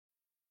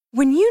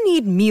When you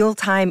need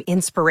mealtime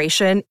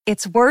inspiration,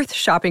 it's worth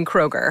shopping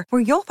Kroger,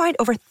 where you'll find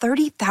over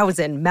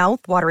 30,000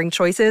 mouth-watering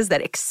choices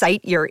that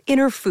excite your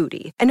inner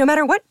foodie. And no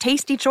matter what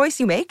tasty choice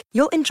you make,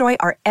 you'll enjoy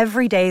our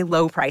everyday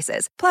low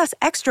prices, plus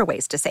extra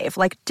ways to save,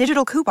 like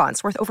digital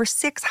coupons worth over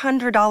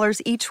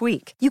 $600 each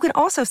week. You can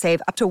also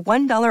save up to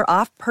 $1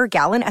 off per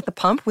gallon at the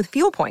pump with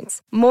fuel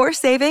points. More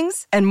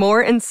savings and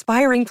more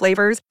inspiring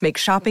flavors make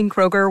shopping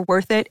Kroger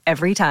worth it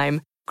every time.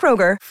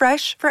 Kroger,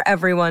 fresh for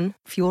everyone.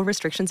 Fuel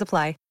restrictions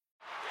apply.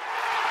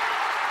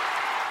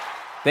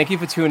 Thank you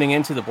for tuning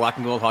in to the Black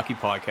and Gold Hockey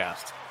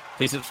Podcast.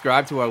 Please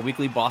subscribe to our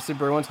weekly Boston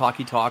Bruins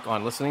hockey talk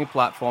on listening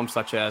platforms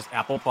such as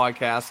Apple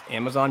Podcasts,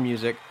 Amazon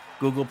Music,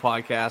 Google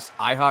Podcasts,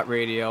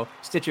 iHeartRadio,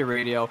 Stitcher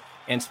Radio,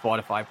 and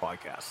Spotify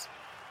Podcasts.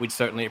 We'd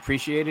certainly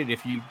appreciate it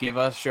if you give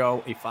our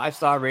show a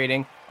 5-star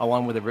rating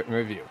along with a written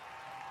review.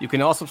 You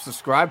can also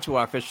subscribe to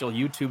our official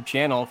YouTube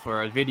channel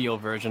for a video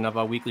version of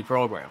our weekly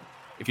program.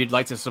 If you'd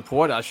like to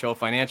support our show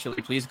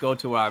financially, please go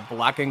to our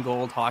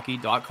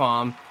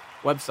blackandgoldhockey.com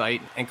website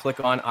and click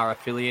on our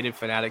affiliated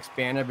Fanatics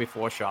banner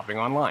before shopping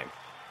online.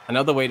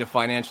 Another way to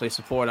financially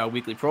support our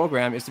weekly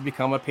program is to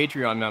become a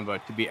Patreon member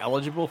to be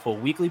eligible for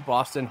weekly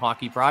Boston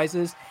hockey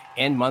prizes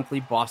and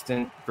monthly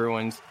Boston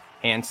Bruins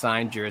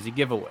hand-signed jersey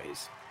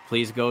giveaways.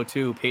 Please go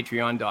to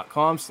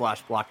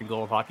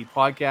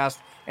patreon.com/blackandgoldhockeypodcast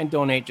and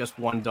donate just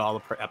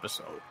 $1 per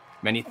episode.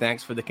 Many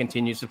thanks for the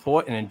continued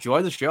support and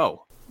enjoy the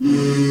show.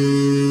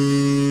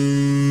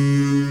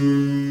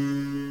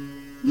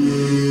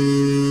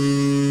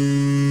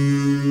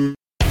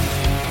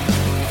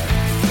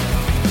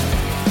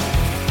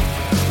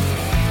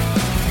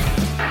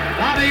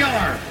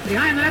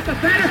 Behind the net to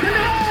Sanderson, Orr!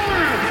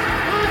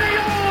 Bobby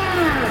Orr!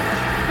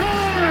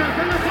 Orr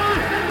from the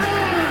Boston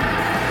Bruins!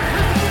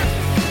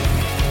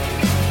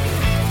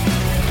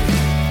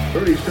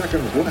 30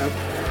 seconds left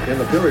in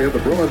the period. The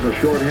Bruins are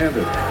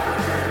shorthanded.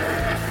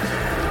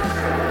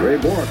 Ray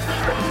Bourque.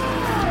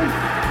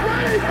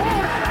 Ray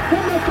Bourque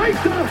from the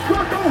face-off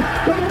circle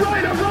to the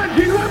right of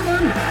Reggie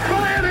Whitman.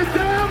 Fired it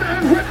down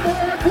and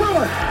Whitmore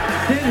blew it.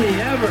 Did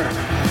he ever?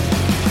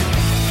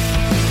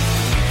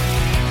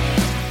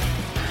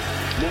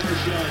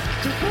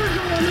 To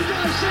Bergeron on the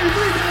drive, save,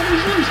 rebound,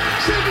 he's loose.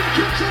 Sagan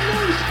kicks him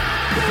loose.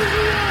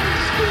 Bergeron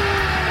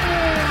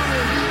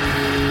scores!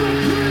 The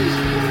Priest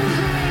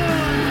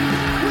Bergeron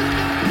with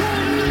the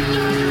point of the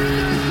dagger in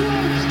their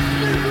throats.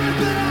 They rip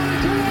it out of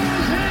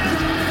Toronto's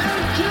hands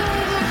and kill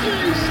the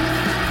beast.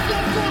 The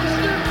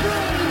Boston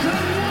Bruins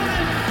have won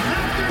it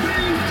after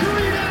being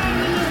 3 down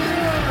in the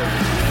third.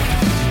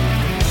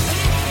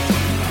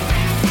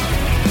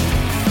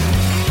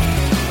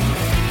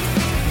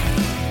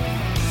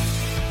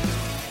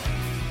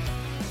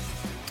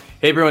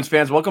 Hey, Bruins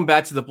fans, welcome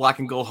back to the Black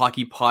and Gold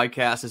Hockey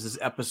Podcast. This is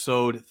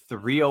episode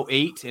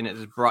 308, and it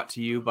is brought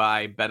to you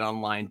by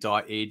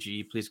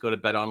betonline.ag. Please go to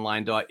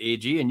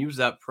betonline.ag and use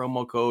that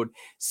promo code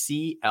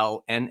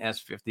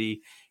CLNS50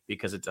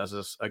 because it does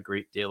us a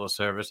great deal of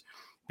service.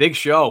 Big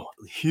show,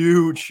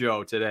 huge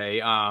show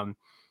today.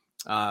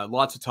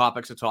 Lots of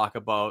topics to talk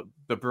about.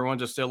 The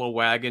Bruins are still a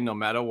wagon, no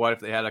matter what. If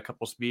they had a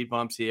couple speed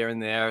bumps here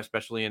and there,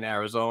 especially in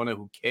Arizona,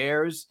 who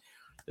cares?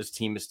 This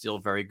team is still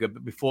very good.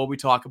 But before we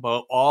talk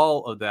about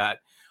all of that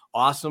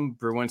awesome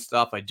Bruin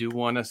stuff, I do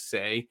want to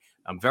say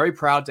I'm very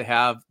proud to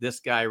have this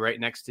guy right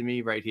next to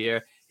me right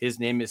here. His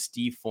name is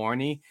Steve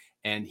Forni,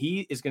 and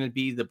he is going to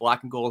be the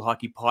Black and Gold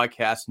Hockey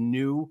Podcast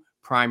new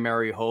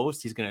primary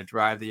host. He's going to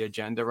drive the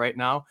agenda right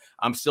now.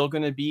 I'm still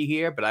going to be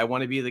here, but I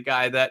want to be the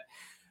guy that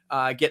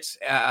gets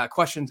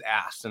questions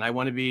asked, and I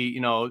want to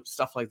be,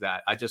 stuff like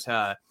that.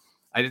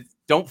 I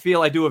don't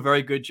feel I do a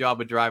very good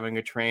job of driving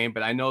a train,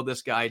 but I know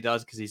this guy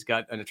does because he's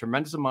got a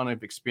tremendous amount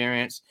of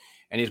experience,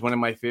 and he's one of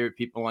my favorite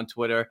people on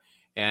Twitter.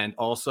 And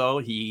also,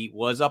 he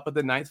was up at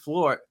the 9th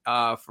floor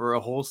for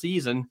a whole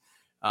season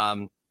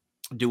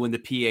doing the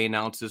PA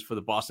announces for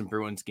the Boston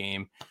Bruins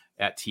game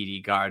at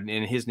TD Garden.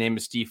 And his name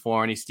is Steve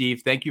Forni.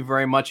 Steve, thank you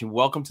very much, and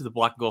welcome to the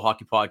Black and Gold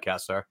Hockey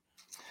Podcast, sir.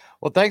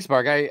 Well, thanks,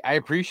 Mark. I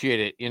appreciate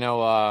it. I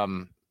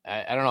don't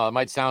know. It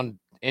might sound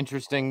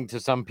interesting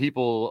to some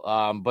people,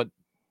 but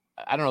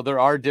I don't know. There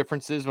are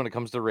differences when it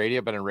comes to radio.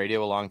 I've been in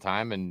radio a long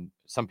time, and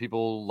some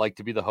people like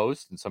to be the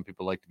host and some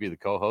people like to be the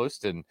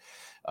co-host. And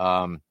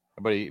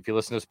everybody, if you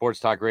listen to sports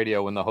talk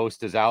radio, when the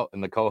host is out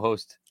and the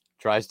co-host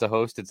tries to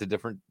host, it's a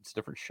different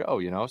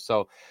show,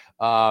 So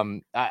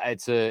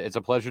it's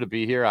a pleasure to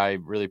be here. I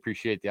really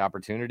appreciate the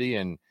opportunity.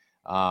 And,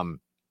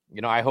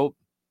 I hope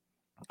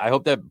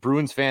that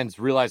Bruins fans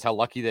realize how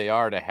lucky they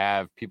are to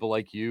have people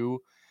like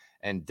you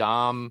and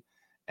Dom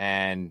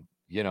and,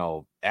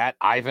 at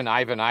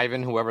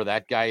Ivan, whoever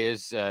that guy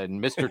is, and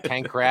Mr.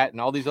 Tankrat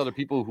and all these other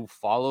people who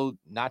follow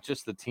not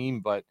just the team,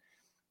 but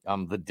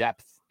the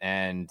depth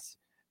and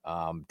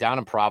down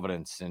in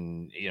Providence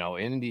and,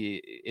 in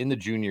the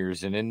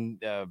juniors and in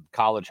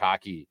college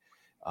hockey.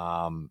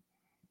 Not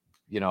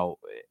a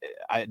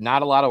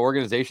lot of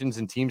organizations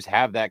and teams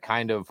have that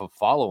kind of a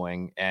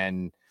following,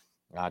 and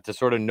to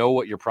sort of know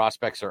what your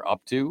prospects are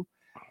up to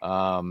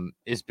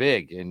is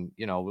big. And,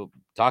 we'll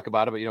talk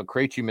about it, but,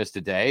 Krejci missed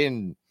a day,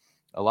 and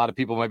a lot of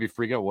people might be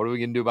freaking out. What are we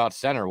going to do about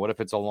center? What if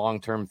it's a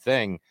long-term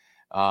thing?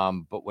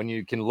 But when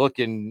you can look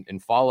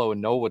and follow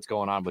and know what's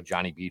going on with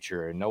Johnny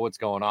Beecher and know what's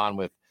going on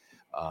with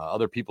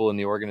other people in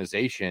the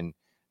organization,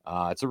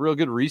 it's a real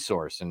good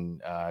resource.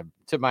 And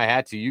tip my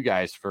hat to you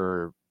guys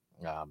for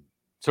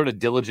sort of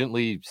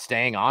diligently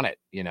staying on it.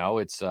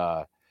 It's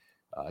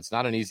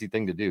not an easy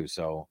thing to do.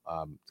 So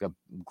I'm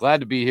glad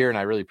to be here, and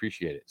I really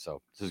appreciate it.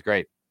 So this is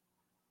great.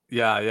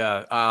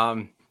 Yeah.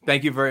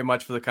 Thank you very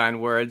much for the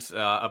kind words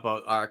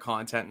about our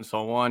content and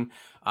so on.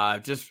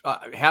 Just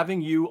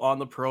having you on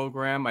the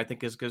program, I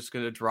think, is just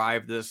going to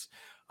drive this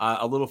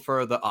a little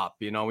further up.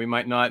 We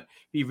might not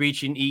be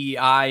reaching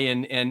EEI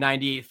and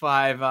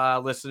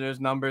 98.5 listeners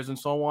numbers and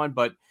so on,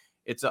 but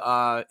it's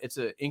an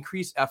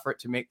increased effort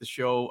to make the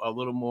show a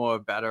little more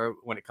better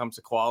when it comes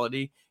to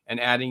quality. And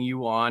adding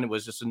you on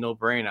was just a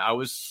no-brainer. I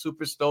was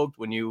super stoked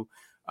when you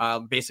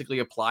basically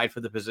applied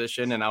for the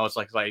position, and I was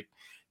like,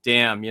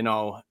 damn,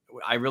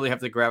 I really have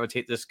to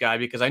gravitate this guy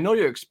because I know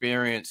your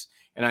experience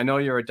and I know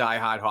you're a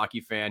diehard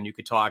hockey fan. You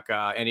could talk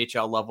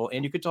NHL level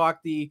and you could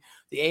talk the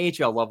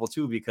AHL level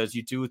too, because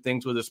you do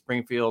things with the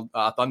Springfield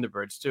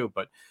Thunderbirds too.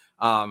 But,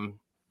 I'm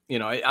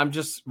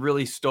just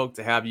really stoked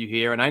to have you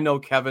here. And I know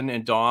Kevin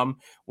and Dom,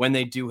 when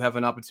they do have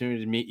an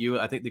opportunity to meet you,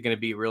 I think they're going to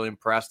be really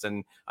impressed.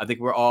 And I think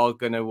we're all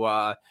going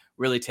to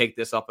really take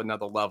this up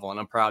another level. And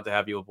I'm proud to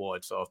have you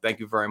aboard. So thank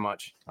you very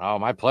much. Oh,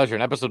 my pleasure.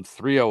 In episode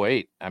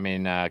 308. I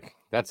mean,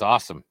 that's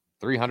awesome.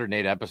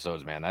 308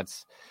 episodes, man.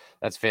 That's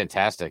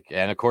fantastic.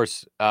 And of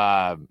course, we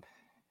got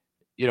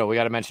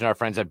to mention our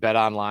friends at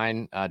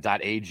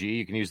betonline.ag.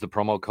 You can use the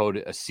promo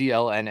code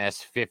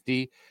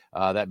CLNS50.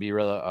 That'd be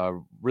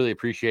really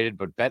appreciated.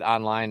 But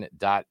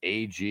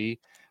betonline.ag.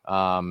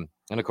 And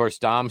of course,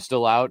 Dom's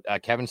still out.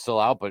 Kevin's still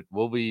out, but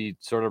we'll be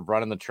sort of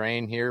running the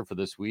train here for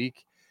this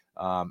week.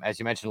 As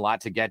you mentioned, a lot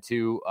to get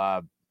to.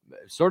 I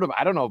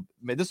don't know.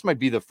 This might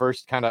be the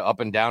first kind of up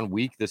and down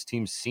week this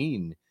team's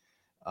seen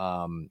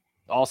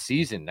all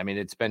season. I mean,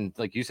 it's been,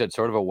 like you said,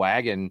 sort of a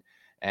wagon,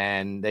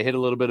 and they hit a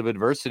little bit of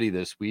adversity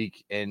this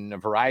week in a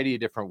variety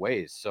of different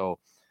ways. So,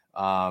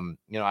 I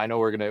know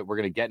we're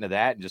gonna get into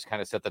that and just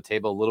kind of set the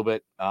table a little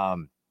bit.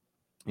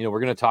 We're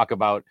gonna talk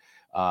about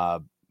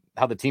how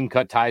the team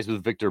cut ties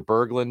with Victor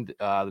Berglund,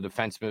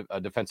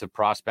 the defensive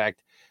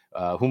prospect.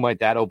 Who might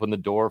that open the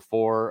door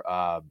for?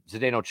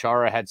 Zdeno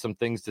Chara had some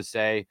things to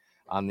say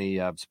on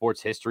the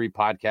Sports History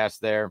podcast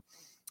there.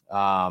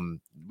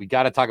 We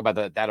got to talk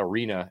about that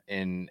arena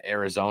in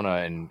Arizona.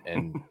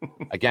 And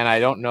again, I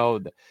don't know.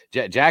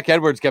 Jack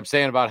Edwards kept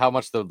saying about how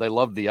much they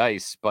love the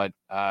ice, but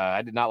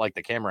I did not like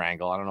the camera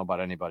angle. I don't know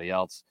about anybody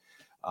else.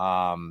 We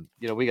got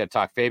to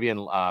talk Fabian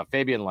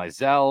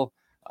Lysell,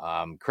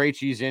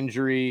 Krejci's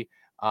injury.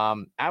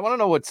 I want to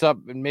know what's up,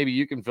 and maybe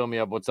you can fill me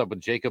up. What's up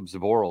with Jacob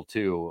Zaboral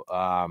too?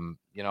 I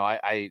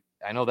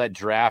know that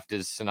draft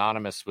is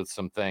synonymous with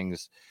some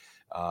things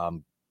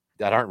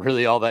that aren't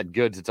really all that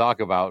good to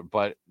talk about,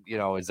 but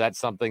is that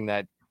something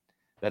that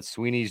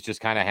Sweeney's just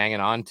kind of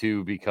hanging on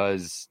to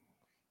because,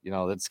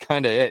 that's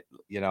kind of it,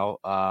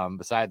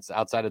 besides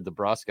outside of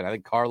DeBrusque. And I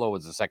think Carlo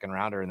was a second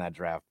rounder in that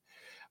draft.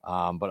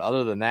 But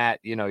other than that,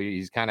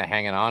 he's kind of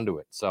hanging on to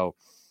it. So,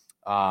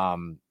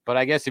 but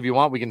I guess if you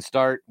want, we can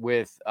start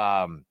with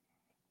last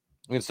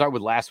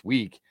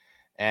week.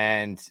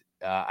 And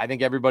I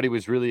think everybody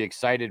was really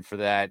excited for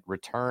that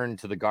return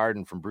to the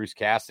Garden from Bruce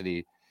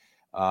Cassidy.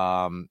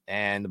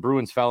 And the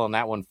Bruins fell on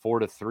that one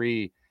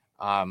 4-3.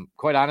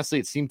 Quite honestly,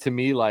 it seemed to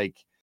me like,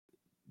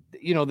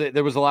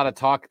 there was a lot of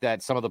talk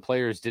that some of the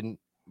players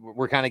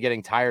were kind of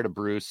getting tired of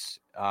Bruce.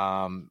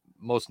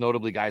 Most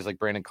notably guys like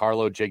Brandon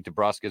Carlo, Jake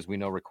DeBrusque, as we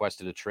know,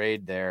 requested a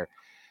trade there.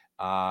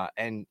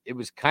 And it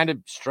was kind of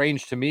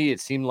strange to me. It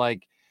seemed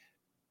like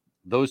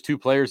those two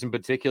players in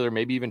particular,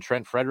 maybe even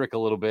Trent Frederick a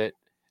little bit,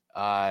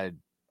 I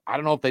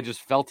don't know if they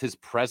just felt his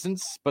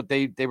presence, but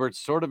they were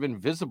sort of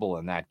invisible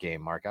in that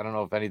game, Mark. I don't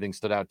know if anything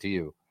stood out to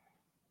you.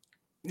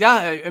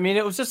 Yeah, I mean,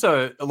 it was just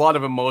a lot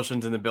of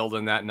emotions in the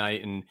building that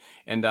night.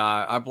 And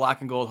our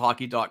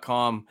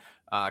blackandgoldhockey.com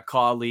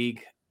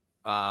colleague,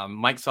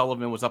 Mike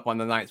Sullivan, was up on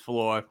the ninth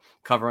floor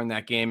covering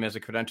that game as a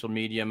credentialed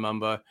media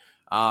member.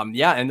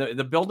 And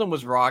the building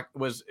was rocked.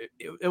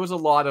 It was a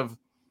lot of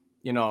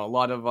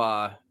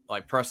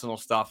like personal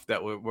stuff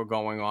that were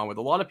going on with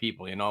a lot of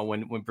people,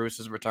 when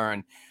Bruce's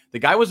return. The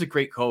guy was a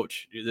great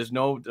coach. There's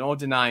no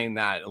denying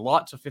that.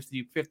 Lots of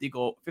 50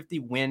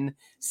 win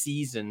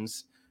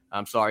seasons.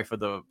 I'm sorry for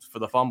the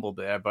fumble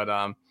there,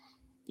 but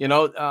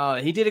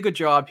he did a good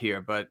job here,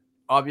 but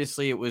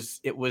obviously it was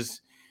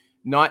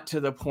not to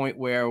the point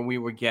where we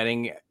were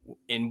getting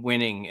in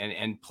winning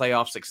and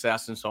playoff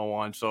success and so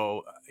on.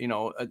 So,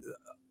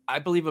 I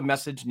believe a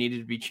message needed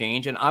to be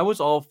changed, and I was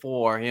all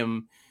for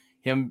him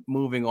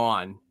moving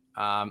on.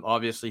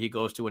 Obviously he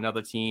goes to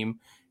another team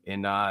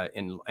in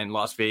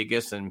Las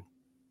Vegas and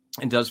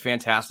does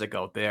fantastic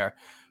out there.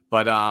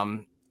 But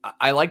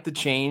I like the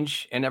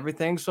change and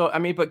everything. So, I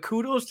mean, but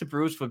kudos to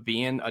Bruce for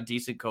being a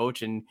decent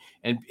coach and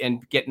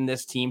getting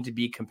this team to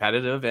be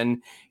competitive.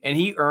 And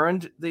he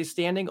earned the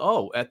standing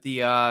O at the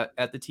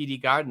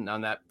TD Garden on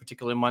that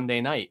particular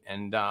Monday night.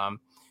 And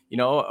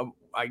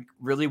I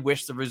really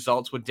wish the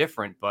results were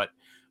different, but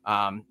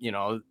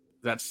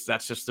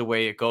that's just the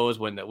way it goes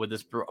with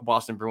this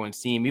Boston Bruins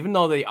team. Even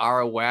though they are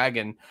a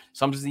wagon,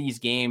 some of these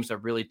games are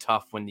really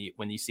tough when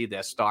you see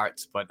their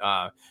starts. But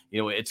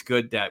it's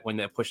good that when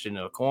they're pushed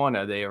into a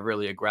corner, they are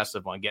really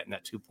aggressive on getting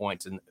that 2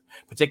 points, and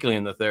particularly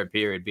in the third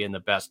period, being the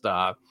best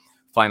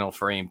final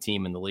frame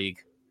team in the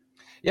league.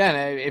 Yeah,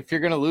 and if you're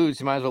going to lose,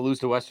 you might as well lose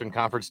to Western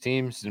Conference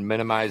teams and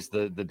minimize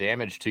the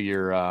damage to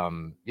your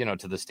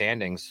to the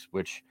standings.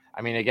 Which,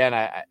 I mean, again,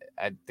 I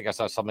think I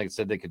saw something that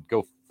said they could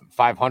go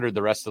 500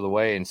 the rest of the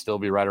way and still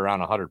be right around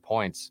 100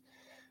 points.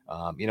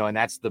 And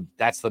that's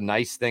the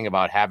nice thing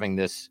about having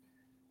this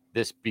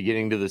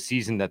beginning to the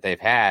season that they've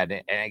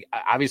had. And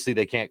obviously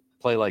they can't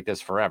play like this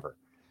forever.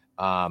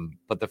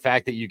 But the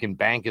fact that you can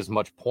bank as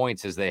much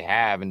points as they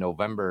have in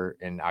November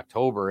and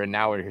October, and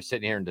now we're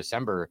sitting here in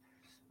December,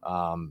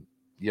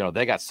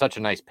 they got such a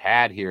nice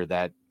pad here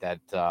that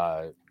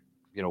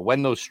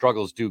when those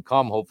struggles do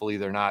come, hopefully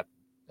they're not,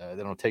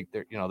 they don't take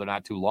they're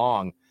not too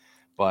long,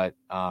 but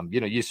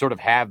you sort of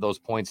have those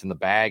points in the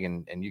bag,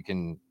 and you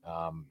can,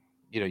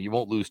 you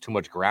won't lose too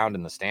much ground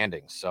in the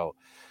standings. So,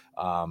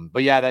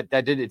 but yeah,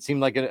 it seemed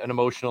like an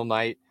emotional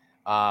night.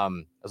 I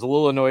was a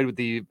little annoyed with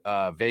the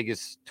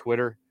Vegas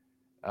Twitter.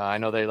 I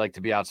know they like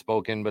to be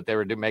outspoken, but they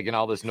were making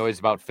all this noise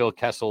about Phil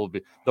Kessel,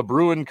 the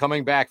Bruin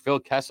coming back, Phil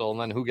Kessel, and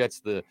then who gets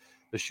the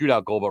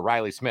shootout goal, but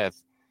Riley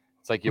Smith.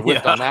 It's like you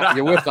whiffed on that.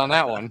 You whiffed on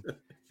that one,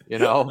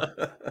 and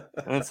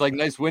it's like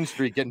nice win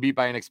streak getting beat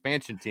by an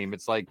expansion team.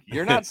 It's like,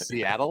 you're not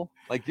Seattle.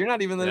 Like, you're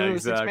not even the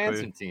newest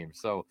expansion team.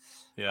 So,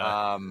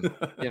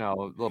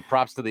 little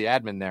props to the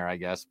admin there, I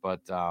guess.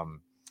 But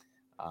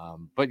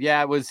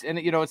yeah, it was, and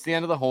it's the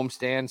end of the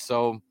homestand.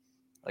 So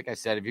like I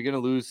said, if you're going to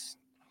lose,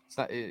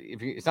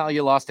 it's not like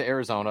you lost to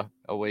Arizona.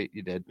 Oh wait,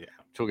 you did. Yeah.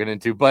 Which we'll get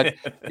into, but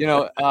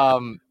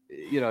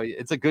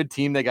it's a good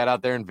team they got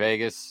out there in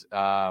Vegas.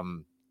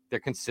 They're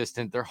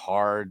consistent. They're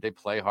hard. They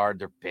play hard.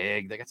 They're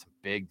big. They got some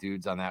big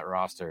dudes on that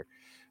roster.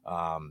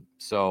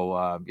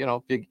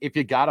 If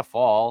you got to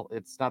fall,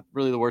 it's not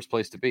really the worst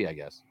place to be, I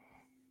guess.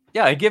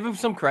 Yeah, I give him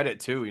some credit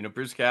too.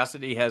 Bruce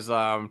Cassidy has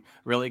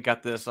really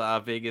got this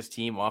Vegas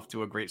team off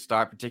to a great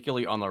start,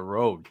 particularly on the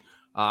road.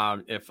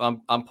 If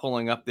I'm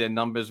pulling up their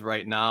numbers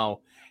right now,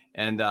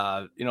 and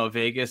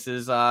Vegas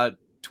is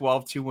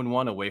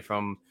 12-2-1 away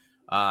from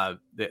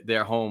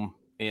their home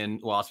in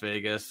Las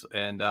Vegas,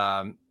 and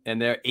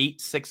they're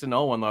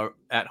 8-6-0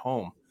 at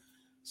home.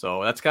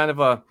 So that's kind of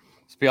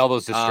must be all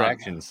those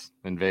distractions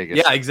in Vegas.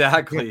 Yeah,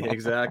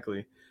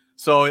 exactly.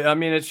 So I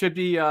mean, it should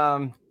be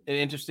an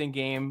interesting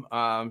game.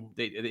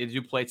 They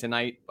do play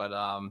tonight, but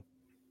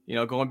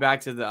going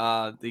back to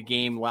the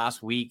game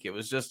last week, it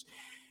was just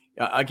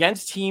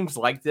against teams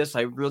like this.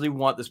 I really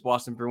want this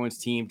Boston Bruins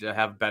team to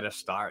have better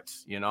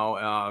starts.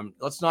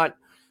 Let's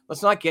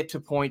not get to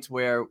points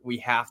where we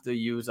have to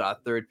use our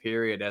third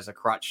period as a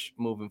crutch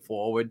moving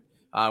forward.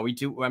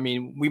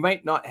 We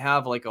might not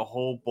have like a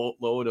whole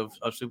boatload of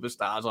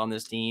superstars on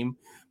this team,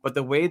 but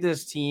the way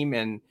this team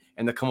and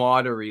the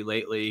camaraderie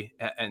lately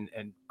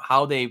and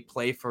how they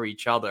play for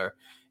each other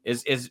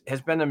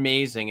has been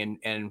amazing,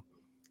 and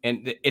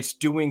it's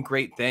doing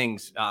great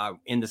things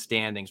in the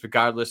standings,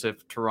 regardless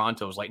if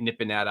Toronto's like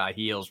nipping at our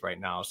heels right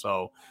now.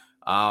 So,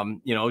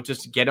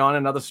 just get on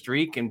another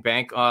streak and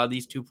bank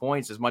these 2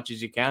 points as much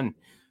as you can,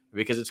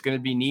 because it's going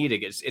to be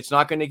needed. It's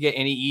not going to get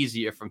any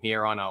easier from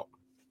here on out.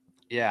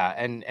 Yeah,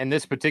 and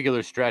this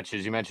particular stretch,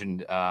 as you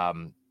mentioned,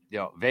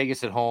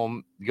 Vegas at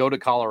home, you go to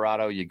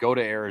Colorado, you go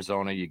to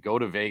Arizona, you go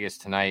to Vegas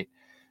tonight.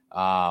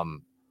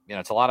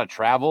 It's a lot of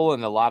travel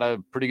and a lot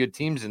of pretty good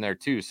teams in there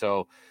too.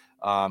 So,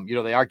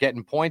 they are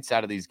getting points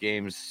out of these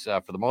games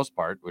for the most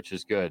part, which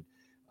is good.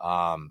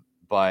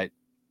 But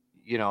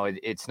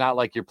it's not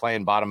like you're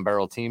playing bottom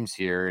barrel teams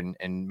here.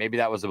 And maybe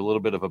that was a little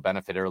bit of a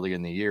benefit early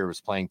in the year,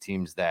 was playing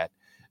teams that,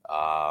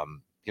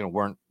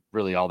 weren't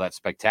really all that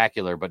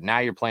spectacular, but now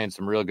you're playing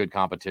some real good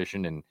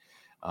competition,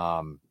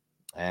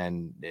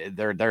 and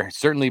they're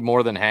certainly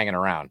more than hanging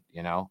around.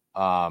 They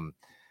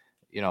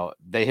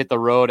hit the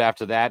road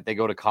after that. They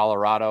go to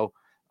Colorado,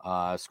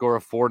 score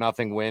a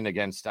 4-0 win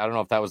against, I don't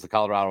know if that was the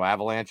Colorado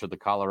Avalanche or the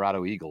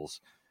Colorado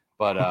Eagles,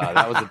 but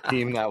that was a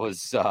team that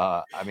was,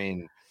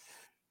 and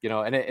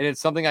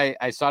it's something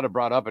I sort of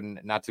brought up, and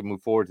not to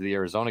move forward to the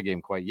Arizona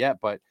game quite yet,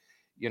 but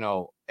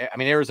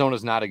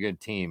Arizona's not a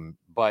good team,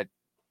 but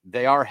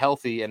they are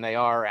healthy and they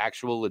are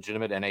actual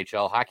legitimate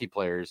NHL hockey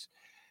players,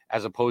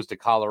 as opposed to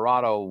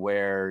Colorado,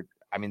 where,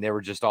 they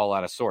were just all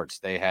out of sorts.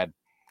 They had,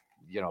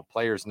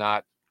 players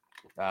not,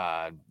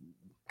 they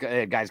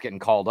had guys getting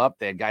called up.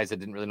 They had guys that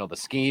didn't really know the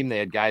scheme. They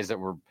had guys that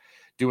were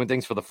doing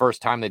things for the first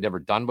time they'd never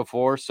done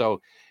before. So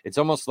it's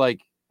almost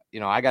like,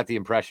 I got the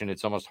impression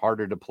it's almost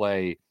harder to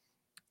play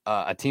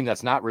a team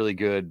that's not really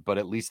good, but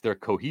at least they're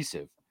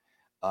cohesive,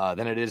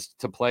 than it is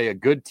to play a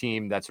good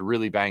team that's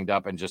really banged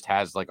up and just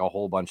has like a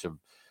whole bunch of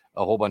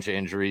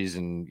injuries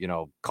and,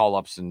 call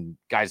ups and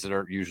guys that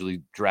are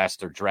usually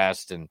dressed.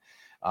 And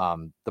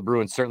the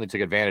Bruins certainly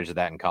took advantage of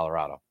that in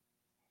Colorado.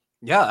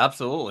 Yeah,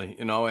 absolutely.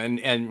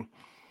 And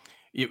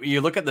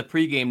you look at the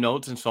pregame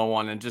notes and so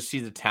on, and just see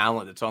the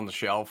talent that's on the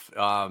shelf,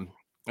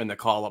 and the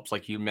call ups,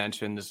 like you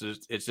mentioned.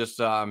 It's just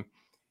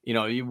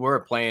you were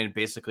playing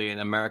basically an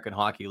American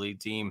Hockey League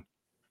team.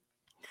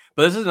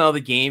 But this is another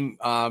game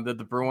that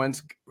the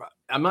Bruins.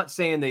 I'm not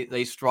saying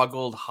they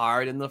struggled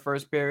hard in the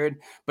first period,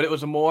 but it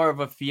was more of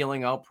a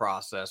feeling out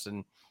process.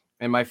 And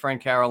my friend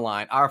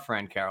Caroline, our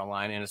friend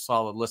Caroline, and a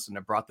solid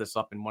listener, brought this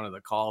up in one of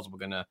the calls we're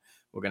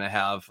gonna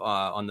have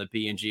on the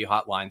B&G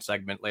hotline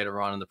segment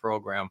later on in the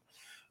program.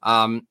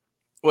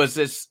 Was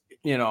this,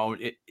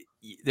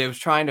 they was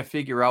trying to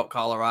figure out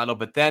Colorado,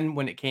 but then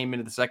when it came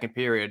into the second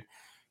period,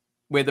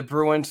 where the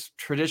Bruins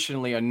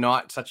traditionally are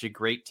not such a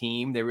great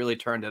team, they really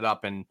turned it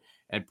up and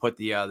put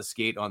the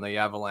skate on the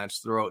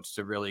Avalanche throats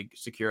to really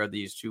secure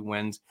these 2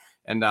 wins.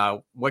 And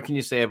what can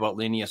you say about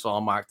Linus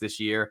Ullmark this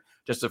year?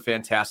 Just a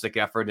fantastic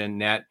effort in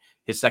net,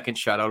 his second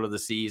shutout of the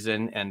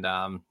season,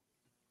 and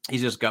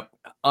he's just got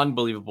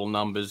unbelievable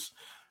numbers.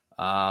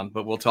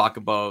 But we'll talk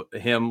about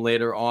him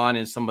later on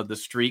and some of the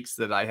streaks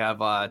that I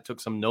have took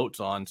some notes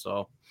on.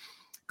 So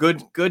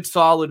good,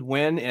 solid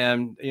win.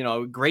 And,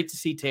 great to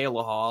see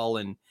Taylor Hall.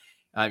 And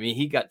I mean,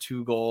 he got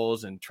 2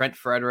 goals, and Trent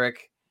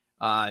Frederick,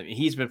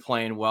 he's been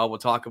playing well. We'll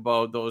talk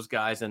about those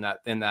guys in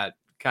that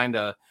kind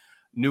of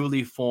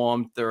newly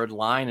formed third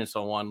line and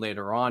so on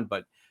later on.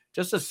 But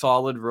just a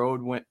solid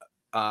road win.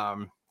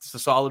 It's a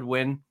solid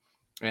win.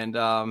 And,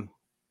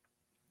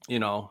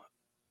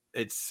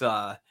 it's,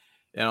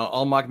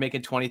 Ullmark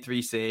making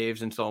 23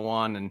 saves and so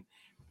on. And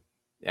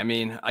I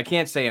mean, I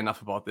can't say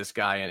enough about this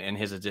guy and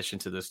his addition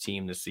to this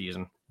team this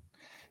season.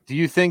 Do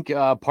you think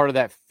part of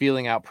that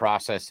feeling out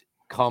process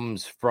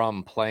comes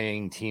from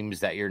playing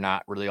teams that you're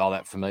not really all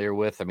that familiar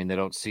with? I mean, they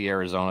don't see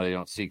Arizona, they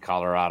don't see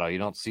Colorado, you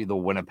don't see the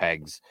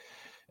Winnipegs,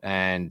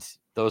 and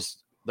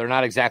they're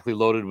not exactly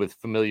loaded with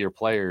familiar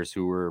players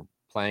who were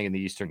playing in the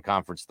Eastern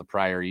Conference the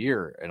prior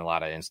year in a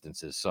lot of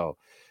instances. So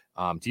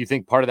do you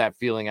think part of that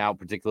feeling out,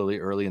 particularly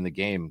early in the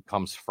game,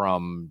 comes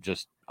from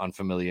just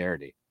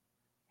unfamiliarity?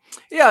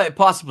 Yeah, it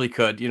possibly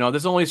could.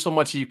 There's only so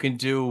much you can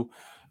do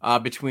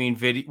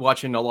between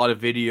watching a lot of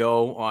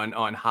video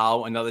on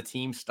how another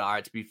team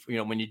starts,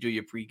 when you do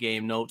your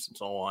pregame notes and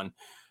so on.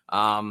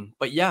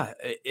 But yeah,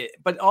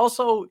 but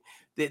also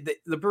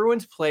the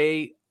Bruins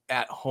play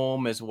at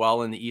home as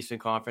well in the Eastern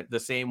Conference the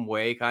same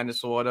way, kind of,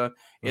 sort of.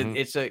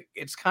 Mm-hmm.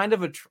 It's kind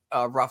of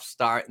a rough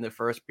start in the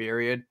first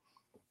period.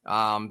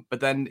 But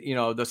then,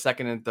 the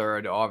second and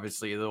third,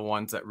 obviously, are the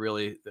ones that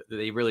really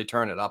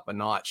turn it up a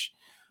notch.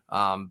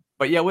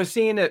 But yeah, we're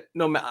seeing it.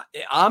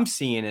 I'm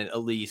seeing it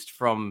at least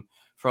from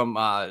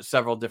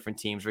several different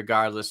teams,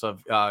 regardless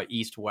of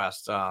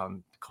East-West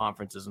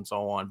conferences and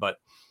so on. But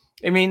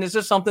I mean, it's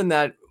just something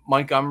that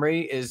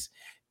Montgomery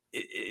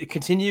it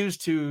continues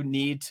to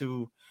need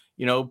to,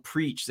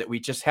 preach, that we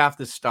just have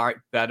to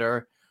start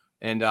better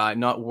and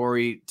not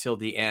worry till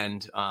the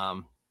end.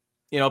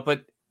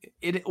 But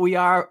we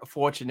are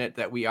fortunate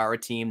that we are a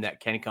team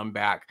that can come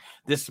back.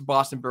 This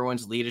Boston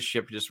Bruins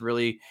leadership just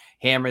really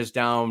hammers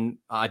down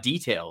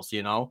details,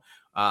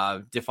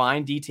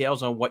 define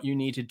details on what you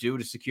need to do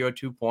to secure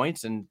 2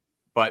 points.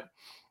 But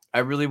I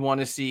really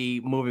want to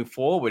see moving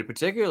forward,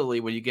 particularly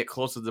when you get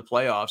close to the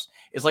playoffs,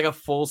 it's like a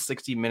full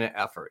 60-minute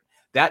effort.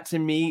 That to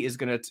me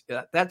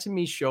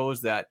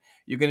shows that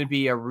you're going to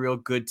be a real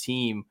good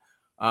team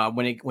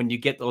when you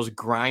get those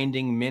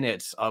grinding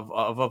minutes of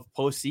a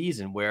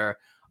postseason where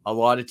a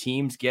lot of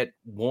teams get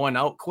worn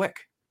out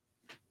quick.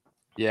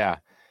 Yeah,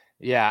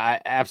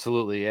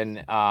 absolutely.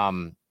 And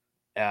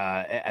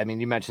I mean,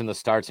 you mentioned the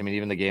starts. I mean,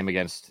 even the game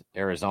against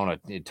Arizona,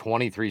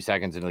 23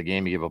 seconds into the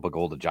game, you give up a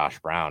goal to Josh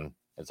Brown.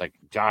 It's like,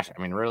 Josh,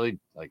 I mean, really,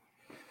 like,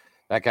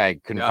 that guy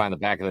couldn't find the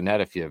back of the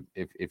net if you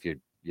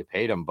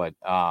paid him. But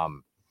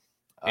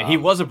and he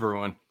was a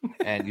Bruin.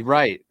 And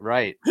right.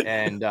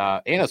 And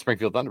a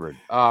Springfield Thunderbird.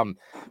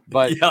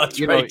 But yeah, that's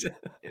right.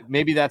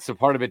 Maybe that's a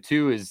part of it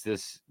too, is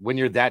this, when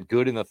you're that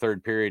good in the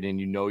third period and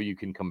you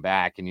can come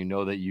back and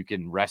that you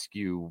can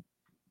rescue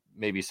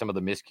maybe some of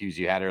the miscues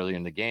you had earlier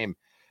in the game,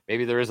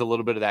 maybe there is a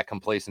little bit of that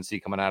complacency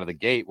coming out of the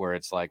gate where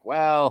it's like,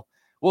 well,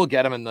 we'll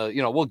get them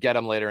we'll get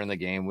them later in the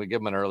game. We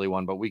give them an early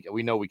one, but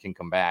we know we can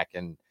come back.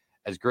 And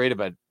as great of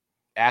an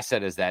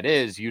asset as that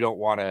is, you don't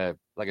want to,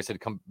 like I said,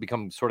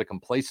 become sort of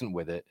complacent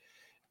with it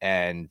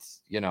and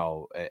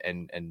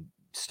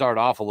start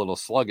off a little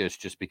sluggish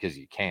just because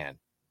you can.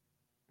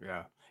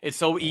 Yeah. It's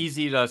so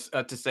easy to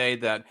say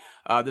that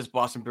this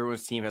Boston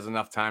Bruins team has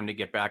enough time to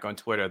get back on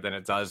Twitter than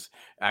it does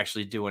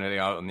actually doing it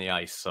out on the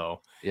ice.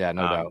 So yeah,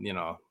 no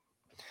doubt.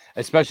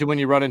 Especially when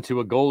you run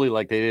into a goalie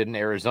like they did in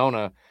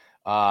Arizona,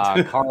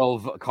 Carl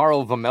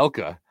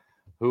Vejmelka,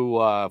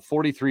 who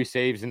 43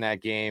 saves in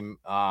that game.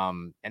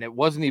 And it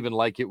wasn't even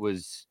like it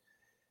was,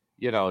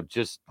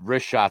 just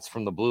wrist shots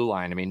from the blue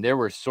line. I mean, there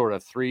were sort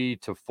of 3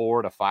 to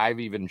 4 to 5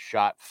 even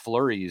shot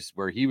flurries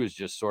where he was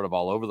just sort of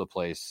all over the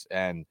place.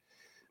 And,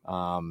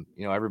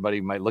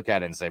 everybody might look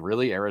at it and say,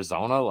 really,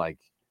 Arizona? Like,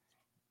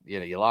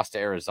 you lost to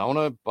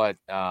Arizona. But,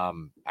 I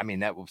mean,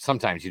 that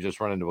sometimes you just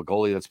run into a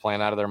goalie that's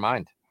playing out of their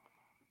mind.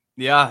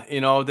 Yeah,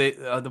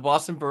 the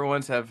Boston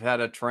Bruins have had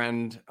a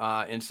trend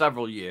in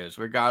several years,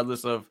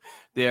 regardless of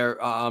their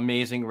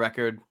amazing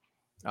record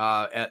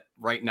at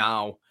right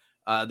now.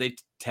 They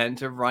tend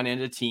to run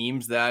into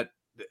teams that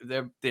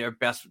their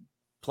best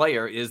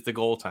player is the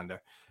goaltender,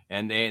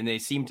 and they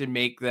seem to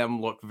make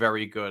them look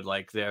very good,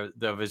 like the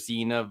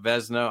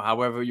Vezina,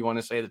 however you want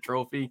to say the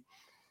trophy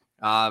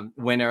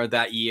winner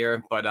that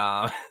year.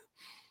 But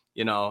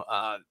you know,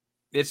 uh,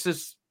 it's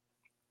just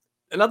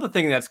another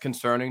thing that's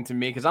concerning to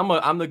me because I'm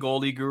the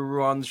goalie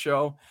guru on the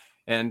show,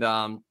 and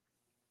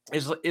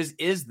is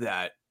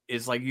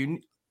like you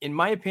in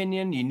my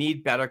opinion you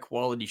need better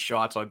quality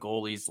shots on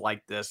goalies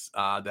like this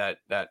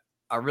that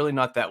are really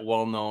not that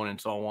well known and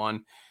so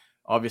on.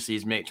 Obviously,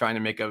 he's trying to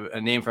make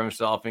a name for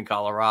himself in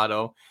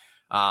Colorado.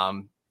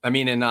 I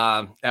mean in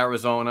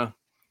Arizona,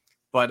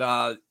 but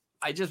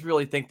I just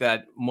really think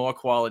that more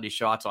quality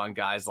shots on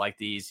guys like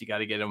these, you got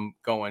to get them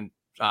going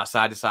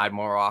side to side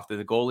more often.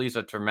 The goalies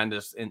are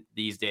tremendous in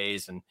these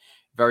days and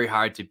very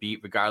hard to beat,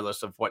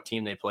 regardless of what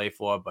team they play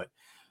for. But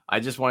I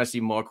just want to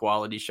see more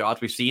quality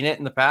shots. We've seen it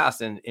in the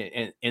past and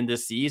in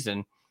this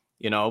season.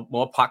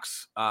 More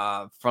pucks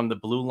from the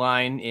blue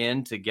line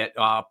in to get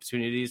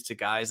opportunities to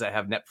guys that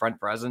have net front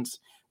presence.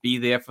 Be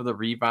there for the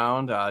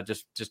rebound,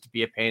 just to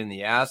be a pain in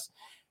the ass.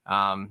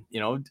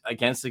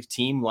 Against a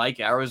team like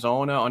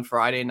Arizona on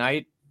Friday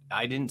night,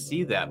 I didn't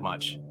see that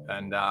much.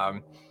 And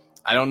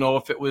I don't know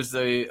if it was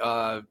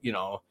the,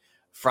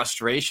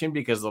 frustration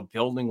because the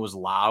building was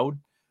loud.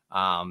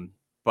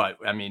 But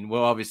I mean,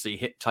 we'll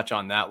obviously touch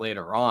on that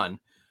later on.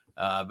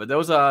 But that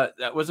was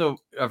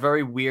a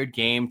very weird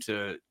game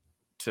to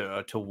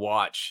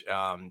watch.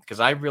 Cause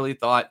I really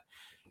thought,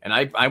 and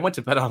I went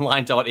to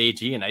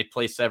betonline.ag and I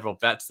placed several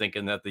bets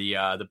thinking that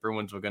the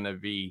Bruins were going to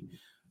be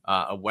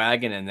a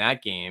wagon in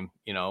that game,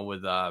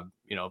 with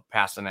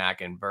Pasternak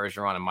and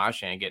Bergeron and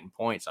Marchand getting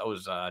points. I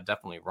was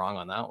definitely wrong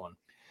on that one.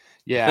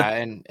 Yeah,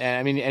 and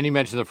I mean, and you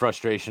mentioned the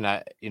frustration.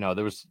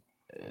 There was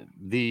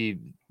the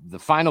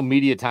final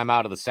media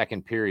timeout of the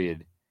second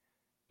period.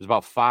 There's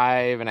about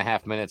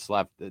 5.5 minutes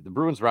left. The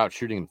Bruins were out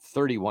shooting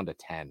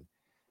 31-10,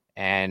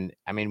 and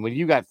I mean, when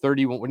you got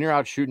 31, when you're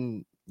out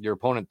shooting your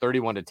opponent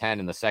 31-10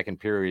 in the second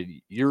period,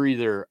 you're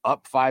either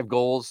up 5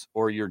 goals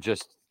or you're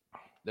just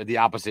the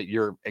opposite.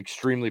 You're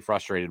extremely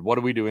frustrated. What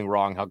are we doing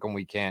wrong? How come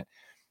we can't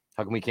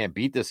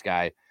beat this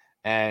guy?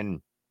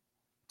 And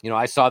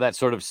I saw that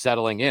sort of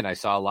settling in. I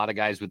saw a lot of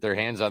guys with their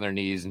hands on their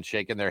knees and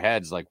shaking their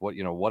heads like,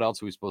 what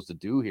else are we supposed to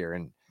do here?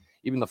 And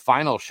even the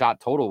final shot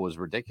total was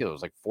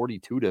ridiculous, like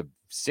 42-16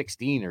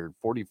 or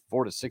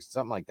 44-6,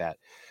 something like that.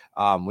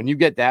 When you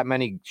get that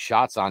many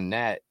shots on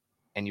net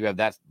and you have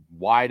that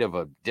wide of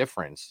a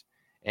difference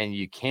and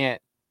you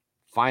can't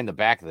find the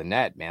back of the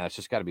net, man, it's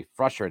just got to be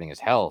frustrating as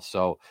hell.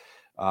 So,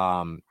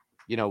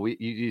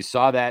 you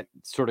saw that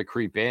sort of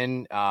creep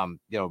in.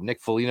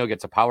 Nick Foligno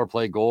gets a power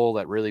play goal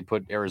that really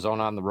put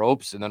Arizona on the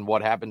ropes. And then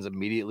what happens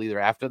immediately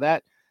thereafter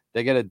that?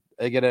 They get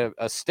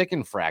a stick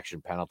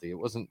infraction penalty. It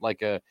wasn't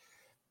like it's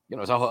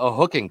a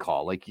hooking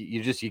call. Like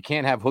you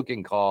can't have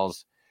hooking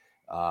calls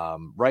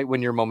right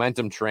when your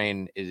momentum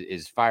train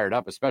is fired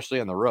up,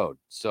 especially on the road.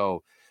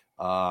 So,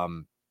 I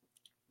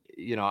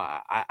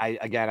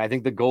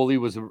think the goalie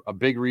was a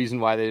big reason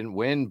why they didn't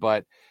win,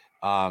 but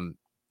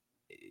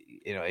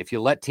if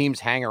you let teams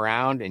hang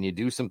around and you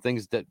do some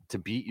things to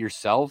beat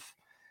yourself,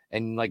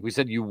 and like we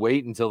said, you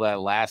wait until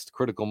that last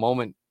critical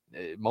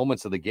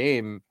moments of the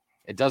game,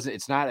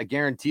 it's not a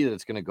guarantee that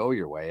it's going to go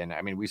your way. And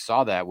I mean, we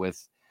saw that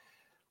with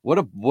what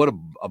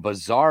a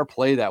bizarre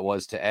play that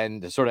was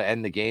to sort of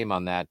end the game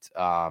on that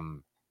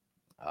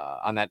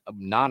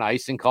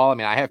non-icing call. I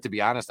mean, I have to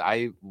be honest,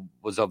 I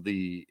was of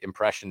the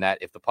impression that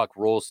if the puck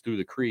rolls through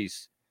the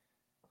crease,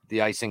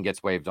 the icing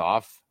gets waved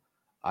off.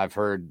 I've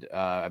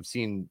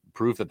seen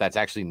proof that that's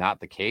actually not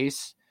the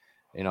case.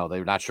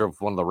 They're not sure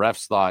if one of the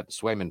refs thought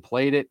Swayman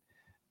played it.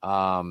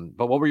 But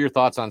what were your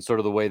thoughts on sort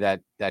of the way that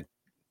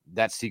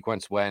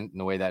sequence went and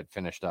the way that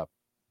finished up?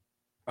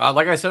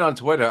 Like I said on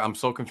Twitter, I'm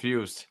so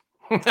confused.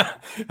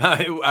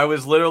 I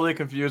was literally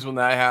confused when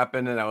that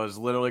happened, and I was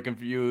literally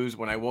confused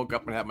when I woke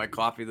up and had my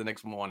coffee the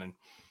next morning.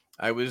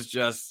 I was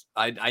just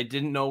I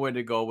didn't know where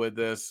to go with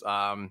this.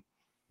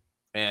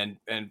 And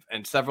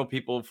several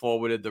people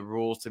forwarded the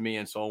rules to me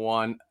and so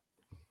on.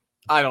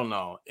 I don't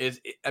know.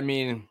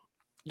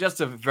 Just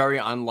a very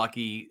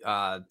unlucky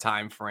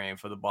time frame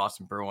for the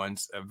Boston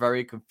Bruins. A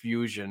very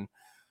confusing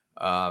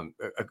time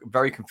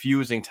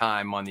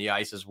on the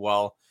ice as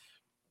well.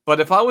 But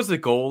if I was the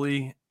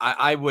goalie,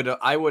 I would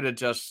have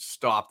just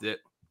stopped it,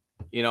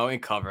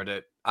 and covered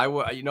it. I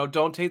would,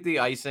 don't take the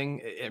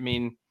icing. I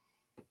mean,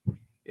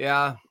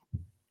 yeah,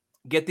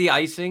 get the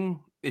icing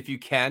if you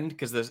can,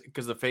 because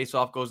the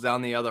face-off goes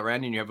down the other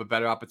end and you have a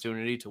better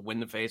opportunity to win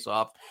the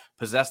face-off,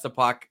 possess the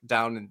puck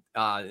down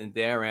in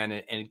their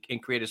end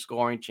and create a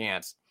scoring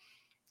chance.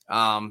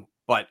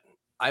 But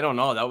I don't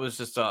know. That was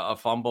just a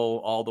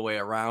fumble all the way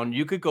around.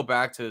 You could go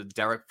back to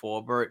Derek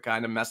Forbert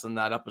kind of messing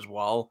that up as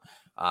well.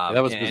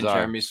 That was bizarre. And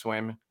Jeremy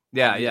Swayman.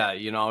 Yeah.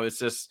 It's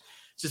just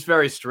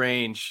very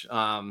strange.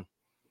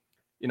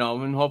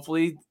 and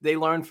hopefully they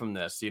learn from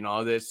this.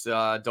 This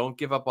don't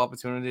give up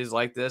opportunities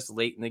like this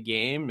late in the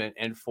game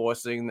and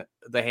forcing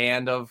the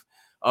hand of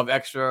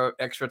extra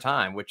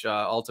time, which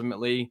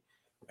ultimately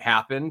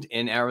happened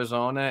in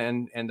Arizona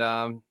and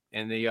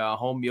the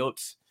home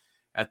Yotes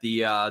at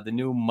the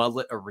new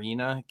Mullet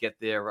Arena get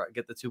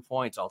the 2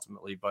 points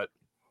ultimately, but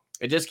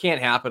it just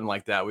can't happen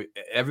like that.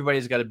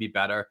 Everybody's got to be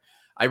better.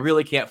 I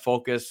really can't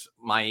focus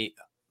my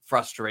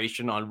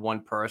frustration on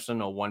one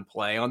person or one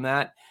play on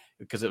that,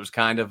 because it was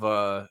kind of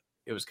a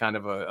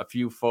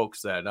few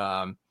folks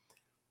that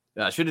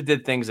should have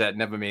did things that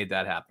never made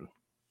that happen.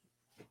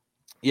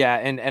 Yeah,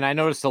 and I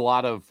noticed a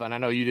lot of, and I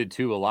know you did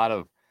too, a lot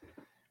of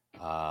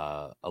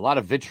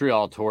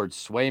vitriol towards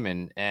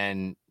Swayman.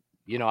 And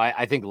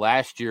I think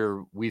last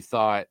year we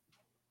thought,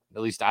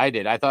 at least I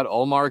did, I thought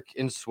Ullmark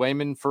and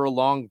Swayman for a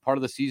long part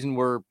of the season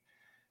were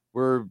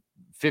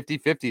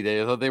 50-50.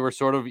 They thought they were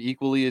sort of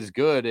equally as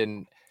good.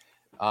 And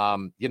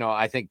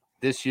I think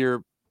this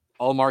year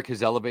Ullmark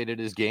has elevated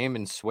his game,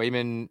 and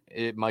Swayman,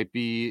 it might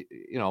be,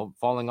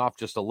 falling off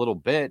just a little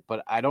bit,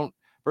 but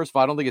first of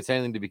all, I don't think it's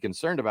anything to be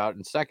concerned about.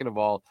 And second of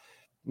all,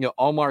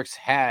 Ullmark's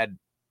had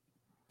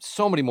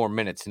so many more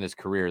minutes in his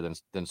career than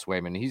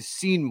Swayman. He's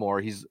seen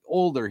more, he's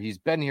older, he's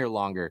been here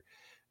longer.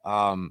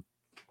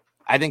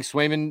 I think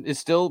Swayman is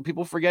still,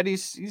 people forget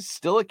he's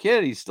still a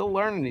kid. He's still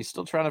learning. He's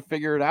still trying to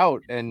figure it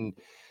out. And,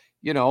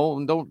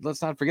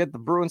 let's not forget the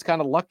Bruins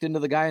kind of lucked into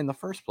the guy in the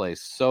first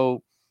place.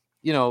 So,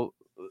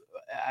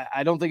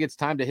 I don't think it's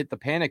time to hit the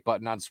panic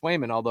button on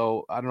Swayman,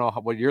 although I don't know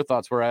what your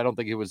thoughts were. I don't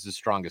think it was his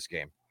strongest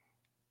game.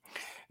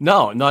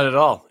 No, not at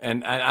all.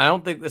 And I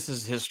don't think this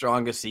is his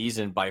strongest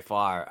season by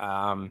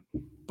far.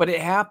 But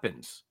it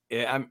happens.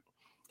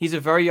 He's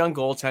a very young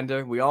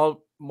goaltender.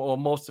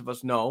 Most of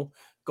us know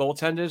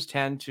goaltenders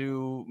tend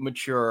to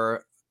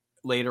mature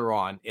later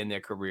on in their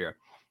career.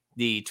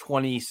 The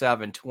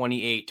 27,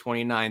 28,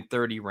 29,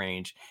 30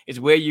 range is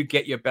where you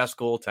get your best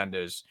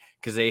goaltenders,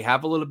 because they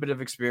have a little bit of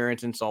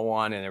experience and so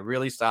on, and they're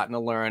really starting to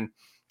learn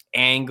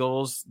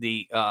angles,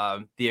 the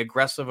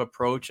aggressive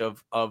approach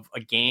of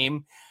a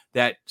game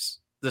that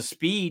the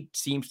speed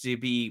seems to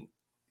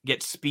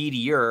get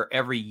speedier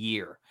every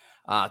year.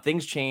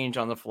 Things change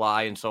on the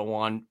fly and so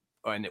on.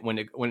 And when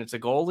it's a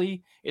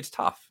goalie, it's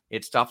tough.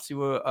 It's tough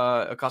to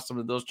accustom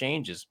to those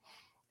changes.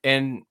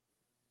 And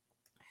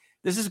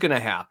this is going to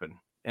happen.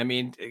 I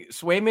mean,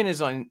 Swayman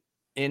is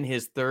in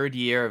his third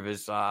year of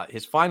his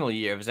final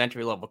year of his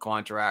entry-level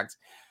contract.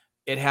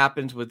 It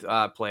happens with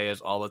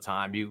players all the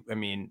time.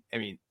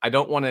 I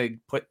don't want to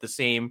put the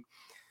same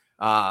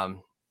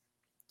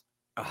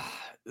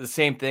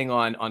thing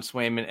on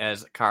Swayman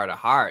as Carter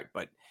Hart,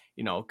 but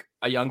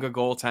a younger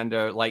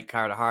goaltender like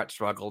Carter Hart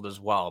struggled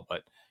as well.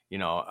 But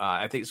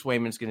I think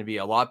Swayman's going to be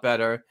a lot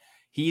better.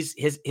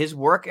 His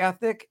work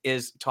ethic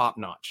is top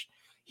notch.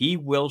 He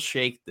will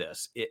shake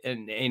this, if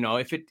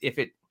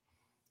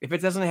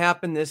it doesn't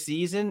happen this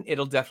season,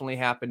 it'll definitely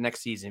happen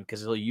next season,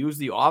 because he'll use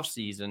the off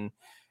season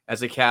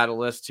as a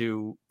catalyst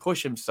to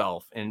push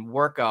himself and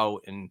work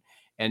out and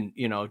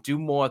do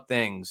more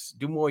things,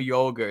 do more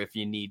yoga if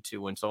you need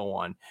to, and so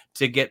on,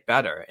 to get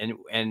better. And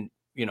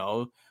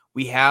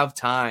we have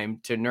time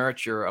to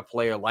nurture a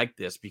player like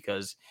this,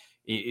 because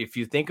if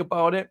you think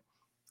about it,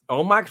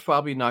 Omar's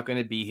probably not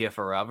going to be here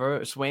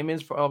forever.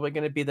 Swayman's probably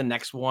going to be the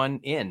next one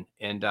in,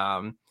 and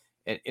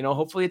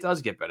hopefully it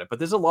does get better. But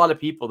there's a lot of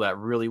people that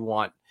really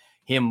want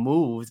him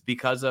moved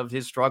because of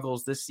his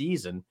struggles this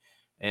season,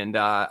 and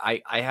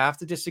I have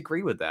to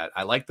disagree with that.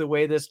 I like the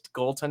way this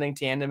goaltending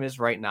tandem is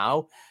right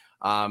now.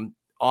 On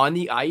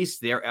the ice,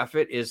 their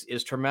effort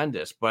is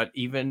tremendous, but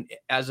even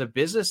as a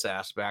business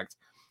aspect,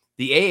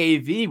 the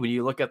AAV, when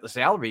you look at the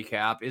salary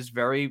cap, is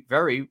very,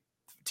 very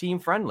team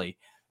friendly.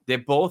 They're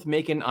both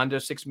making under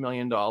 $6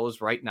 million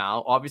right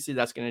now. Obviously,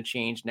 that's going to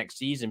change next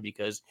season,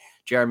 because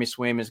Jeremy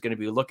Swayman is going to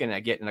be looking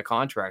at getting a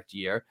contract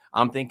year.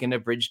 I'm thinking a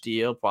bridge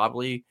deal,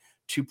 probably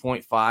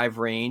 2.5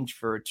 range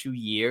for 2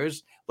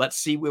 years. Let's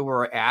see where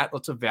we're at.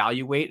 Let's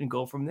evaluate and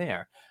go from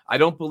there. I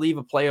don't believe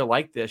a player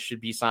like this should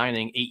be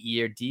signing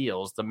 8-year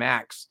deals, the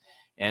max,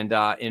 and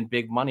in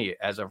big money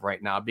as of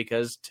right now,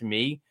 because to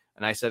me,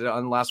 and I said it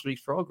on last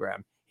week's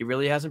program, he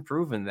really hasn't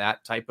proven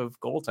that type of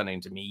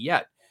goaltending to me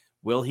yet.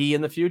 Will he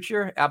in the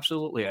future?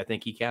 Absolutely. I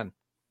think he can.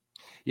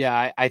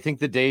 Yeah, I think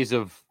the days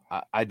of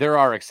there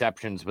are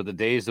exceptions, but the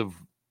days of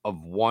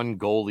one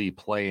goalie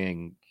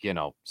playing,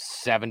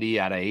 70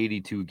 out of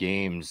 82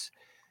 games,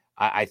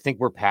 I think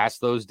we're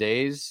past those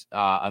days,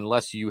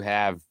 unless you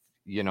have,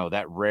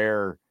 that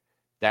rare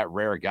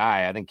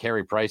guy. I think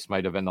Carey Price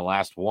might have been the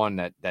last one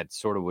that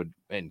sort of would,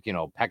 and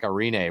Pekka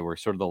Rinne were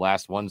sort of the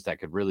last ones that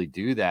could really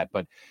do that.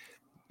 But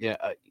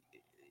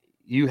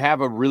you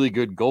have a really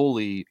good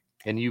goalie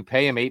and you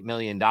pay him $8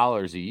 million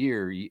a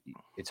year.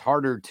 It's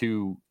harder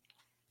to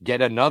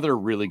get another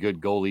really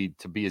good goalie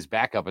to be his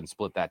backup and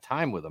split that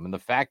time with him. And the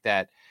fact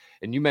that,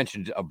 and you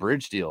mentioned a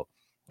bridge deal,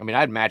 I mean,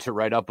 I'd match it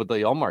right up with the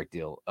Ullmark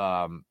deal.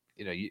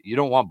 You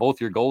don't want both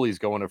your goalies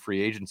going to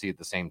free agency at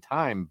the same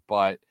time,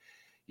 but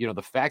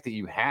the fact that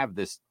you have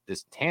this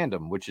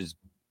tandem, which is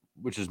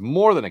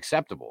more than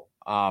acceptable.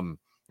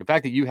 the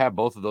fact that you have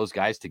both of those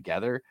guys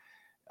together,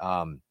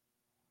 I mean,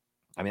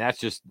 that's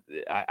just,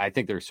 I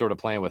think they're sort of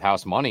playing with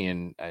house money.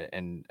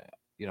 And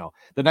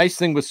the nice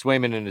thing with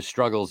Swayman and his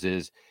struggles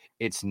is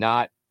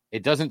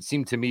it doesn't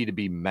seem to me to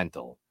be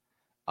mental.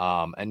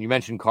 And you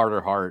mentioned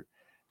Carter Hart,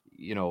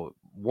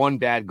 one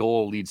bad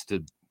goal leads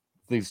to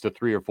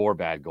 3 or 4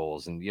 bad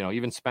goals. And,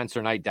 even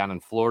Spencer Knight down in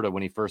Florida,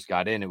 when he first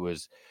got in, it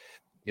was,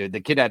 the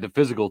kid had the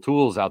physical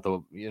tools out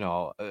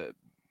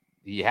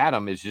he had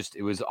them.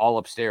 It was all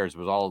upstairs. It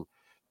was all,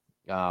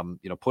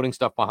 putting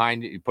stuff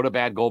behind you, put a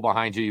bad goal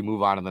behind you, you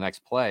move on to the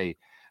next play.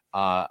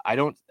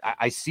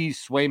 I see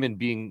Swayman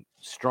being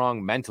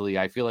strong mentally.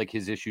 I feel like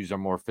his issues are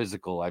more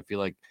physical. I feel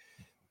like,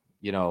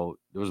 there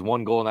was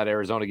one goal in that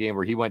Arizona game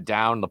where he went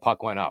down, the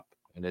puck went up,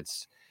 and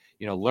it's,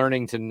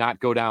 learning to not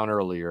go down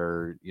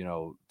earlier,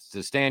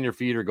 to stay on your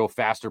feet or go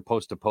faster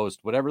post to post,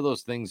 whatever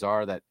those things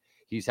are that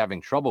he's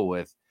having trouble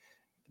with,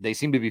 they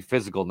seem to be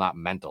physical, not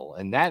mental.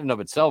 And that in of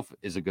itself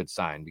is a good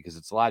sign, because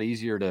it's a lot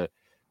easier to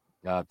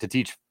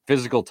teach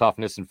physical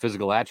toughness and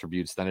physical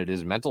attributes than it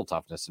is mental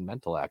toughness and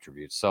mental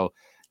attributes. So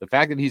the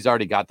fact that he's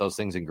already got those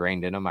things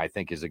ingrained in him, I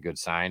think, is a good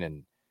sign.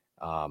 And,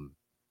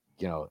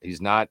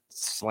 he's not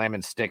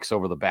slamming sticks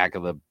over the back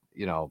of the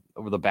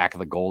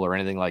goal or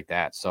anything like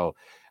that. So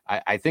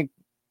I think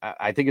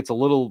it's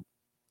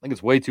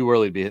it's way too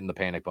early to be hitting the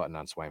panic button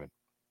on Swayman.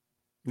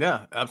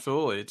 Yeah,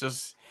 absolutely. It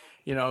just,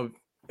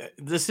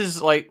 this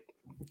is like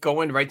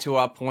going right to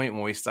our point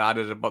when we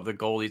started about the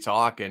goalie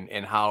talk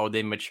and how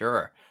they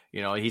mature.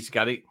 He's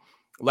got to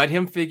let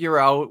him figure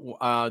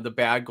out the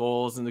bad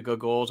goals and the good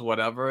goals,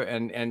 whatever,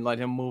 and let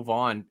him move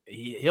on.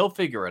 He'll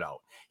figure it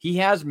out. He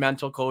has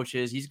mental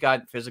coaches. He's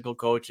got physical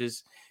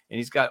coaches, and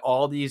he's got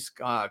all these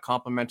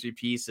complementary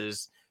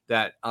pieces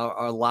that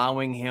are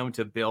allowing him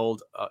to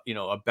build,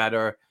 a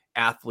better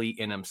athlete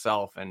in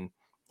himself, and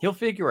he'll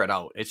figure it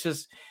out. It's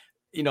just,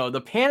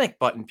 the panic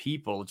button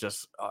people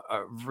just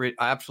are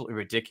absolutely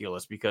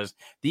ridiculous, because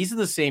these are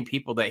the same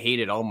people that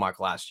hated Allmark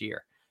last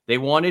year. They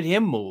wanted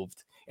him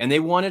moved, and they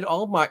wanted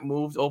Allmark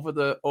moved over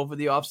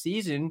the off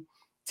season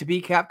to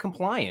be cap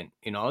compliant.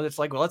 It's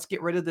like, well, let's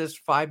get rid of this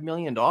 $5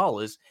 million.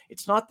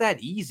 It's not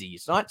that easy.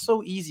 It's not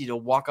so easy to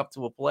walk up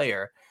to a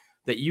player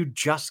that you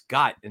just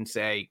got and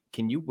say,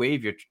 can you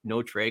waive your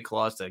no trade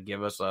clause to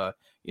give us a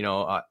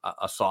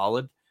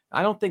solid?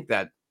 I don't think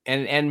that.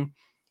 And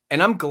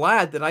I'm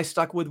glad that I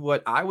stuck with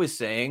what I was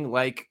saying,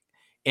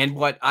 and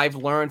what I've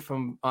learned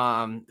from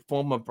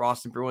former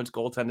Boston Bruins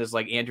goaltenders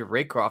like Andrew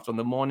Raycroft on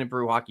the Morning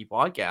Brew Hockey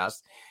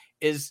Podcast,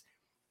 is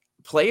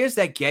players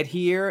that get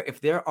here,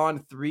 if they're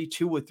on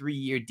 2 or 3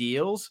 year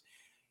deals,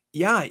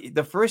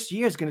 the first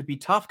year is going to be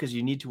tough because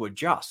you need to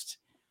adjust.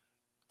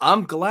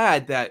 I'm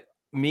glad that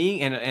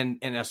me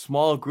and a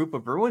small group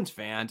of Bruins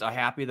fans are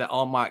happy that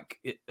Allmark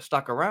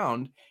stuck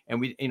around, and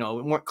we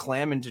weren't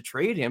clamming to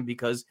trade him,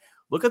 because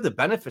look at the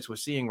benefits we're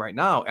seeing right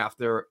now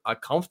after a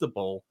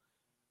comfortable,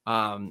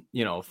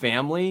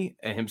 family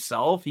and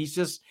himself.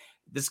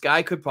 This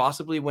guy could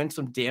possibly win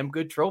some damn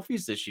good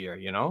trophies this year,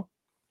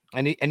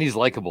 And he's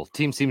likable.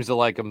 Team seems to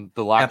like him.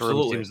 The locker room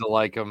Absolutely seems to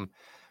like him.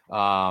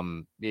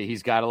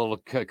 He's got a little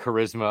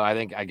charisma. I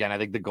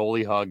think the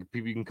goalie hug,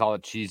 people, you can call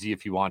it cheesy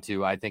if you want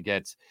to. I think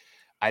that's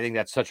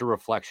such a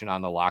reflection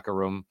on the locker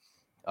room.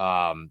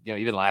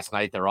 Even last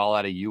night, they're all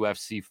at a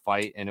UFC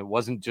fight, and it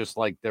wasn't just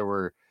like there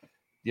were,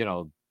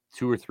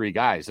 2 or 3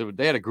 guys.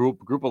 They had a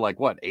group of like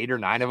 8 or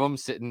 9 of them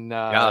sitting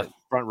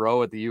front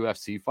row at the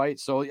UFC fight.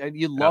 So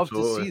you love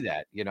to see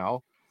that,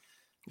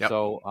 Yep.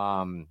 So,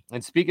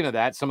 and speaking of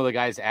that, some of the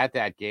guys at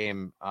that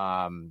game,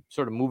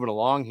 sort of moving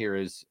along here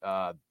is,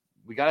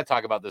 we got to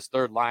talk about this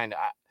third line.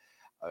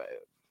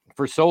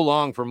 For so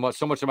long,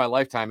 so much of my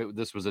lifetime,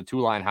 this was a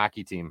 2-line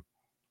hockey team.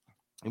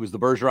 It was the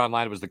Bergeron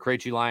line, it was the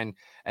Krejci line,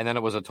 and then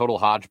it was a total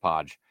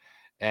hodgepodge.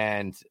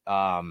 And,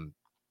 I'm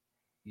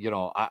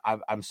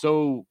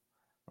so,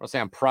 I don't say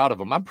I'm proud of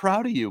him. I'm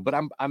proud of you, but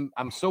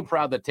I'm so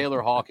proud that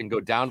Taylor Hall can go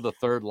down to the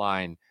third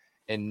line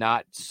and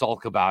not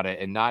sulk about it,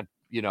 and not,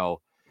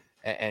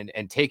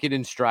 and take it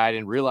in stride,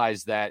 and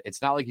realize that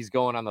it's not like he's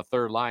going on the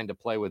third line to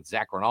play with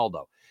Zach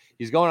Ronaldo.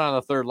 He's going on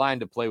the third line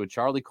to play with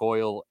Charlie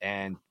Coyle.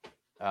 And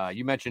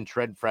you mentioned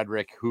Trent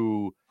Frederick,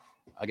 who,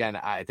 again,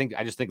 I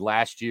just think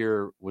last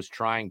year was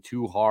trying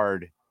too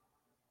hard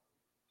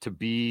to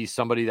be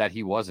somebody that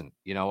he wasn't,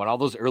 and all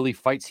those early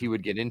fights he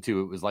would get into,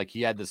 it was like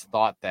he had this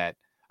thought that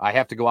I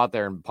have to go out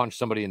there and punch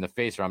somebody in the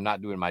face, or I'm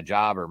not doing my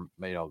job, or,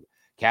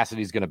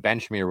 Cassidy's going to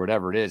bench me, or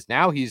whatever it is.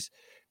 Now he's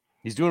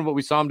doing what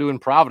we saw him do in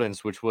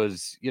Providence, which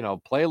was,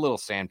 play a little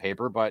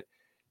sandpaper, but,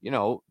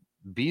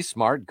 be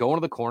smart, go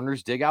into the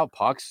corners, dig out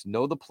pucks,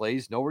 know the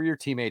plays, know where your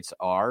teammates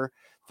are,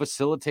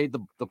 facilitate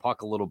the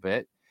puck a little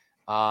bit.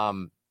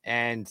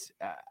 And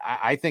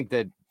I think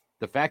that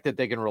the fact that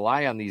they can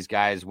rely on these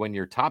guys when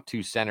your top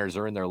 2 centers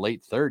are in their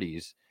late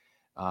 30s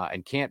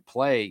and can't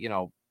play,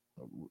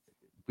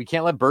 we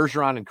can't let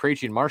Bergeron and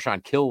Krejci and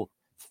Marchand kill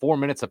 4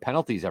 minutes of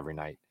penalties every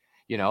night.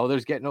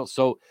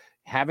 So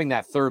having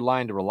that third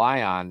line to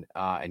rely on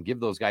and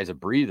give those guys a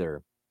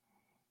breather,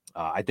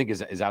 I think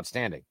is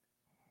outstanding.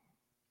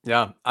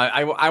 Yeah,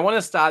 I want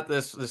to start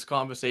this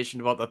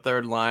conversation about the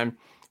third line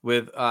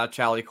with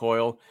Charlie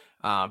Coyle.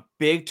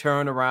 Big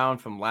turnaround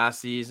from last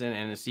season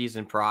and the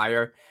season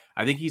prior.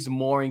 I think he's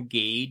more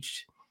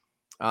engaged,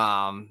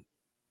 and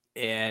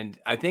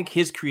I think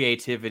his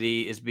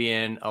creativity is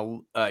being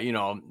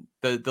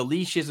the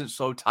leash isn't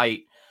so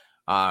tight.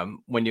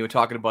 When you were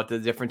talking about the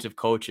difference of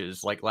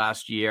coaches, like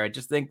last year, I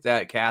just think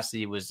that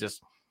Cassidy was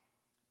just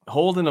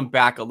holding them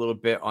back a little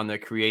bit on their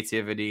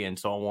creativity and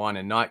so on,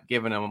 and not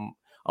giving them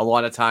a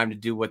lot of time to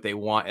do what they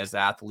want as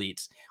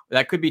athletes.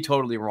 That could be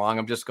totally wrong.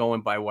 I'm just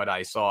going by what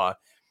I saw.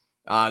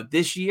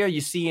 This year,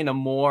 you're seeing a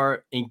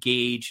more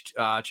engaged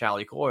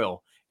Charlie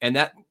Coyle,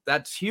 and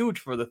that's huge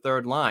for the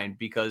third line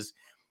because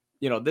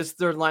this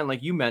third line,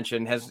 like you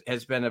mentioned,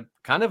 has been a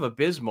kind of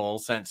abysmal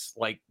since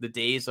like the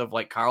days of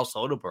like Carl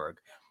Soderberg.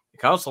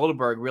 Carl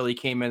Soderberg really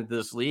came into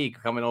this league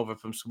coming over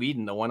from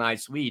Sweden, the one-eyed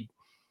Swede,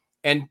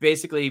 and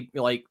basically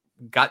like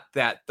got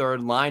that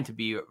third line to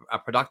be a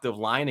productive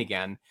line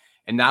again.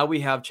 And now we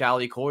have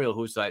Charlie Coyle,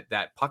 who's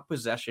that puck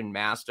possession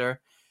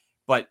master.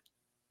 But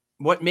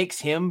what makes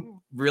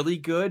him really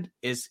good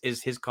is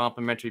his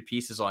complementary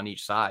pieces on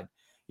each side,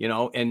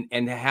 and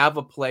to have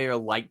a player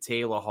like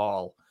Taylor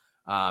Hall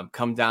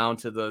come down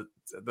to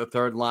the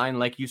third line,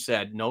 like you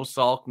said, no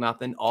sulk,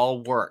 nothing,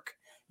 all work.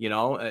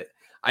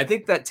 I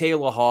think that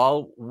Taylor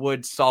Hall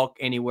would sulk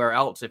anywhere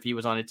else if he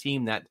was on a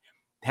team that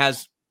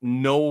has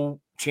no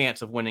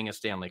chance of winning a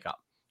Stanley Cup.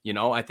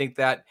 I think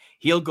that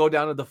he'll go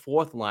down to the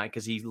fourth line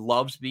because he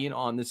loves being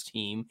on this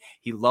team.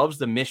 He loves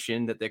the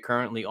mission that they're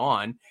currently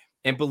on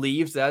and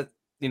believes that,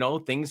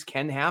 things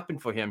can happen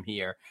for him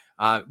here,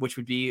 which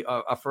would be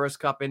a first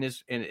cup in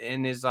his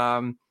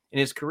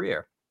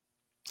career.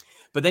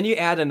 But then you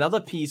add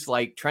another piece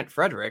like Trent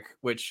Frederick,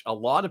 which a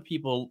lot of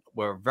people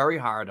were very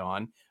hard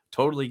on.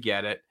 Totally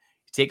get it.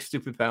 Takes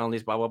stupid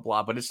penalties, blah, blah,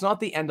 blah. But it's not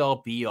the end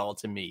all be all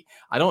to me.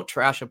 I don't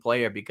trash a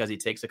player because he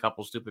takes a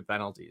couple stupid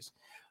penalties.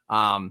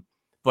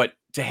 But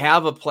to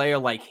have a player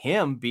like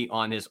him be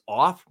on his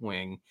off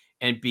wing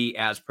and be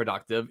as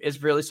productive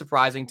is really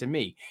surprising to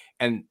me.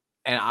 And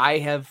I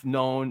have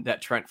known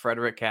that Trent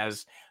Frederick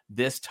has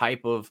this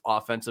type of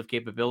offensive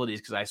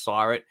capabilities because I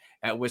saw it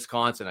at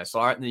Wisconsin. I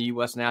saw it in the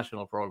U.S.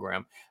 national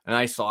program, and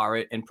I saw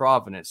it in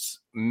Providence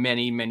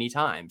many, many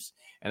times.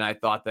 And I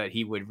thought that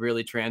he would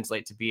really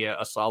translate to be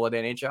a solid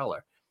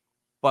NHLer.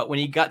 But when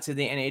he got to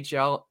the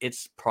NHL,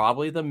 it's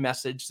probably the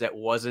message that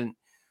wasn't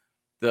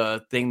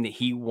the thing that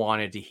he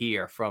wanted to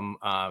hear from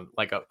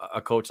like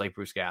a coach like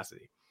Bruce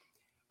Cassidy.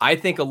 I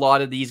think a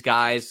lot of these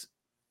guys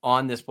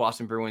on this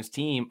Boston Bruins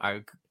team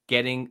are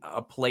getting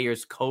a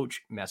player's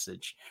coach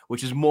message,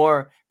 which is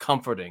more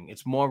comforting.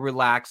 It's more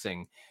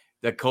relaxing.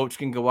 The coach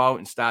can go out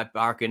and start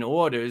barking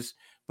orders,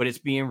 but it's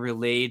being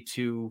relayed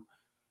to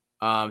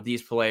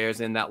these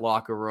players in that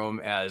locker room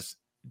as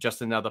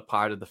just another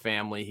part of the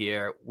family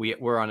here.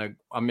 We're on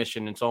a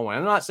mission and so on.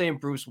 I'm not saying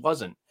Bruce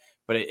wasn't,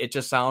 but it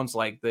just sounds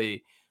like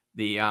the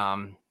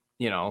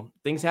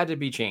things had to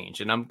be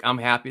changed. And I'm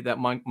happy that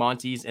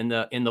Monty's in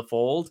the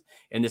fold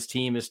and this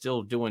team is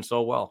still doing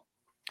so well.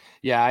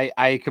 Yeah,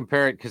 I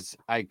compare it because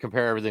I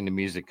compare everything to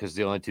music because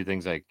the only two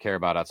things I care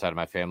about outside of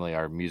my family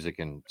are music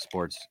and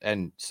sports.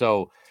 And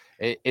so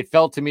it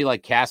felt to me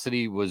like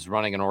Cassidy was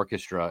running an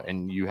orchestra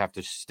and you have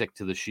to stick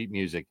to the sheet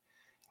music.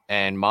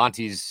 And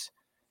Monty's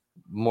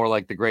more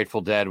like the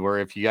Grateful Dead, where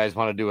if you guys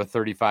want to do a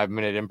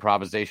 35-minute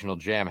improvisational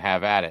jam,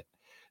 have at it.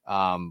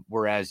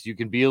 Whereas you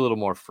can be a little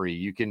more free.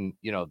 You can,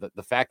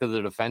 the fact that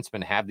the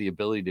defensemen have the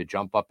ability to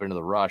jump up into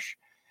the rush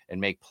and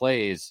make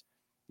plays.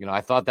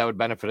 I thought that would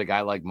benefit a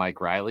guy like Mike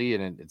Riley,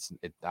 and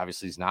it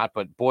obviously is not,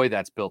 but boy,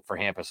 that's built for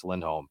Hampus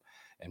Lindholm.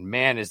 And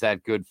man, is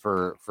that good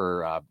for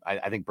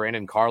I think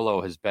Brandon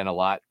Carlo has been a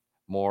lot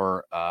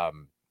more,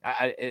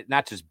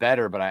 not just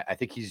better, but I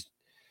think he's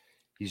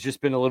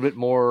just been a little bit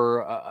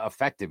more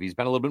effective. He's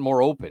been a little bit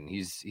more open.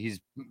 He's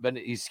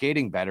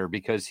skating better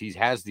because he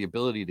has the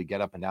ability to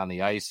get up and down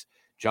the ice,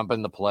 jump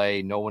in the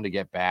play, know when to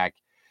get back.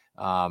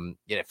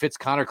 It fits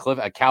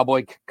a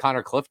cowboy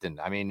Connor Clifton.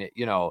 I mean,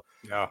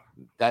 yeah,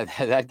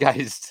 that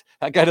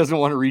guy doesn't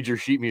want to read your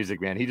sheet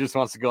music, man. He just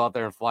wants to go out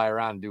there and fly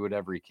around and do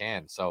whatever he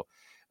can. So,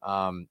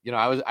 I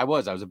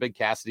was a big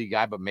Cassidy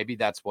guy, but maybe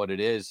that's what it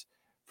is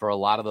for a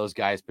lot of those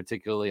guys,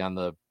 particularly on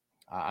the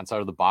on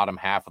sort of the bottom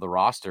half of the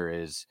roster,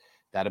 is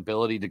that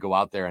ability to go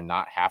out there and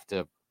not have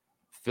to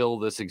fill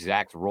this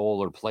exact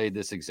role or play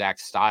this exact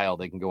style.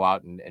 They can go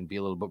out and be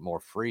a little bit more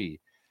free,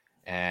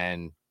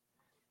 and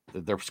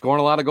they're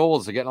scoring a lot of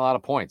goals. They're getting a lot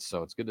of points.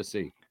 So it's good to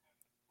see.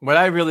 What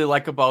I really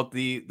like about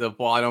the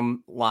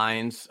bottom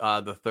lines,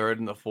 the third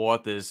and the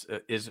fourth, is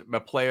a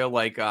player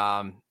like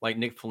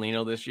Nick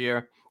Foligno this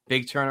year.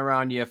 Big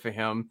turnaround year for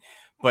him,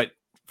 but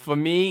for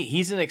me,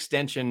 he's an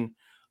extension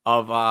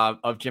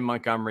of Jim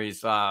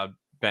Montgomery's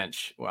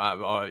bench,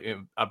 or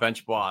a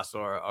bench boss,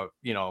 or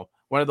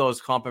one of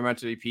those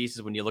complementary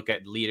pieces when you look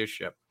at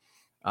leadership.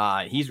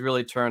 He's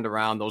really turned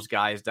around those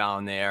guys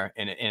down there,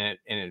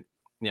 and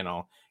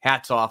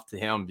hats off to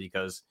him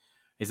because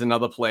he's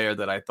another player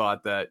that I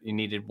thought that he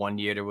needed 1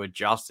 year to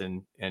adjust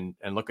and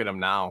look at him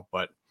now.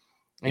 But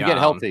And get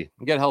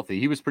healthy.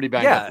 He was pretty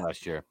banged up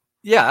last year.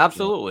 Yeah,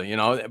 absolutely. You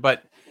know,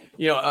 but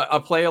a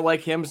player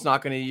like him is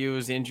not going to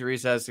use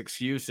injuries as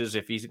excuses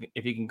if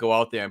he can go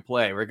out there and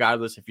play,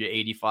 regardless if you're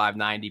 85,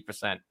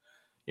 90%.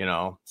 You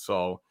know,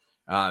 so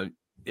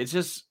it's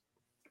just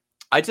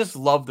I just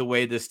love the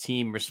way this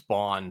team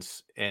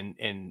responds,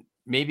 and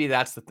maybe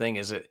that's the thing.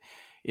 Is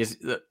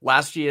the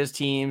last year's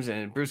teams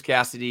and Bruce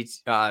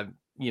Cassidy's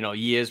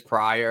years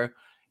prior,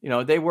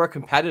 they were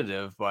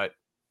competitive, but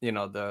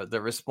the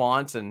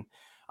response and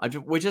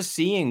we're just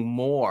seeing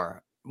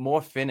more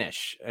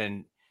finish,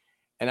 and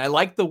I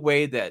like the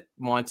way that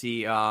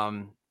Monty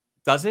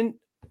doesn't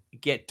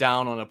get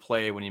down on a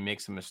play when he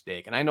makes a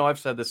mistake. And I know I've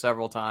said this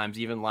several times,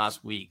 even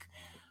last week.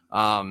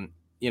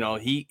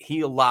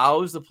 He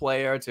allows the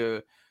player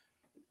to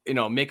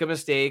make a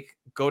mistake,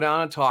 go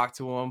down and talk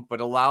to him, but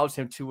allows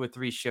him 2 or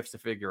 3 shifts to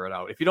figure it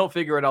out. If you don't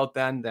figure it out,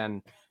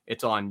 then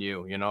it's on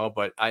you,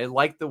 But I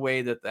like the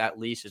way that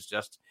leash is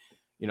just,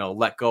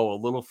 let go a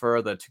little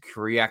further to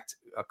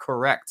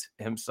correct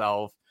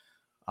himself,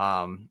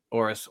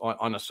 or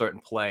on a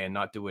certain play and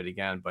not do it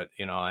again. But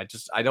I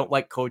don't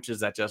like coaches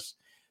that just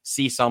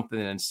see something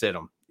and sit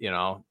them.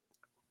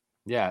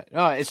 Yeah,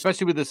 no,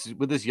 especially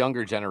with this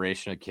younger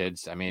generation of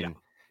kids. I mean,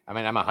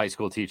 I'm a high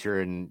school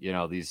teacher, and you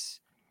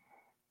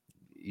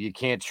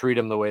can't treat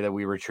them the way that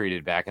we were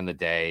treated back in the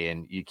day,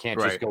 and you can't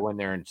just go in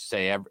there and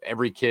say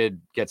every kid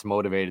gets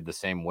motivated the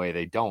same way.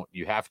 They don't.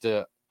 You have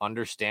to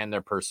understand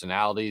their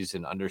personalities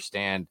and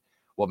understand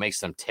what makes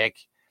them tick,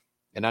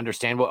 and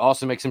understand what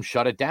also makes them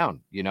shut it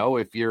down.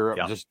 If you're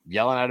just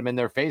yelling at them in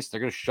their face, they're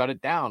going to shut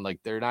it down. Like,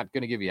 they're not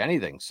going to give you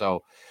anything.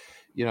 So,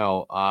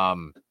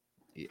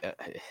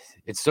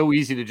 it's so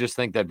easy to just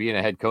think that being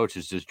a head coach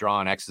is just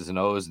drawing X's and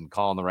O's and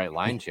calling the right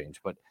line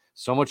change. But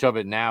so much of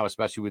it now,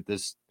 especially with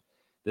this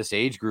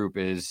age group,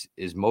 is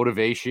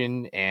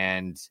motivation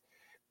and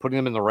putting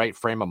them in the right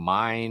frame of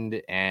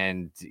mind,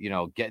 and,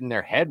 getting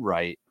their head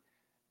right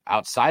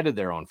outside of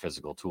their own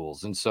physical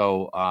tools. And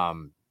so,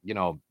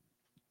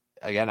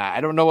 again,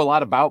 I don't know a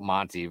lot about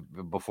Monty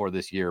before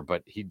this year,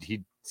 but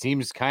he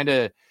seems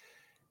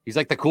he's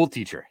like the cool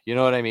teacher, you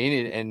know what I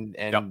mean?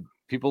 And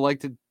people like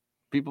to,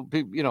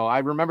 I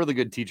remember the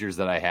good teachers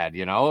that I had,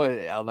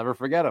 I'll never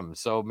forget them.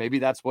 So maybe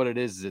that's what it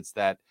is. It's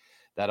that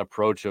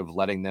approach of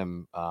letting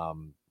them,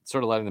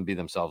 sort of letting them be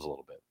themselves a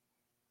little bit.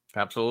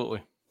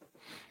 Absolutely.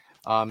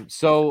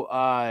 So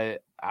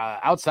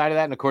outside of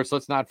that, and of course,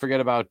 let's not forget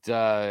about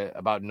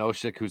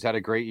Noshik, who's had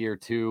a great year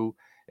too.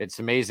 It's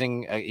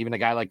amazing. Even a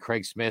guy like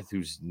Craig Smith,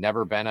 who's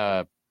never been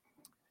a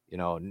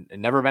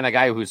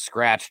guy who's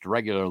scratched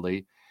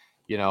regularly.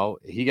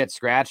 He gets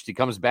scratched, he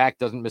comes back,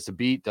 doesn't miss a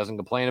beat, doesn't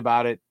complain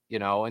about it,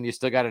 and you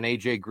still got an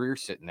AJ Greer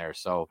sitting there.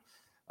 So,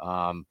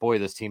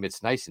 this team,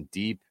 it's nice and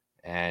deep,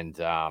 and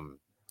I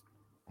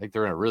think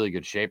they're in a really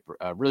good shape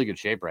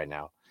right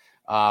now.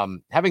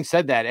 Having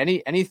said that,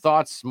 any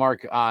thoughts,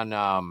 Mark, on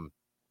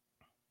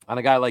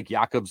a guy like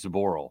Jakob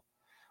Zaboral,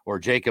 or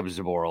Jacob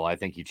Zaboral? I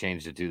think he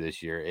changed it to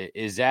this year.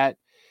 Is that,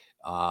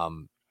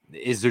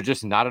 is there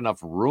just not enough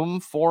room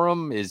for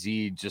him? Is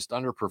he just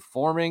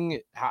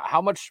underperforming?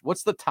 How much?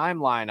 What's the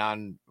timeline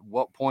on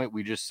what point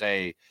we just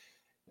say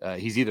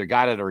he's either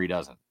got it or he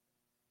doesn't?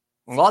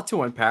 A lot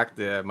to unpack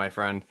there, my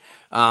friend.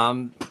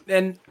 And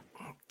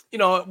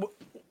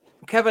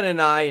Kevin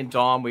and I and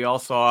Dom, we all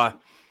saw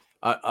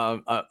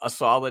a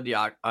solid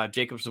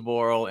Jacob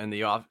Zaboral in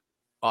the off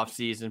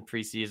season,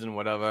 preseason,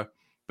 whatever,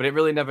 but it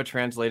really never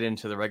translated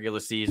into the regular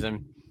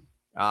season.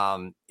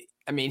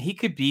 He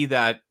could be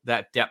that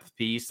depth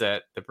piece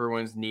that the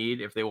Bruins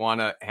need if they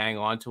want to hang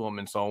on to him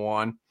and so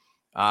on,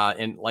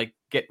 and like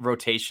get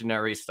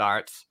rotationary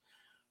starts,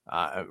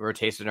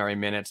 rotationary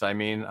minutes.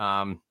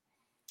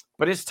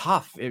 But it's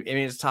tough.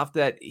 It's tough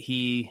that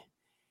he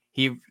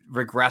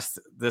regressed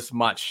this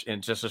much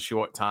in just a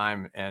short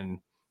time. And,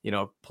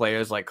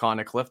 players like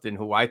Connor Clifton,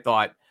 who I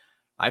thought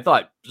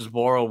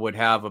Zaboral would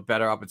have a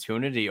better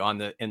opportunity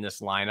in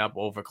this lineup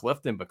over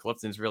Clifton, but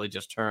Clifton's really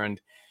just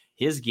turned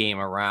his game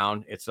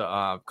around. It's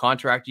a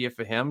contract year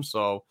for him,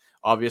 so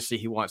obviously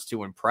he wants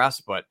to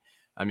impress. But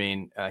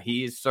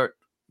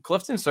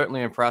Clifton's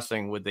certainly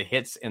impressing with the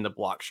hits and the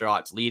block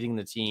shots, leading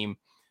the team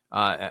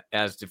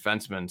as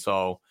defenseman.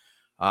 So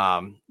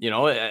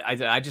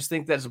I just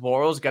think that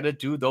Zaboral's got to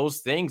do those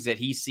things that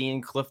he's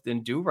seeing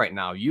Clifton do right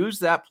now. Use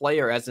that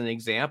player as an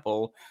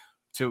example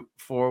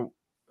for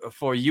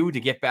you to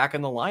get back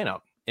in the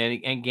lineup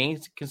and gain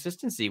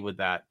consistency with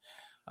that.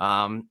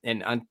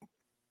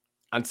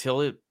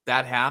 Until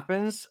that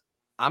happens,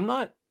 I'm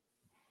not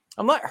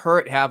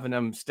hurt having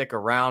him stick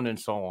around and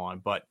so on,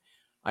 but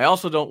I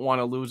also don't want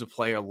to lose a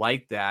player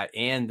like that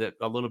and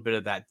a little bit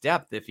of that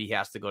depth if he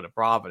has to go to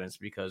Providence,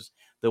 because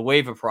the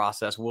waiver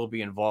process will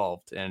be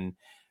involved. And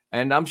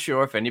I'm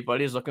sure if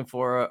anybody is looking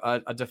for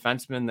a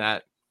defenseman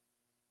that,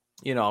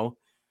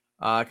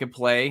 could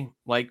play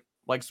like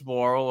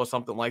Zaboral or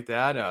something like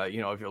that, if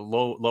you're a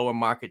lower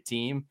market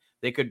team,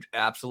 they could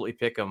absolutely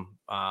pick him.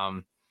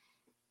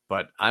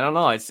 But I don't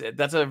know.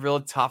 That's a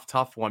real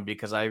tough one,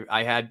 because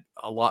I had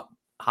a lot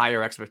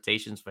higher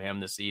expectations for him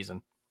this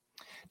season.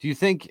 Do you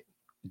think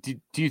do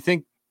you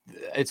think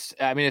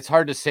it's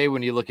hard to say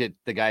when you look at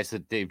the guys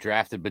that they've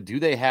drafted, but do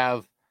they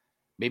have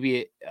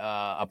maybe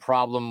a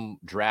problem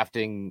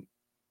drafting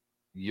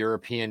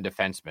European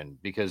defensemen?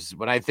 Because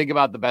when I think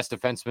about the best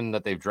defensemen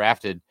that they've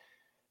drafted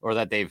or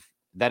that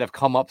have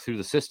come up through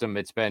the system,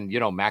 it's been,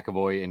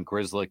 McAvoy and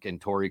Grzelcyk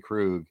and Torrey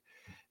Krug.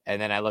 And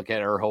then I look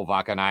at Urho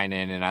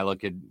Vakanainen and I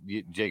look at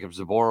Jacob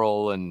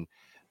Zaboral and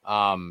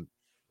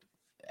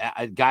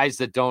guys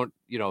that don't,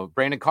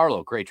 Brandon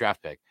Carlo, great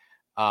draft pick.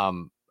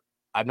 I'm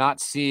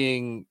not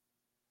seeing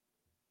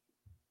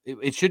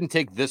it shouldn't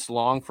take this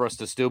long for us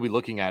to still be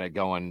looking at it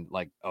going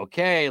like,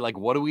 okay, like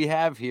what do we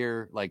have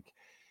here? Like,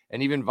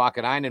 and even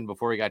Vakanainen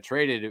before he got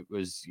traded, it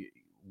was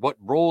what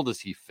role does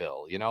he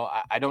fill?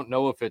 I don't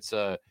know if it's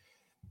a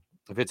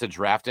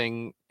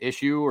drafting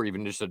issue or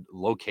even just a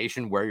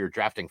location where you're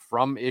drafting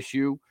from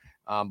issue.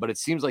 But it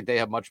seems like they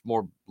have much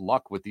more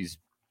luck with these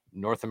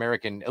North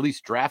American, at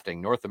least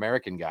drafting North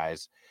American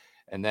guys.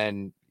 And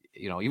then,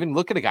 even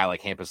look at a guy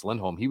like Hampus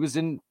Lindholm. He was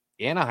in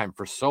Anaheim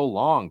for so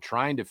long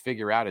trying to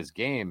figure out his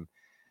game.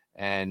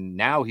 And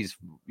now he's,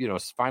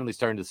 finally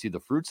starting to see the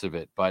fruits of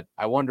it. But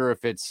I wonder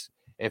if it's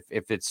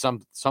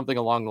something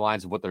along the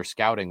lines of what they're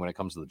scouting when it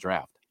comes to the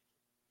draft.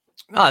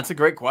 No, it's a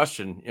great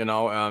question,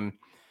 and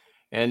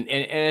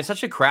it's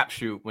such a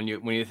crapshoot when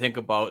you think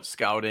about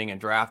scouting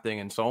and drafting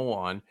and so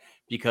on,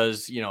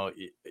 because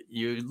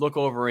you look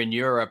over in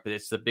Europe,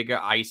 it's the bigger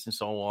ice and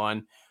so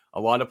on. A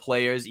lot of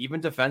players,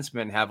 even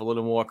defensemen, have a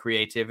little more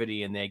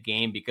creativity in their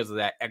game because of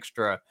that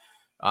extra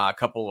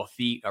couple of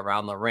feet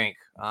around the rink.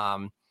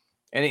 And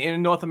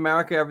in North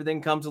America,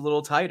 everything comes a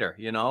little tighter,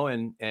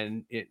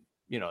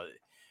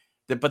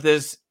 but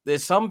there's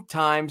some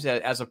times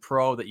as a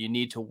pro that you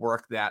need to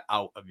work that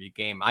out of your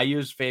game. I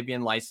use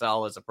Fabian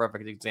Lysell as a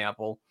perfect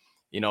example.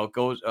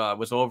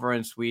 Was over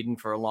in Sweden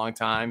for a long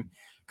time,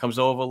 comes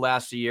over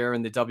last year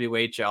in the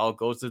WHL,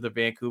 goes to the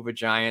Vancouver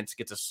Giants,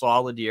 gets a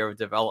solid year of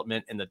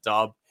development in the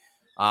dub,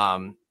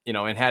 and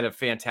had a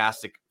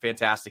fantastic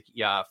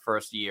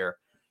first year.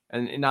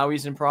 And now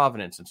he's in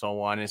Providence and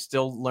so on, and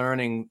still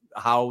learning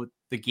how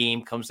the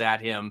game comes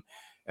at him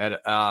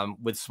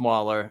with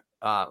smaller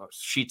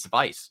sheets of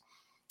ice.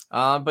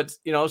 But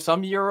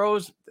some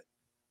Euros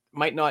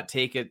might not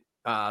take it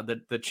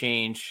the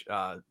change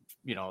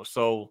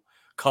so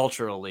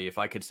culturally, if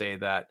I could say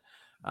that.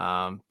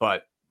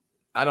 But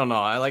I don't know.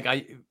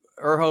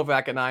 Urho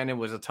Vakanainen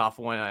was a tough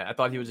one. I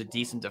thought he was a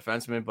decent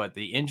defenseman, but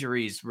the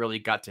injuries really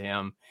got to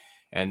him,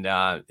 and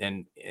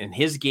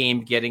his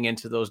game getting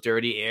into those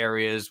dirty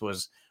areas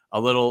was a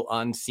little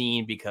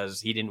unseen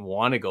because he didn't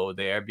want to go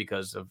there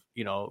because of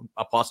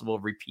a possible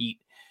repeat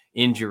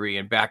injury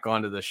and back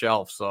onto the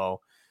shelf.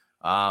 So.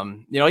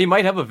 You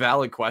might have a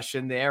valid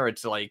question there.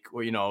 It's like,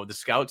 the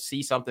scouts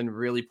see something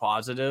really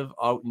positive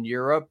out in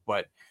Europe,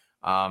 but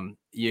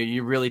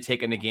you're really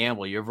taking a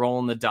gamble. You're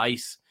rolling the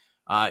dice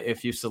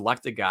if you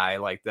select a guy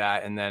like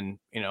that and then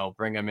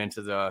bring him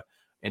into a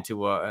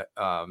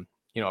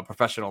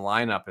professional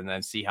lineup and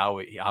then see how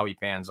he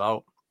pans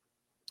out.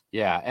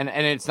 Yeah, and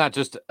it's not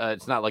just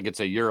it's not like it's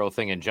a Euro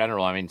thing in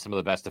general. I mean, some of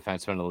the best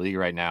defensemen in the league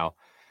right now.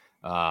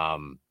 Are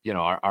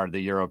the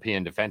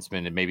European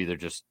defensemen, and maybe they're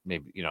just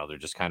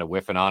kind of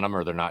whiffing on them,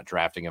 or they're not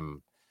drafting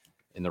them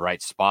in the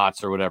right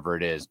spots or whatever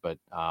it is. But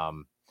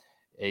and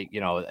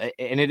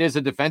it is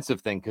a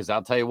defensive thing, because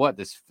I'll tell you what,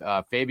 this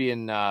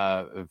Fabian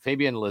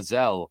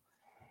Lysell,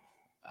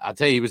 I'll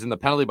tell you, he was in the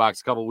penalty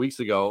box a couple of weeks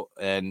ago,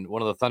 and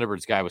one of the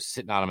Thunderbirds guy was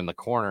sitting on him in the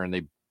corner, and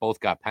they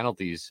both got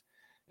penalties,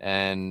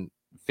 and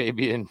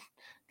Fabian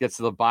gets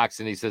to the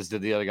box and he says to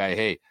the other guy,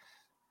 "Hey,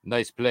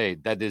 nice play.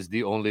 That is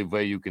the only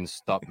way you can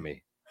stop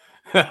me."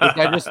 Which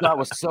I just thought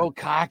was so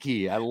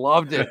cocky. I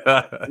loved it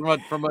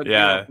from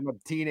a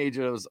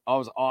teenager. It was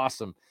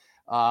awesome.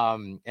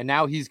 And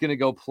now he's going to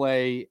go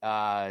play.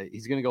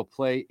 He's going to go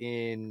play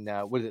in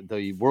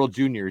the World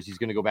Juniors. He's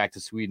going to go back to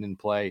Sweden and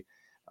play.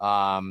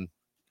 I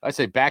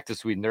say back to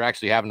Sweden. They're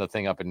actually having the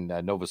thing up in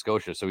Nova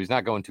Scotia, so he's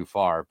not going too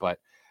far. But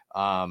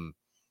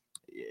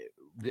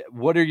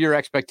what are your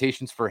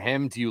expectations for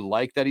him? Do you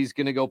like that he's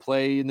going to go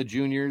play in the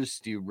juniors?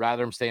 Do you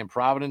rather him stay in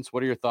Providence?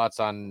 What are your thoughts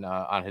on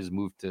his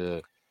move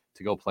to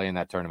go play in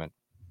that tournament?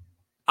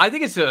 I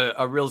think it's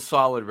a real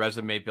solid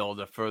resume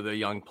builder for the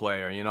young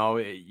player.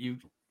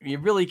 You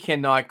really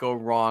cannot go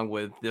wrong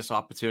with this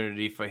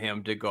opportunity for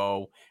him to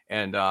go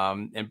and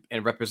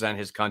represent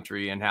his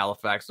country in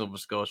Halifax, Nova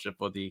Scotia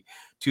for the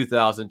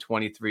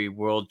 2023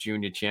 World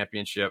Junior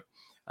Championship.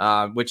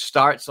 Which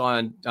starts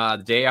on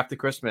the day after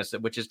Christmas,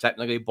 which is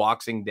technically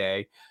Boxing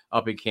Day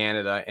up in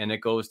Canada, and it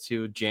goes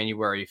to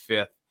January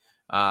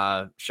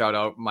 5th. Shout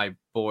out my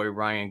boy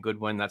Ryan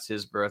Goodwin. That's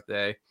his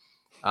birthday.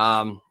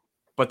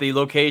 But the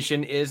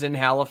location is in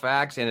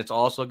Halifax, and it's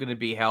also going to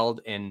be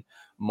held in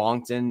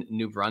Moncton,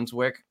 New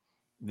Brunswick,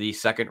 the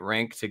second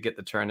rink to get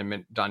the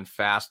tournament done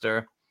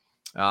faster.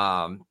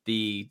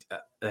 The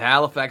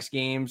Halifax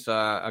games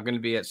are going to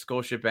be at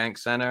Scotiabank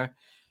Center.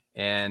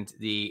 And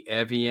the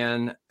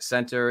Evian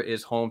Center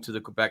is home to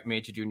the Quebec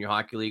Major Junior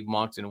Hockey League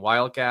Moncton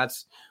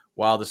Wildcats,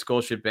 while the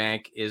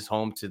Scotiabank is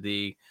home to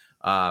the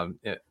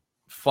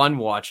fun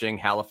watching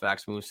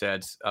Halifax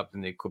Mooseheads up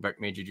in the Quebec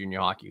Major Junior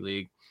Hockey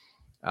League.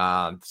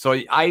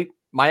 So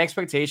my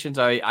expectations,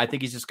 I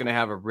think he's just going to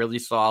have a really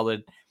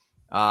solid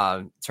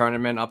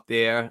tournament up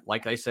there.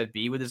 Like I said,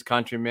 be with his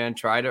countrymen,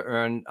 try to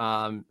earn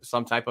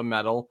some type of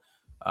medal.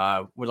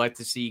 Would like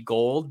to see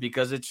gold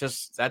because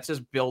that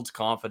just builds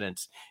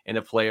confidence in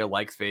a player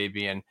like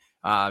Fabian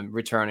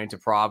returning to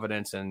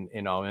Providence and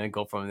and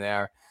go from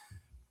there.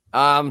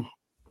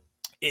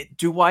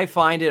 Do I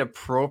find it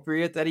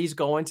appropriate that he's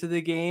going to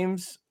the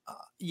games?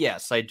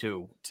 Yes, I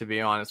do, to be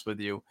honest with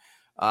you.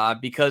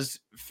 Because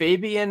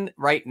Fabian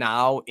right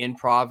now in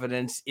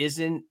Providence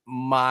isn't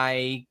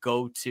my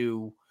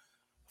go-to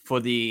for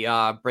the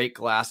break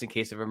glass in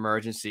case of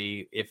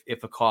emergency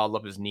if a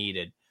call-up is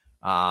needed.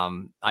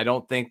 I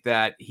don't think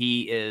that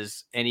he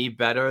is any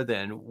better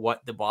than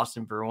what the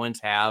Boston Bruins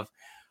have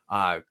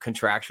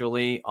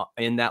contractually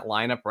in that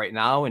lineup right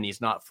now, and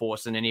he's not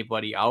forcing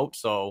anybody out.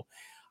 So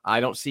I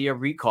don't see a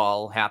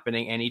recall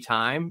happening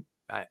anytime,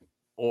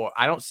 or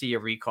I don't see a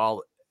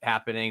recall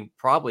happening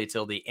probably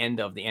till the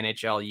end of the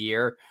NHL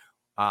year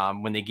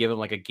when they give him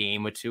like a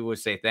game or two and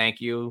say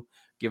thank you,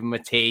 give him a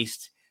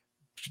taste,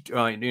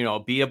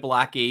 be a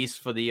black ace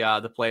for the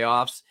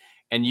playoffs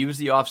and use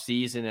the off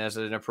season as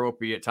an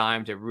appropriate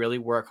time to really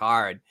work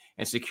hard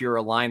and secure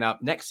a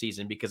lineup next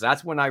season, because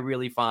that's when I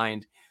really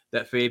find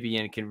that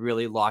Fabian can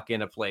really lock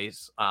in a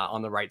place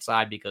on the right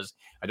side, because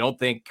I don't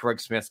think Craig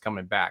Smith's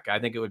coming back. I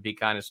think it would be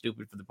kind of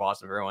stupid for the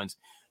Boston Bruins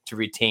to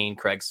retain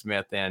Craig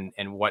Smith and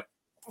what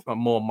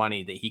more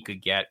money that he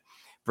could get.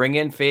 Bring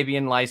in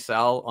Fabian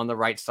Lysell on the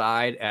right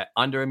side at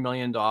under $1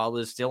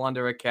 million, still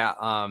under a cap,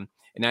 an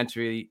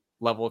entry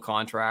level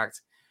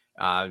contract,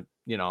 and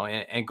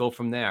go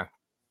from there.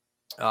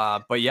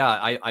 But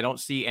yeah, I don't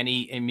see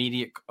any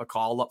immediate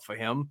call up for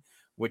him,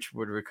 which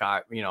would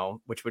require,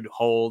 which would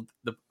hold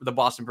the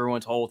Boston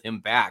Bruins hold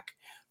him back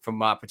from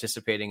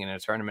participating in a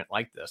tournament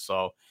like this.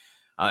 So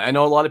I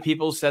know a lot of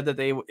people said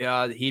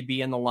that he'd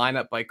be in the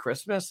lineup by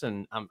Christmas,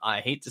 and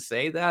I hate to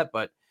say that,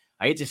 but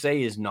I hate to say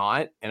he's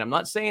not. And I'm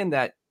not saying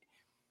that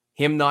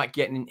him not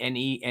getting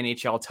any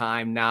NHL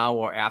time now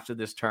or after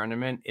this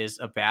tournament is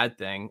a bad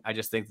thing. I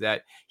just think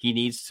that he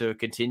needs to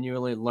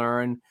continually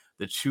learn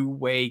the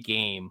two-way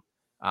game.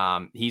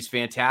 He's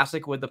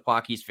fantastic with the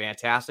puck. He's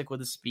fantastic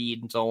with the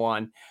speed and so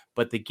on.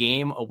 But the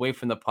game away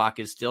from the puck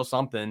is still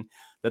something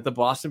that the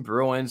Boston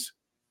Bruins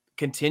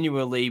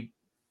continually,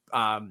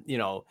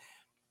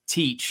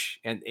 teach.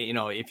 And,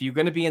 if you're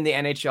going to be in the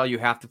NHL, you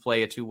have to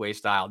play a two-way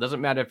style. It doesn't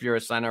matter if you're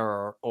a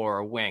center or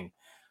a wing.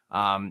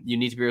 You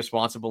need to be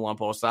responsible on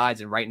both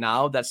sides. And right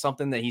now, that's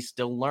something that he's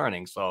still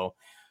learning. So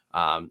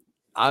I'm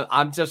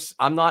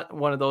not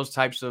one of those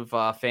types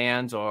of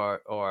fans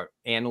or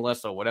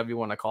analysts or whatever you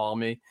want to call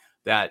me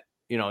that,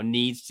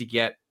 needs to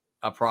get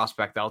a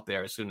prospect out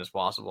there as soon as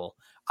possible.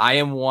 I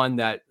am one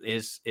that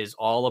is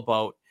all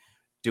about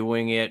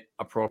doing it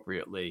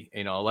appropriately.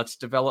 Let's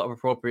develop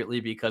appropriately,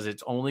 because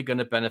it's only going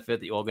to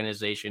benefit the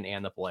organization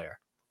and the player.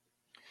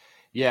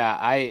 Yeah.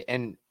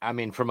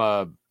 From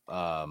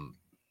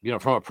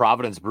a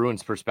Providence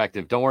Bruins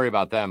perspective, don't worry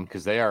about them,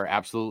 because they are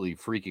absolutely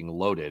freaking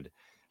loaded.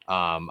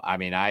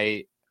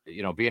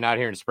 Being out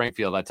here in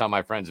Springfield, I tell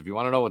my friends, if you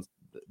want to know what's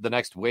the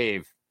next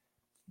wave,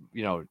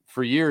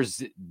 for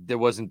years there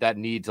wasn't that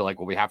need to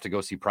we have to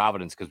go see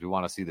Providence because we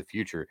want to see the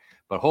future.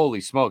 But holy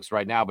smokes,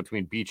 right now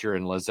between Beecher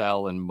and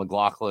Lizelle and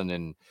McLaughlin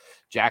and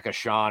Jack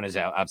Ashawn is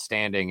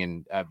outstanding,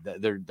 and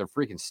they're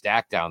freaking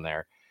stacked down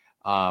there.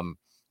 But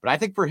I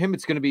think for him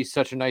it's going to be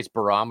such a nice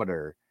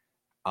barometer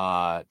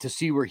to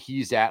see where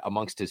he's at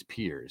amongst his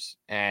peers.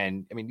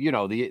 And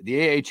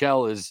the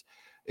AHL is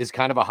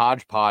kind of a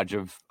hodgepodge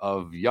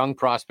of young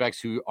prospects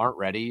who aren't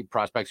ready,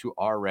 prospects who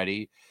are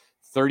ready,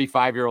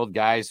 35-year-old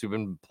guys who've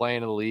been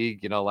playing in the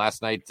league.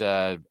 Last night,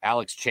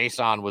 Alex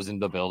Chason was in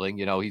the building.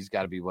 He's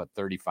got to be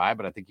 35,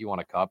 but I think he won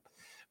a cup.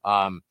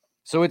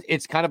 So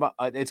it's kind of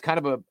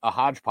a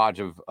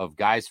hodgepodge of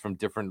guys from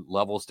different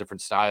levels,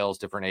 different styles,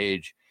 different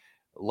age.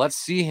 Let's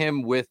see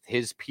him with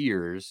his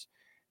peers,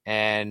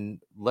 and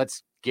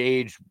let's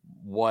gauge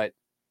what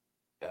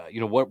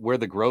where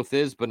the growth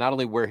is, but not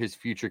only where his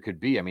future could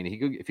be.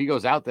 If he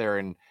goes out there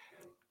and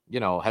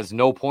has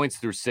no points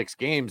through 6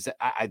 games,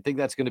 I think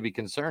that's going to be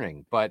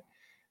concerning. But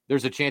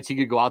there's a chance he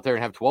could go out there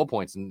and have 12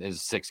 points in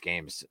his 6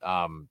 games,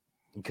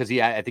 because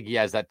I think he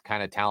has that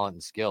kind of talent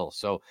and skill.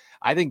 So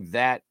I think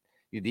that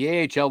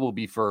the AHL will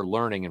be for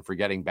learning and for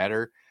getting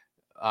better.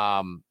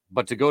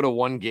 But to go to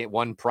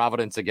one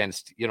Providence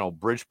against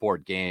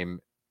Bridgeport game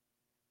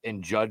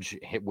and judge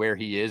where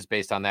he is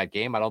based on that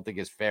game, I don't think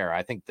is fair.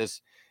 I think this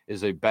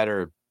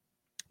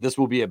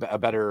will be a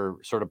better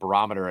sort of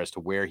barometer as to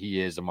where he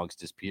is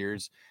amongst his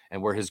peers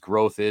and where his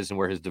growth is and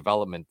where his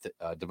development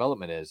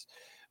is.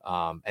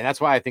 And that's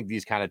why I think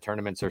these kind of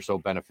tournaments are so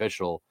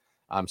beneficial.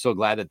 I'm so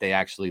glad that they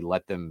actually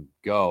let them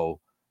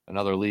go. In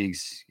other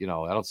leagues, I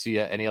don't see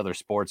any other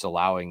sports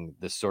allowing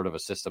this sort of a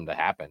system to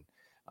happen.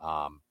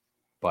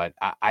 But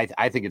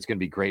I think it's going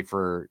to be great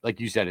for, like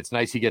you said, it's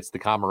nice he gets the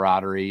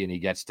camaraderie and he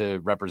gets to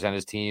represent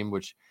his team,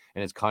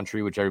 and his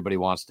country, which everybody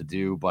wants to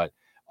do. But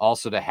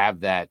also to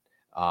have that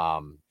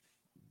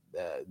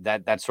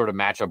that sort of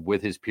matchup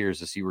with his peers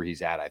to see where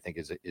he's at, I think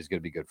is going to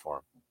be good for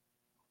him.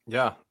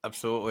 Yeah,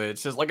 absolutely.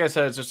 It's just like I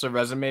said, it's just a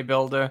resume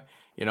builder.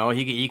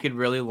 He could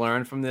really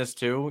learn from this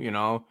too.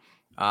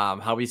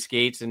 How he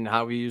skates and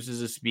how he uses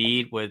his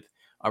speed with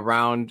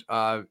around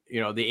the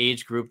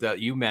age group that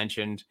you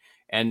mentioned,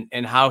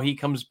 and how he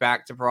comes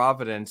back to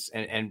Providence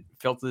and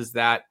filters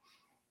that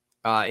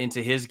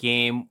into his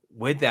game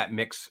with that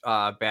mixed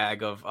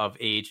bag of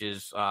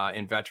ages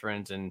and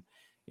veterans and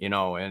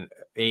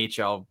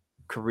AHL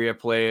career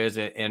players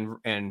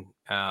and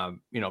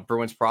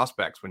Bruins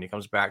prospects when he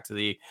comes back to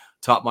the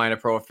top minor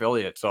pro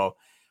affiliate. So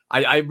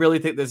I really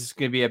think this is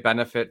going to be a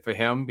benefit for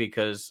him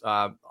because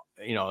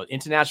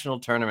international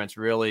tournaments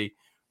really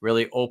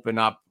open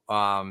up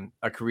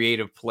a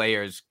creative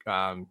player's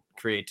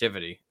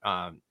creativity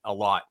a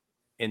lot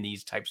in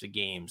these types of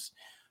games.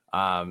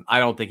 I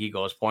don't think he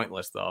goes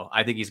pointless though.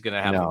 I think he's going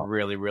to have a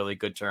really, really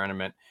good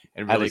tournament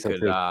and really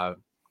could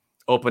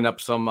open up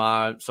some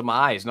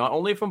eyes, not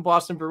only from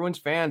Boston Bruins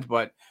fans,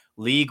 but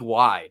league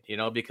wide,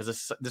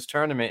 because this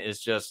tournament is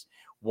just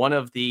one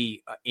of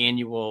the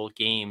annual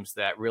games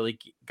that really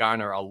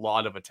garner a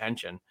lot of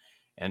attention.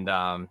 And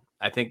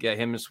I think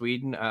him and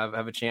Sweden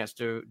have a chance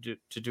to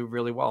do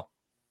really well.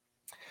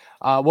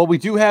 Well, we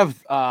do have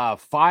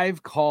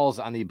 5 calls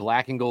on the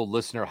Black and Gold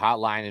listener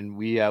hotline, and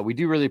we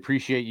do really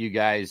appreciate you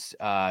guys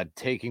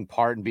taking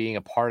part and being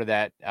a part of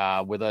that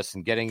with us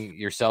and getting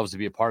yourselves to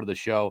be a part of the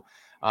show.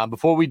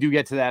 Before we do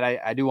get to that,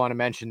 I do want to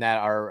mention that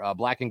our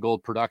Black and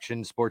Gold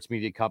production sports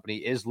media company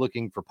is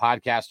looking for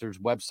podcasters,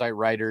 website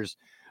writers.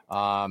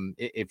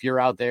 If you're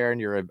out there and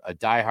you're a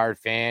diehard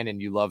fan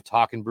and you love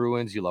talking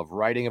Bruins, you love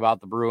writing about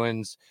the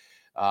Bruins,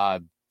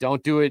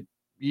 don't do it.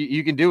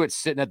 You can do it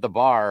sitting at the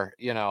bar,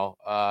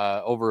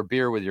 over a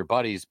beer with your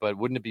buddies, but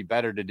wouldn't it be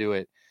better to do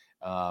it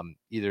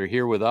either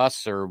here with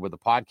us or with a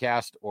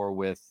podcast or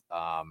with,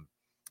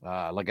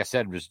 like I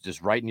said,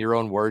 just writing your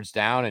own words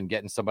down and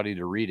getting somebody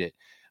to read it.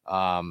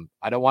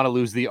 I don't want to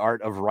lose the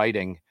art of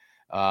writing.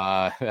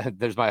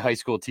 There's my high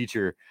school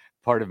teacher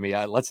part of me.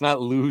 Let's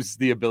not lose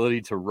the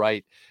ability to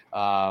write,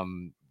 but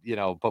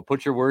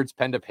put your words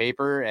pen to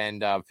paper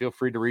and feel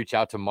free to reach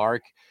out to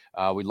Mark.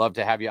 We'd love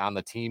to have you on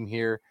the team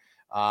here.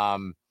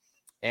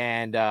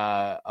 And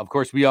of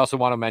course, we also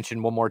want to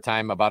mention one more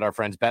time about our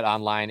friends Bet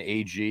Online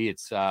AG.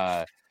 It's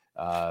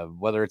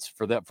whether it's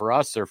for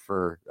us or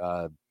for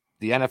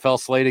the NFL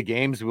slate of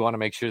games, we want to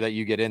make sure that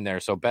you get in there.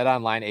 So Bet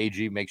Online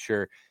AG, make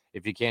sure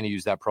if you can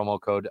use that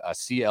promo code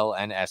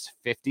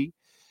CLNS50.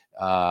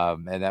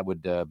 And that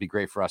would be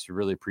great for us. We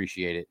really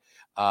appreciate it.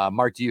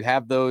 Mark, do you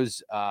have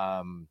those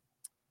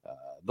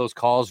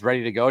calls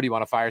ready to go? Do you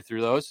want to fire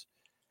through those?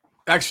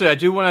 Actually, I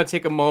do want to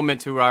take a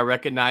moment to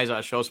recognize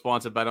our show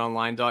sponsor,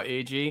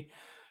 BetOnline.ag,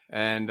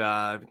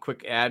 and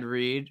quick ad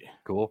read.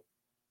 Cool.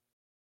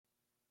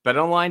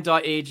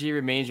 BetOnline.ag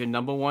remains your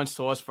number one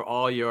source for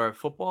all your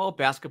football,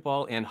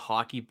 basketball, and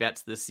hockey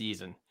bets this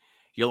season.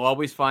 You'll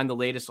always find the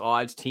latest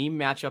odds, team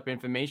matchup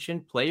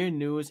information, player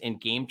news, and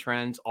game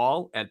trends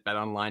all at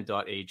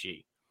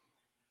BetOnline.ag.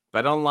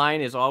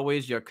 BetOnline is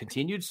always your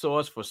continued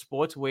source for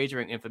sports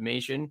wagering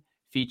information,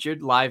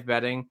 featured live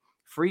betting,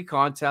 free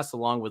contests,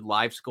 along with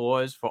live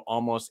scores for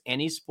almost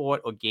any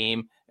sport or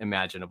game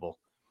imaginable.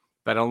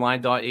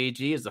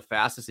 BetOnline.ag is the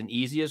fastest and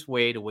easiest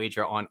way to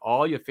wager on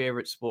all your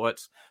favorite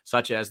sports,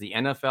 such as the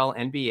NFL,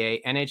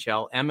 NBA,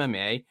 NHL,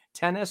 MMA,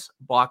 tennis,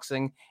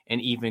 boxing,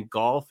 and even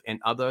golf and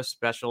other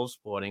special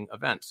sporting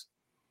events.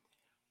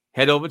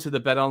 Head over to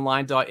the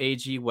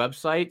BetOnline.ag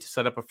website to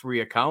set up a free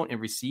account and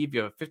receive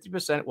your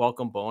 50%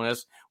 welcome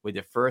bonus with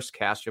your first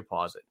cash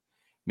deposit.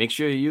 Make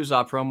sure you use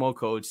our promo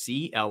code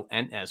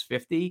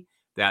CLNS50.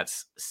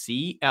 That's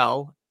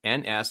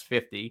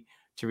CLNS50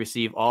 to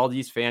receive all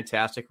these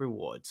fantastic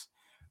rewards.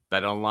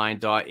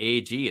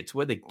 BetOnline.ag. It's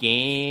where the game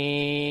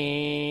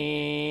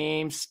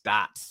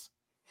starts.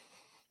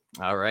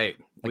 All right.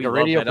 Like a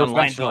radio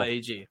professional.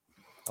 BetOnline.ag.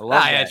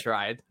 I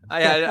tried.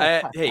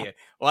 Hey,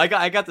 well,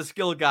 I got the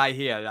skill guy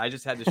here. I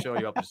just had to show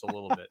you up just a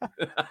little bit.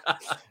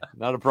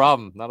 Not a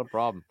problem.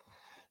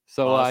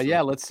 So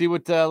awesome. Let's see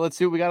what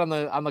we got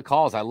on the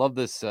calls. I love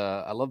this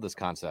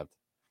concept.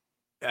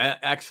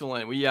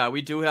 Excellent.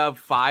 We do have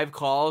 5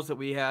 calls that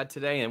we had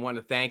today, and want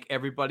to thank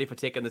everybody for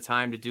taking the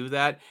time to do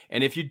that.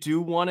 And if you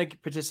do want to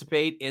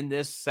participate in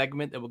this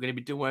segment that we're going to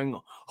be doing,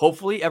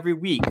 hopefully every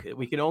week,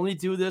 we can only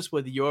do this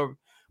with your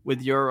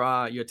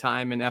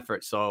time and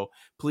effort. So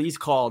please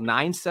call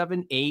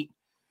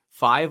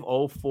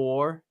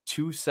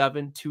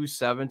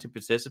 978-504-2727 to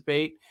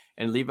participate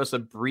and leave us a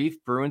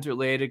brief Bruins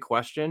related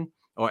question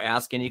or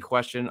ask any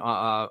question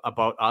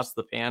about us,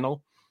 the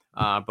panel.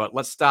 But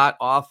let's start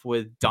off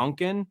with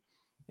Duncan,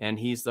 and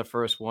he's the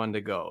first one to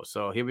go.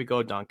 So here we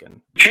go,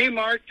 Duncan. Hey,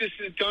 Mark, this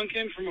is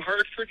Duncan from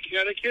Hartford,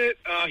 Connecticut.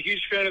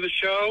 Huge fan of the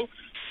show.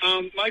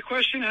 My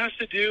question has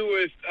to do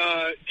with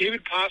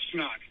David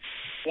Pastrnak.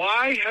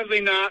 Why have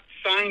they not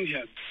signed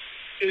him?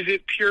 Is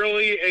it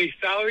purely a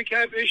salary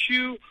cap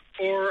issue,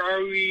 or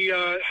are we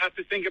have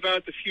to think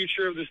about the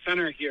future of the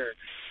center here?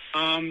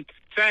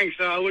 Thanks.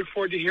 I look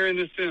forward to hearing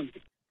this soon.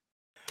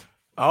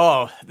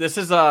 Oh, this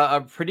is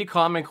a pretty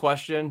common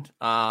question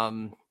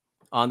on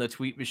the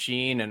tweet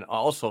machine and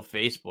also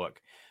Facebook.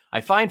 I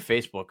find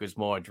Facebook is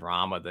more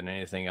drama than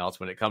anything else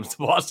when it comes to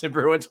Boston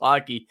Bruins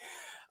hockey.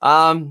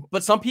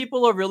 But some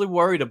people are really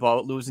worried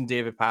about losing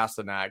David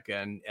Pastrnak.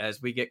 And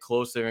as we get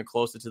closer and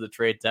closer to the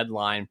trade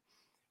deadline,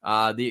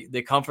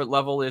 the comfort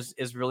level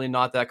is really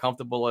not that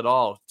comfortable at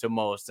all to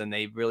most. And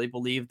they really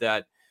believe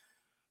that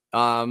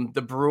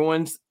the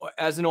Bruins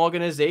as an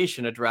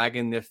organization are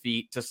dragging their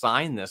feet to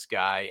sign this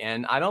guy.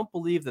 And I don't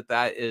believe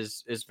that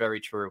is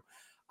very true.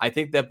 I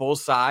think that both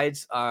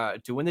sides are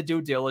doing the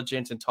due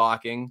diligence and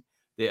talking.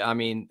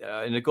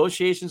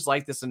 Negotiations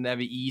like this are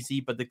never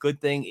easy, but the good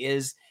thing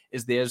is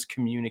there's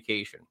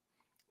communication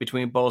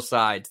between both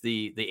sides.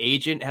 The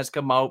agent has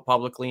come out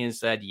publicly and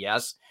said,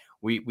 yes,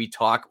 we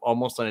talk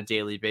almost on a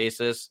daily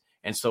basis.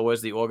 And so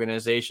is the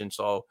organization.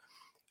 So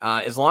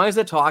as long as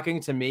they're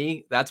talking to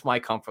me, that's my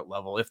comfort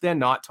level. If they're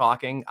not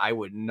talking, I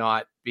would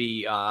not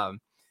be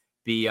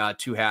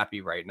too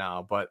happy right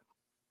now. But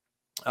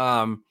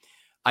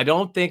I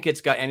don't think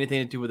it's got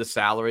anything to do with the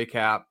salary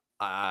cap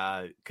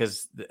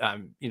because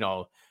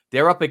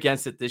they're up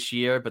against it this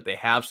year, but they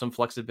have some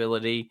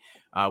flexibility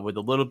with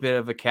a little bit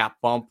of a cap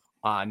bump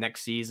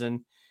next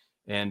season,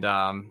 and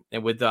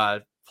with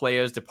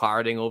players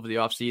departing over the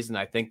offseason,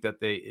 I think that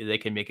they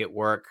can make it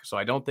work. So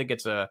I don't think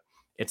it's a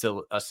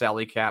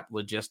salary cap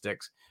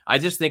logistics. I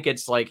just think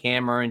it's like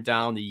hammering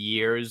down the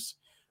years,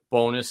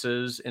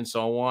 bonuses, and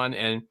so on.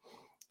 And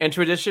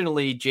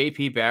traditionally,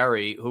 JP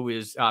Barry, who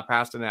is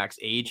Pasternak's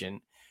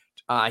agent,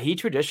 he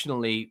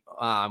traditionally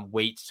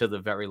waits to the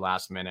very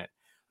last minute.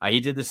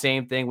 He did the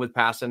same thing with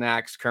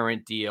Pasternak's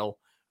current deal.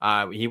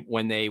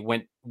 When they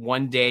went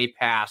one day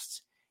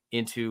past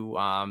into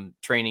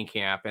training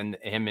camp, and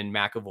him and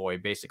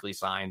McAvoy basically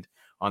signed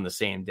on the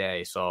same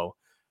day. So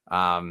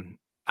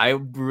I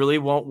really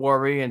won't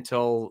worry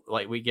until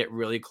we get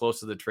really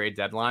close to the trade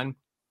deadline.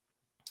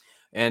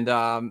 And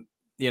and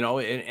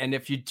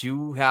if you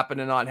do happen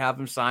to not have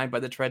him signed by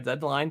the trade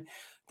deadline,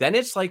 then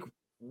it's like,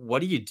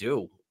 what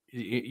do?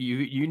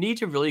 You need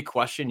to really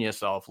question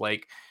yourself.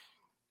 Like,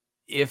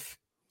 if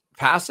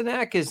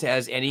Pastrnak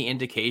has any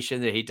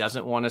indication that he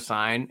doesn't want to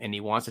sign and he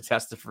wants to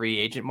test the free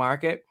agent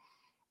market,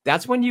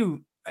 that's when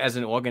you, as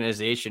an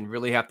organization,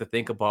 really have to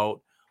think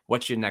about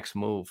what's your next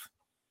move.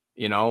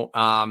 Do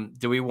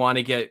we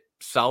want to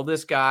sell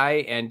this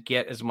guy and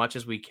get as much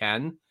as we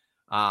can,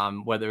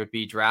 whether it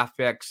be draft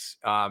picks,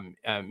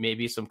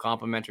 maybe some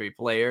complimentary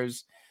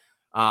players.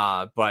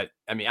 But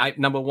I mean,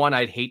 number one,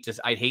 I'd hate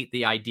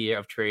the idea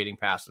of trading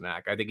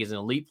Pastrnak. I think he's an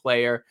elite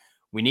player.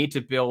 We need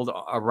to build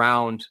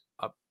around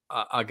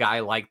a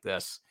guy like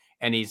this,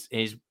 and he's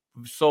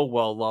so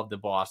well loved in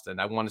Boston.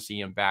 I want to see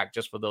him back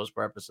just for those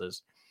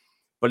purposes.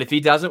 But if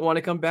he doesn't want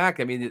to come back,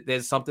 I mean,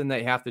 there's something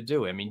that you have to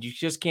do. I mean, you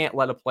just can't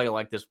let a player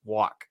like this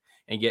walk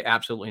and get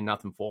absolutely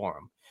nothing for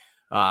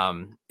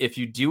him. If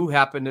you do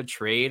happen to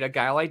trade a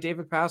guy like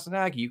David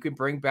Pastrnak, you can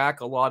bring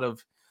back a lot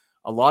of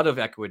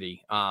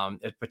equity,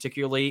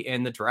 particularly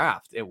in the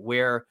draft,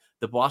 where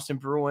the Boston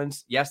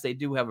Bruins, yes, they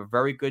do have a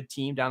very good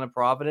team down in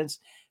Providence.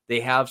 They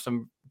have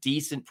some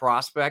decent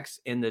prospects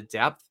in the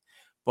depth,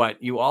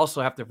 but you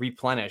also have to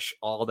replenish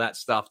all that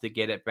stuff to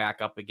get it back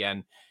up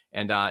again,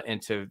 and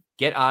to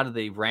get out of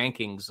the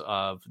rankings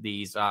of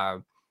these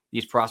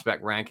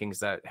prospect rankings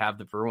that have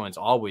the Bruins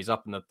always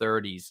up in the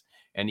 30s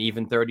and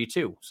even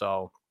 32.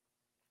 So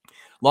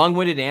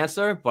long-winded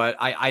answer, but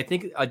I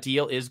think a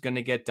deal is going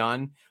to get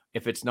done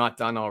if it's not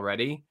done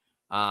already.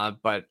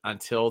 But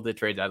until the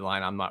trade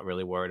deadline, I'm not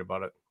really worried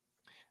about it.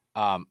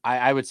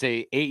 I would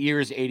say 8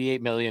 years,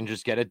 $88 million,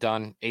 just get it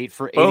done. 8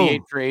 for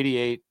 88 for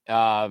 88.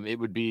 It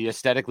would be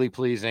aesthetically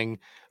pleasing.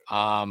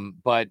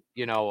 But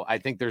I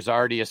think there's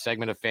already a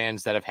segment of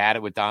fans that have had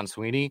it with Don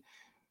Sweeney,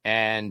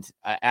 and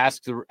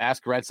ask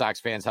Red Sox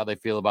fans how they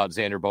feel about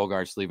Xander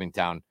Bogaerts leaving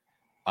town.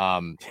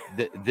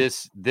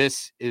 This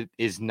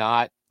is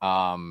not,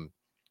 I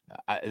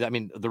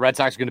mean, the Red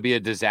Sox are going to be a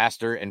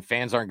disaster, and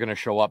fans aren't going to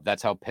show up.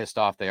 That's how pissed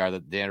off they are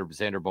that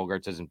Xander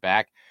Bogaerts isn't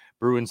back.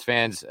 Bruins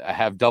fans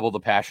have double the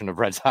passion of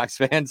Red Sox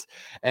fans,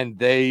 and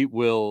they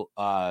will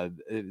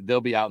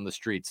they'll be out in the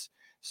streets.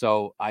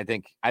 So I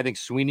think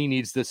Sweeney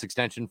needs this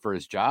extension for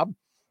his job.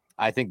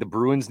 I think the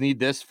Bruins need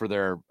this for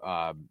their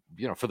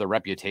for their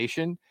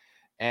reputation.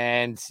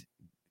 And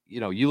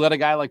you let a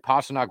guy like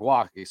Pastrnak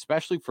walk,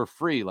 especially for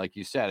free, like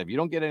you said. If you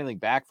don't get anything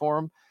back for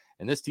him,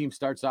 and this team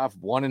starts off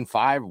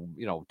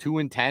 1-5,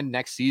 2-10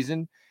 next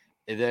season,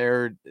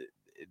 they're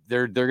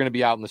going to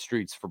be out in the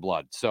streets for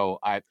blood. So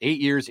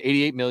 8 years,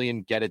 $88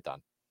 million, get it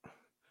done.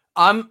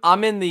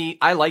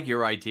 I like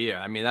your idea.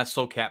 I mean, that's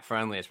so cap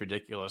friendly. It's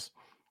ridiculous.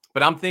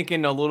 But I'm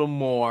thinking a little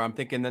more. I'm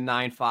thinking the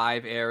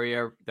 9-5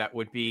 area that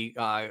would be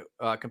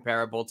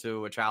comparable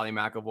to a Charlie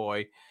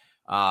McAvoy,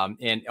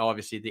 and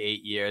obviously the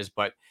 8 years.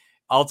 But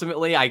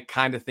ultimately, I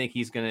kind of think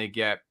he's going to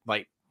get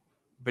like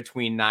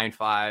between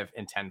 9-5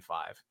 and 10-5.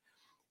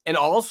 And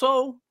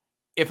also,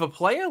 if a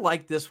player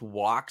like this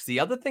walks, the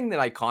other thing that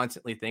I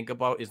constantly think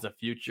about is the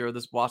future of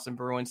this Boston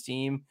Bruins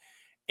team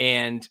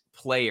and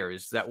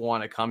players that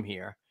want to come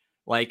here.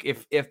 Like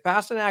if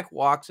Pasternak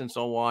walks and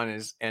so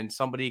on and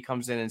somebody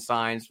comes in and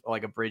signs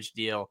like a bridge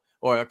deal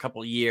or a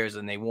couple of years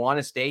and they want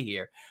to stay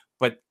here,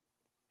 but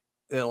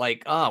they're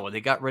like, oh, well,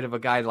 they got rid of a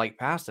guy like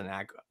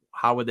Pasternak.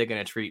 How are they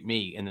going to treat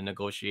me in the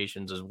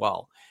negotiations as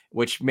well?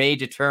 Which may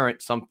deter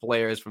some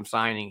players from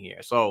signing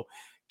here. So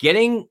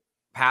getting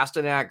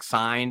Pasternak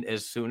signed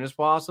as soon as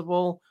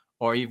possible,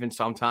 or even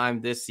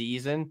sometime this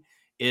season,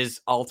 is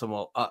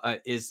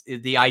is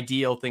the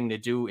ideal thing to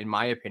do, in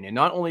my opinion.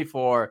 Not only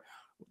for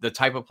the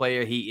type of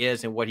player he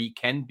is and what he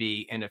can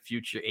be in a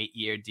future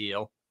 8-year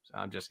deal. So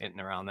I'm just hinting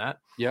around that.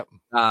 Yep.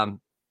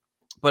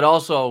 But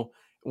also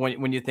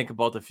when you think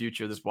about the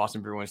future of this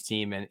Boston Bruins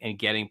team and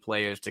getting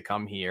players to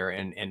come here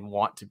and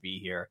want to be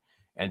here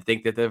and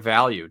think that they're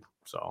valued.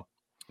 So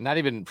not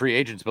even free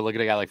agents, but look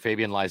at a guy like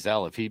Fabian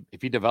Lysell.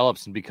 If he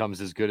develops and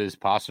becomes as good as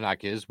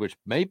Pasternak is, which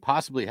may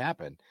possibly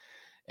happen,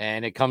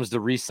 and it comes to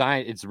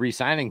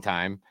re-signing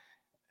time,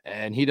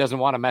 and he doesn't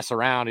want to mess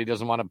around. He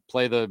doesn't want to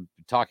play the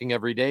talking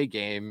every day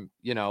game.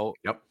 Yep.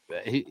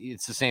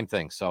 It's the same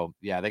thing. So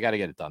yeah, they got to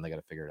get it done. They got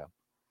to figure it out.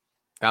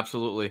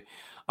 Absolutely.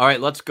 All right,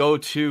 let's go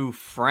to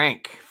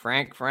Frank.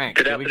 Frank.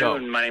 Good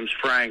afternoon. My name's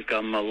Frank.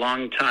 I'm a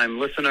longtime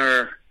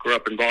listener. Grew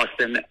up in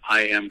Boston.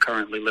 I am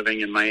currently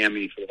living in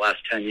Miami for the last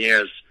 10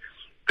 years.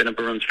 Been a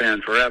Bruins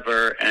fan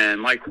forever. And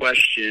my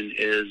question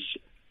is,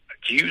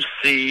 do you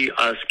see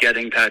us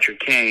getting Patrick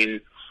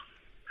Kane?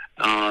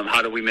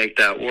 How do we make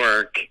that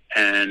work?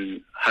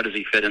 And how does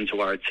he fit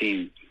into our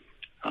team?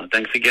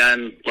 Thanks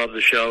again. Love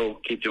the show.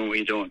 Keep doing what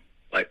you're doing.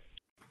 Bye.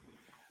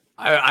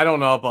 I don't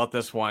know about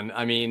this one.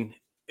 I mean,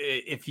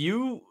 if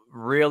you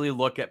really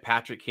look at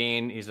Patrick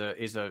Kane, he's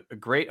a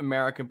great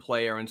American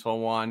player and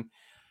so on.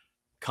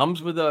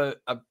 Comes with a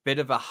bit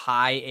of a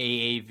high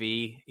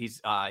AAV. His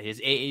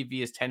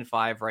AAV is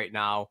 10.5 right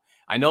now.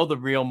 I know the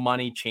real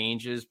money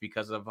changes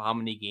because of how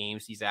many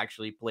games he's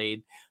actually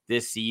played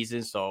this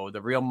season. So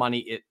the real money,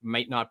 it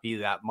might not be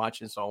that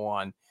much and so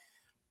on.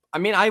 I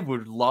mean, I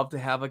would love to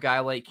have a guy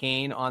like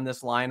Kane on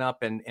this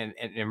lineup and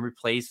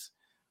replace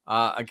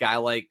a guy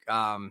like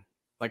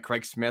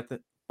Craig Smith,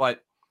 but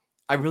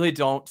I really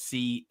don't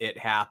see it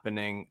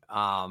happening.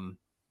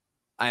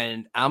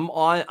 And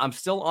I'm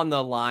still on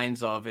the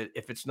lines of it.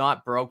 If it's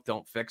not broke,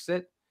 don't fix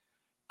it.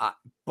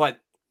 But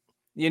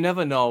you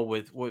never know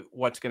with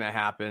what's going to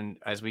happen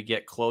as we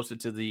get closer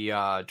to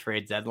the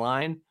trade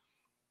deadline,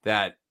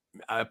 that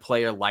a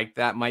player like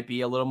that might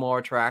be a little more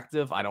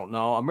attractive. I don't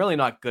know. I'm really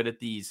not good at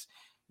these,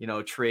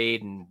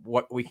 trade and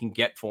what we can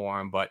get for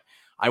him. But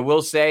I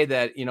will say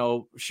that,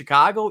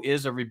 Chicago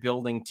is a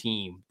rebuilding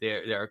team.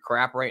 They're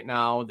crap right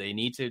now. They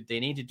need to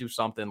do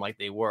something like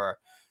they were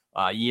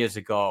years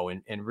ago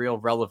and real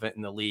relevant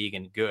in the league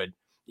and good,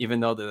 even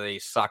though they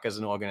suck as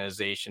an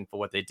organization for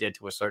what they did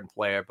to a certain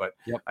player. But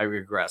yep. I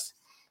regress.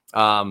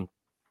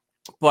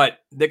 But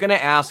they're going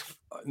to ask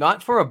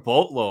not for a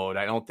boatload.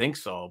 I don't think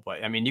so.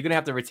 But I mean, you're going to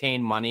have to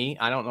retain money.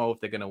 I don't know if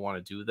they're going to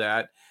want to do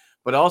that.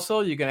 But also,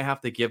 you're going to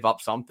have to give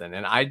up something.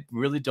 And I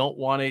really don't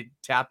want to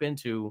tap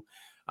into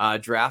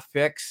draft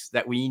picks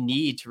that we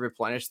need to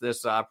replenish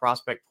this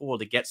prospect pool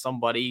to get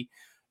somebody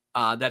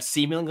that's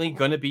seemingly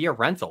going to be a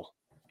rental.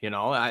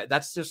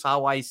 That's just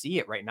how I see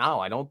it right now.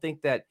 I don't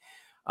think that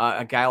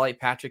a guy like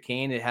Patrick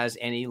Kane has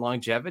any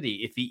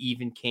longevity if he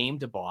even came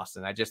to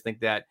Boston. I just think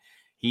that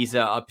he's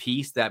a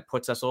piece that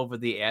puts us over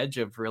the edge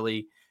of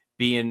really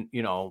being,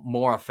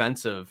 more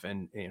offensive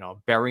and,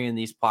 burying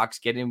these pucks,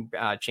 getting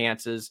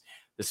chances.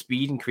 The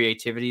speed and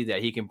creativity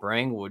that he can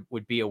bring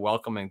would be a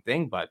welcoming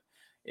thing. But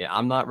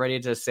I'm not ready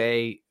to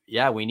say,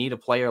 we need a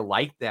player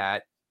like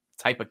that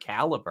type of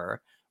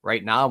caliber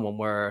right now when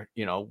we're,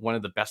 one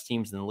of the best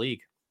teams in the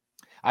league.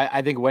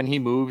 I think when he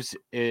moves,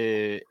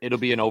 it'll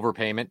be an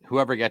overpayment.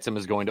 Whoever gets him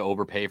is going to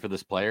overpay for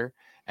this player,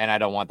 and I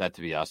don't want that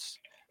to be us.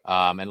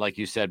 And like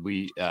you said,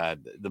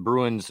 the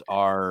Bruins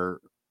are,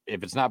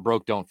 if it's not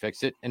broke, don't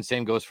fix it. And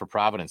same goes for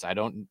Providence.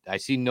 I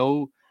see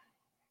no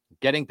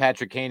getting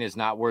Patrick Kane is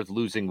not worth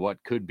losing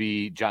what could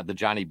be the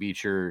Johnny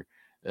Beecher,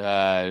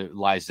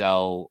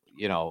 Lysell,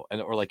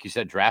 or like you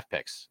said, draft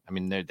picks. I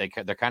mean,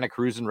 they're kind of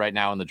cruising right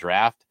now in the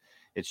draft.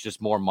 It's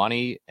just more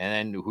money.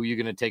 And then who are you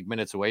going to take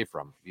minutes away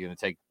from? You're going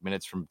to take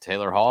minutes from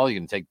Taylor Hall. You're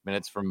going to take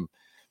minutes from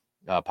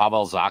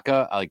Pavel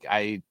Zacha.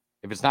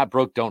 If it's not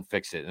broke, don't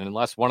fix it. And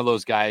unless one of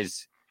those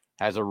guys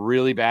has a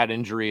really bad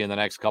injury in the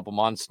next couple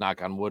months,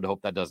 knock on wood,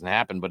 hope that doesn't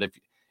happen. But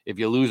if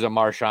you lose a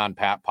Marchand,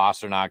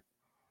 Pasternak,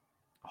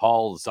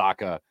 Hall,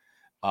 Zacha,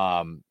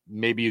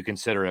 maybe you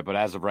consider it. But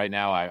as of right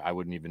now, I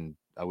wouldn't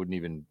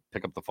even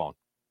pick up the phone.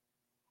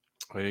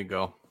 There you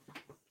go.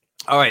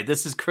 All right,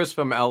 this is Chris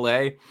from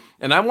LA,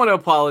 and I want to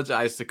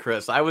apologize to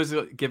Chris. I was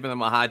giving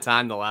him a hard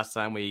time the last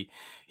time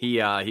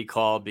he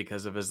called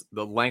because of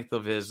the length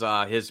of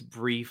his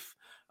brief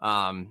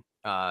voicemail.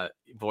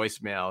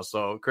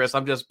 So, Chris,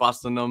 I'm just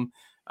busting him.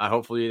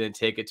 Hopefully, you didn't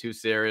take it too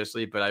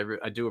seriously, but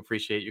I do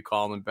appreciate you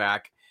calling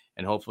back,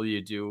 and hopefully,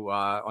 you do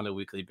on a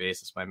weekly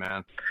basis, my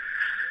man.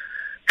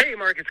 Hey,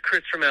 Mark, it's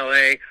Chris from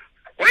LA.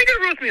 Why you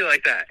gonna roast me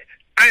like that?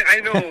 I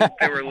know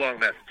they were long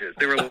messages.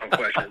 They were long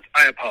questions.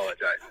 I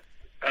apologize.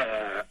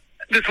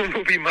 This one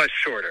will be much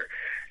shorter.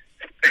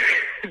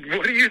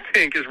 What do you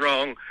think is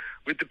wrong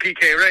with the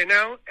PK right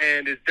now?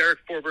 And is Derek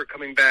Forbort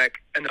coming back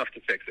enough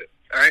to fix it?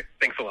 All right.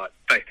 Thanks a lot.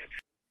 Bye.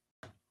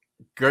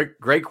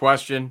 Great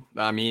question.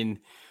 I mean,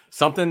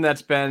 something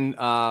that's been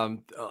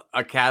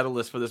a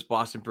catalyst for this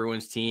Boston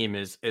Bruins team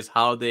is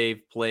how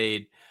they've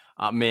played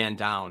man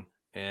down.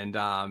 And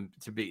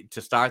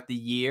to start the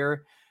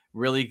year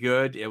really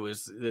good. It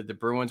was the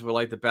Bruins were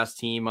like the best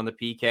team on the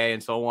PK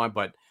and so on.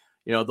 But,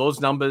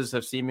 those numbers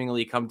have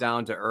seemingly come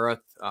down to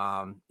earth.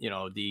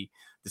 The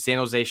San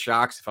Jose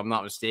Sharks, if I'm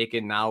not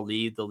mistaken, now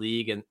lead the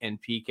league in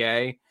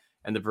PK,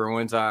 and the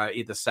Bruins are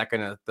either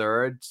second or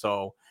third.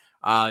 So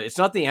it's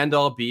not the end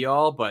all be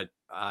all, but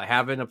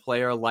having a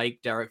player like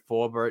Derek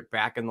Forbort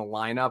back in the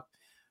lineup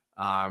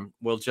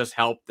will just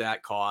help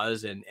that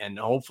cause. And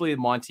hopefully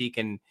Monty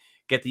can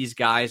get these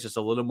guys just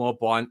a little more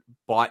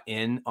bought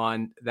in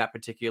on that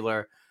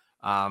particular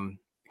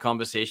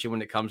conversation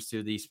when it comes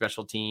to the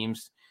special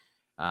teams.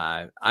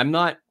 I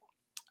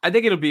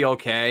think it'll be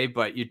okay,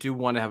 but you do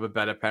want to have a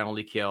better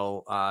penalty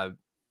kill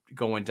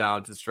going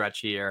down to the stretch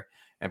here,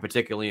 and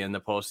particularly in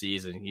the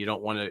postseason. You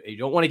don't want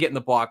to get in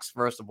the box,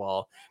 first of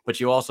all,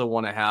 but you also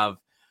want to have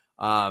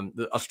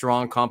a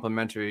strong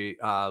complementary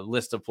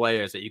list of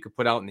players that you could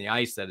put out in the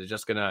ice that are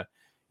just going to,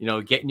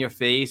 get in your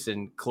face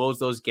and close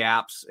those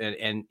gaps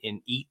and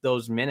eat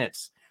those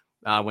minutes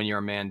when you're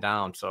a man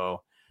down.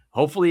 So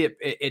hopefully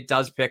it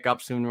does pick up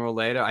sooner or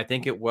later. I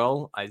think it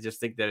will. I just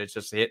think that it's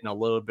just hitting a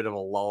little bit of a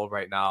lull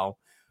right now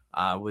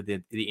with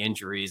the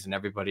injuries and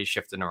everybody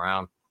shifting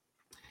around.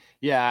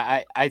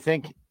 Yeah, I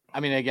think,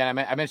 again,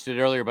 I mentioned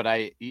it earlier,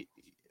 but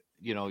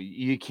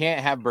you can't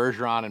have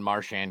Bergeron and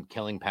Marchand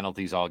killing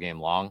penalties all game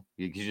long.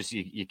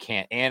 You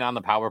can't. And on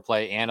the power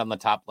play and on the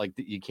top,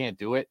 you can't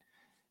do it.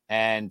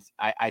 And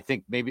I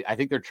think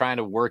they're trying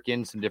to work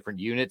in some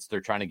different units.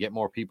 They're trying to get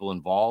more people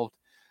involved.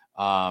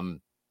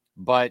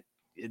 But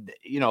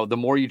the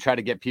more you try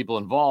to get people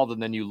involved,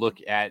 and then you look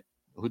at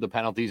who the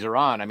penalties are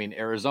on.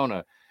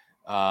 Arizona,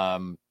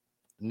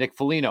 Nick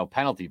Foligno,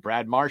 penalty.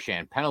 Brad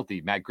Marchand,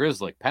 penalty. Matt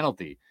Grzelcyk,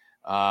 penalty.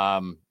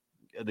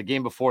 The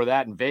game before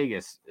that in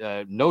Vegas,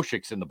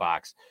 Noshik's in the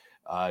box.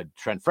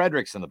 Trent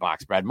Fredericks in the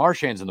box. Brad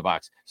Marchand's in the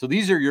box. So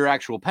these are your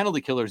actual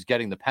penalty killers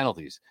getting the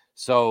penalties.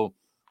 So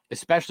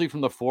especially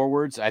from the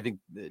forwards, I think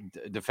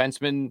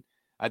defensemen,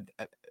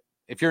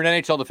 if you're an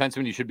NHL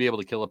defenseman, you should be able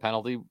to kill a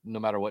penalty no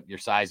matter what your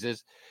size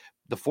is.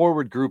 The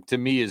forward group to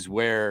me is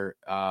where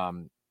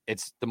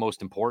it's the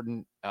most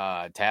important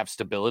to have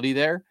stability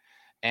there.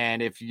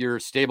 And if your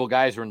stable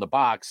guys are in the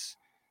box,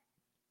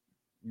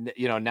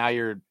 now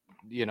you're,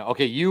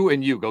 okay, you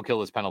and you go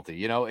kill this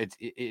penalty.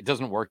 It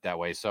doesn't work that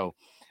way. So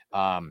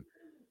I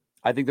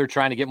think they're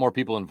trying to get more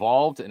people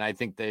involved. And I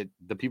think that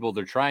the people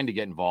they're trying to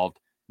get involved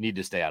need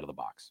to stay out of the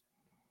box.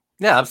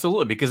 Yeah,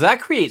 absolutely. Because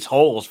that creates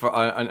holes for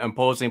an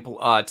opposing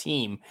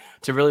team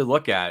to really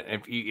look at.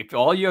 If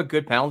all your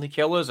good penalty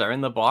killers are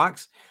in the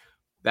box,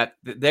 that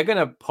they're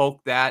going to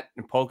poke that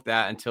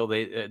until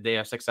they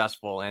are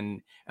successful.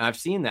 And I've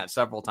seen that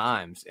several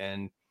times.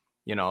 And,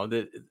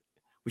 we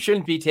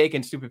shouldn't be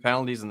taking stupid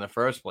penalties in the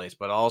first place,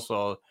 but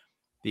also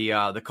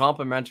the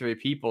complementary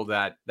people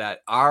that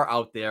are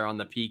out there on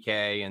the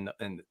PK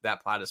and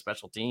that part of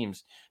special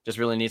teams just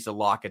really needs to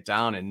lock it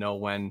down and know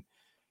when,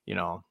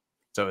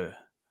 so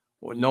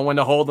know when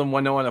to hold them,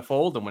 know when to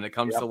fold them when it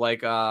comes to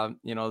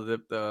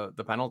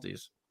the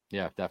penalties.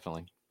 Yeah,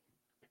 definitely.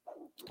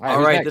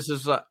 All right. This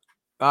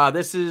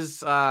is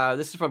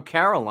from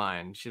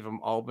Caroline. She's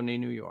from Albany,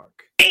 New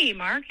York. Hey,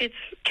 Mark, it's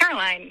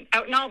Caroline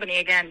out in Albany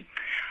again.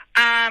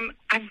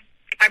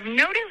 I've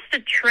noticed a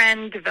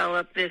trend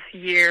develop this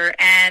year,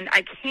 and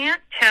I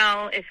can't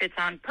tell if it's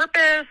on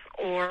purpose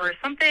or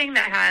something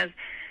that has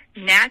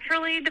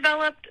naturally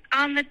developed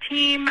on the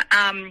team.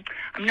 I'm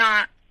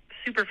not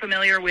super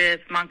familiar with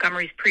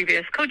Montgomery's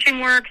previous coaching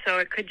work, so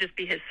it could just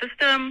be his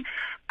system.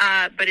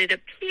 But it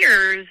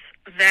appears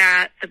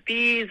that the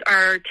Bees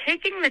are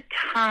taking the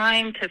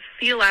time to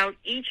feel out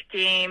each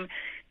game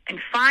and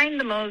find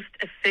the most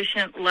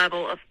efficient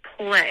level of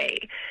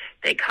play.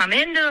 They come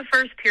into the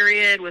first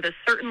period with a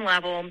certain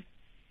level,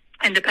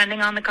 and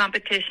depending on the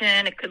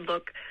competition, it could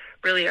look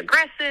really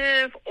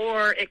aggressive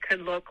or it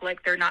could look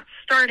like they're not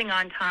starting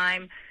on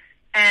time.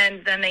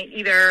 And then they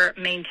either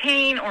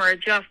maintain or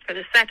adjust for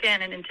the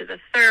second and into the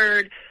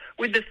third,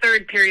 with the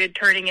third period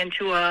turning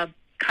into a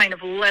kind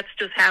of let's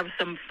just have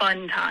some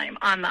fun time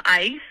on the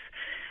ice.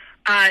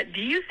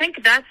 Do you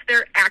think that's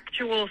their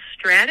actual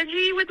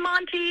strategy with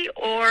Monty,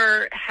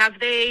 or have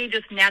they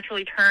just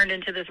naturally turned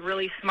into this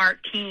really smart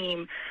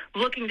team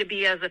looking to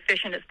be as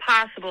efficient as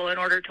possible in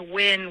order to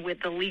win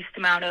with the least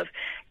amount of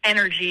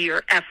energy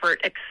or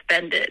effort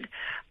expended?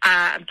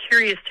 I'm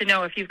curious to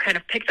know if you've kind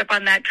of picked up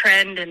on that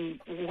trend and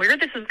where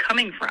this is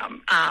coming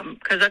from,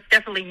 because that's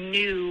definitely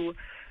new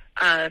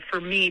for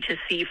me to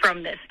see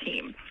from this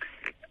team.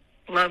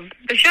 Love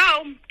the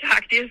show.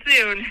 Talk to you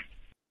soon.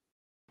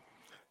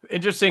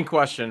 Interesting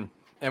question.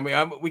 And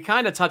we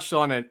kind of touched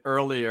on it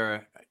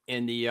earlier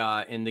in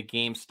the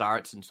game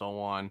starts and so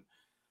on.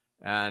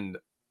 And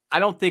I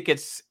don't think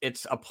it's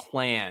a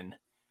plan.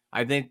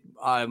 I think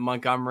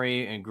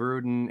Montgomery and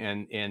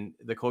Gruden and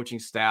the coaching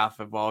staff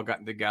have all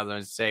gotten together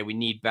and say we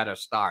need better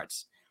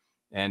starts,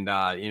 and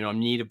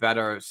need a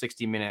better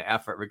 60-minute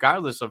effort,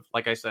 regardless of,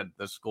 like I said,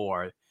 the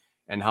score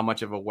and how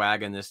much of a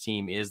wagon this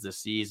team is this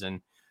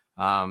season.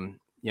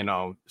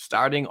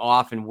 Starting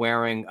off and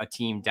wearing a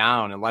team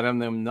down and letting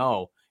them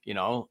know,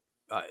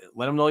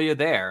 let them know you're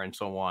there and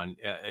so on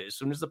as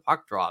soon as the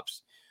puck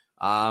drops.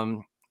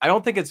 I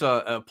don't think it's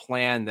a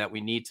plan that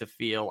we need to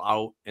feel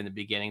out in the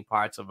beginning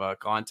parts of a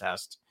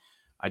contest.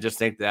 I just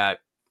think that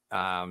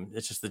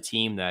it's just the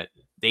team that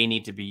they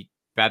need to be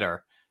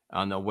better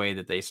on the way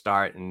that they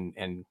start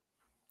and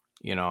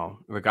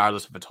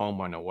regardless if it's home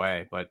or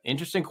away. But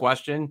interesting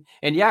question.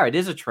 And yeah, it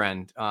is a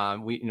trend.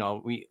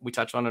 We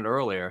touched on it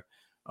earlier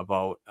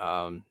about,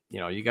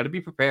 you got to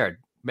be prepared,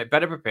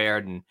 better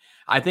prepared. And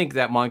I think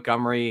that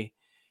Montgomery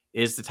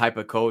is the type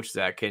of coach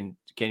that can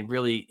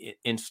really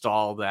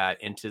install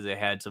that into the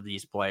heads of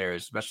these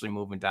players, especially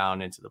moving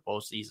down into the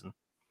postseason.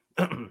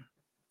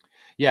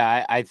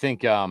 Yeah, I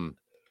think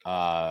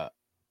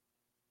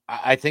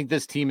I think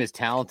this team is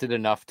talented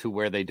enough to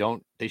where they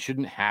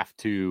shouldn't have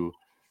to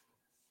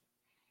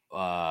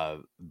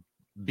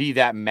be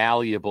that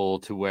malleable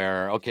to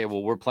where, okay,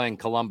 well, we're playing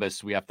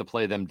Columbus, we have to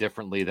play them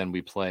differently than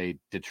we play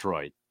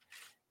Detroit.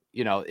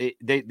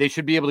 They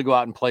should be able to go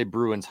out and play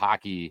Bruins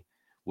hockey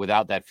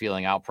without that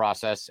feeling out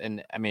process.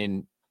 And I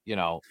mean,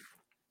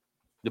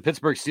 the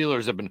Pittsburgh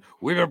Steelers have been,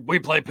 we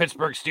play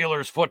Pittsburgh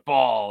Steelers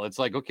football. It's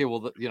like, okay,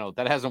 well,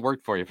 that hasn't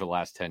worked for you for the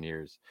last 10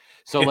 years.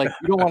 So like,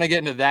 you don't want to get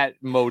into that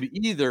mode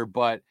either.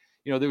 But,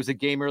 there was a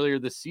game earlier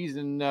this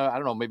season, I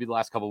don't know, maybe the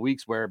last couple of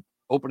weeks, where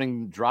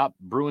opening drop,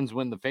 Bruins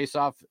win the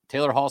faceoff.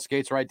 Taylor Hall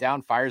skates right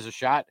down, fires a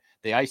shot.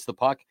 They ice the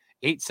puck.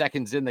 8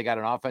 seconds in, they got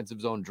an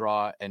offensive zone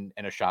draw and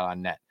a shot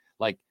on net.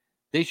 Like,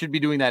 they should be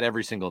doing that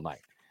every single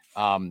night.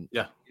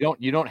 Yeah.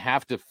 You don't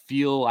have to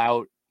feel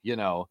out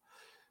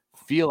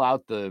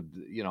the,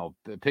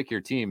 pick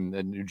your team.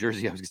 In New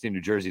Jersey, I was going to say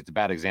New Jersey, it's a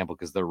bad example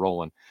because they're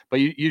rolling, but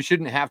you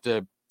shouldn't have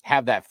to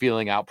have that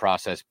feeling out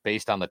process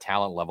based on the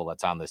talent level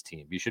that's on this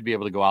team. You should be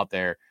able to go out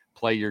there,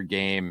 play your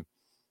game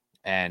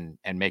and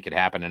make it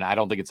happen. And I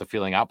don't think it's a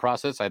feeling out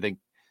process. I think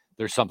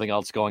there's something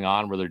else going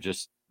on where they're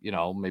just,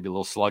 maybe a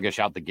little sluggish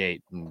out the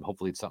gate, and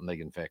hopefully it's something they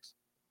can fix.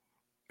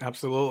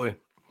 Absolutely.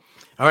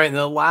 All right. And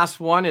the last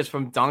one is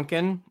from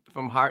Duncan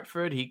from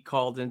Hartford. He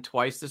called in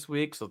twice this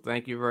week, so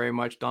thank you very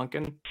much,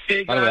 Duncan.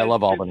 Hey, guys, by the way, I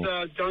love Albany.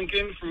 It's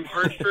Duncan from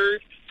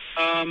Hartford.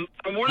 I'm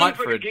wondering if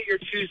I could get your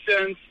 2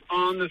 cents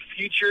on the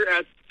future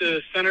at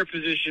the center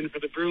position for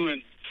the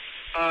Bruins.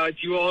 Do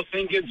you all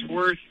think it's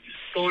worth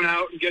going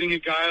out and getting a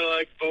guy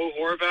like Bo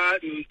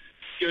Horvat and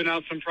giving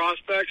out some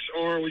prospects,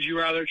 or would you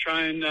rather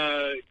try and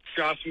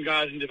draft some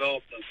guys and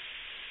develop them?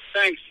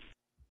 Thanks.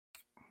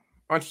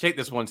 Why don't you take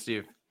this one,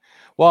 Steve?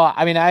 Well,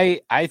 I mean,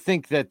 I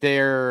think that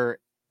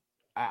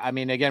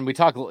again,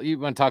 you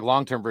want to talk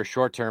long-term versus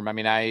short-term. I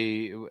mean,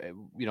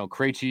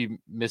 Krejci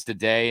missed a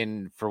day,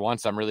 and for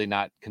once I'm really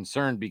not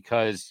concerned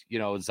because,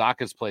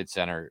 Zaka's played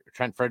center,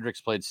 Trent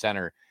Fredericks played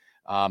center.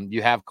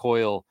 You have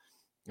Coyle,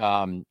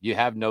 you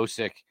have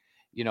Nosek,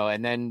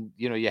 and then,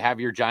 you have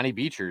your Johnny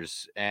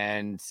Beechers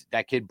and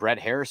that kid, Brett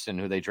Harrison,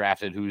 who they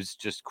drafted, who's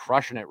just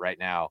crushing it right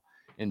now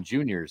in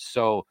juniors.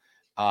 So,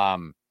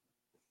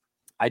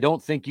 I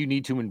don't think you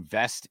need to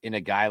invest in a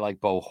guy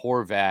like Bo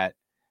Horvat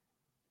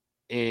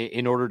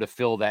in order to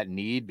fill that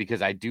need,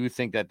 because I do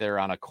think that they're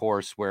on a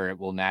course where it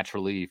will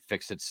naturally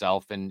fix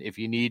itself. And if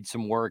you need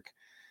some work,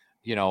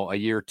 a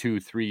year, 2,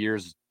 3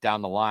 years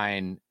down the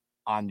line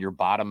on your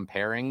bottom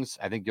pairings,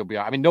 I think you'll be,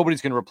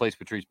 nobody's going to replace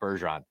Patrice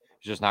Bergeron.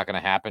 It's just not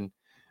going to happen.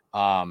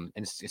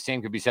 And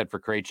same could be said for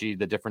Krejci.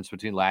 The difference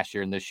between last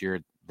year and this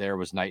year there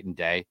was night and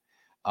day.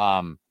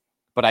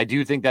 But I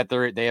do think that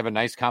they have a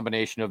nice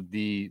combination of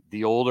the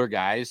older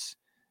guys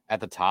at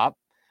the top,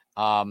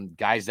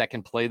 guys that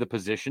can play the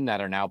position that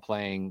are now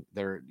playing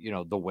their,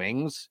 the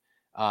wings,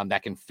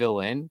 that can fill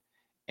in,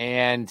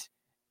 and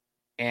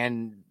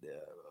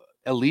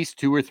at least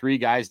 2 or 3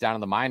 guys down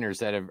in the minors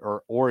that have,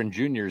 or in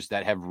juniors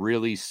that have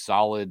really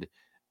solid,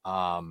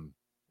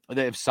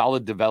 they have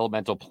solid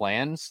developmental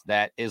plans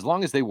that as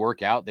long as they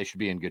work out, they should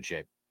be in good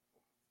shape.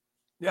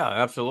 Yeah,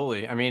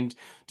 absolutely. I mean,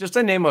 just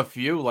to name a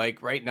few,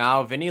 like right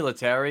now, Vinny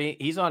Lettieri,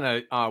 he's on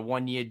a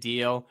 1-year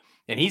deal,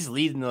 and he's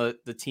leading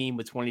the team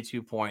with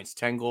 22 points,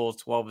 10 goals,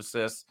 12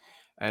 assists,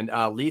 and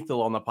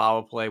lethal on the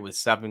power play with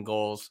 7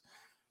 goals.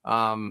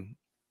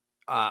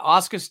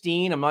 Oscar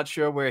Steen, I'm not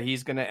sure where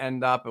he's going to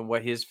end up and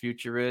what his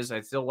future is.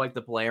 I still like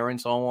the player and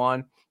so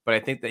on, but I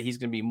think that he's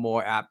going to be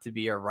more apt to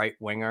be a right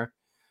winger.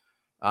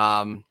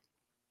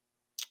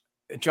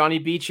 Johnny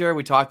Beecher,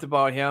 we talked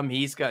about him.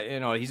 He's got,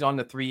 he's on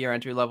the 3-year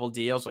entry-level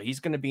deal, so he's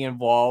going to be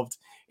involved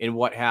in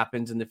what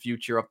happens in the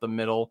future up the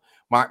middle.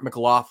 Mark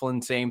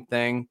McLaughlin, same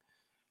thing.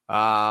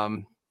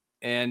 And,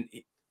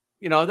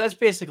 that's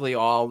basically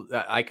all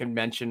that I can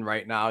mention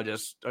right now,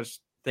 just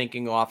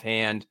thinking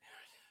offhand.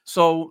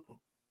 So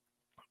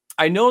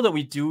I know that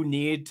we do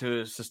need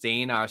to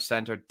sustain our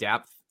center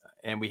depth,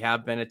 and we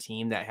have been a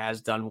team that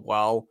has done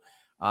well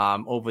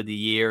over the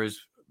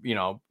years.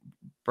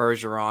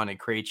 Bergeron and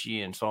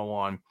Krejci and so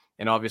on,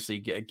 and obviously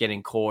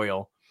getting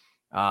Coyle.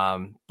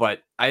 But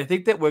I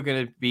think that we're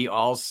going to be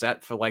all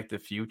set for like the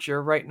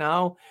future right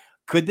now.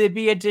 Could there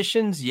be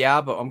additions?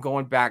 Yeah, but I'm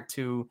going back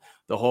to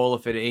the whole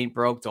if it ain't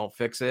broke, don't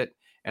fix it.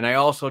 And I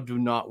also do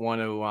not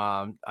want to.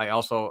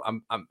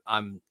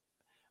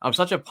 I'm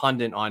such a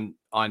pundit on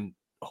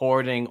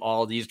hoarding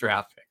all these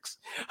draft picks.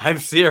 I'm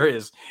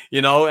serious.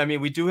 I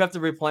mean, we do have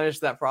to replenish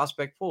that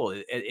prospect pool.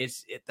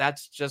 It's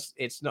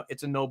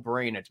a no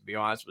brainer, to be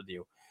honest with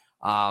you.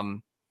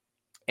 And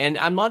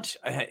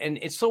and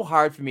it's so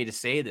hard for me to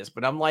say this,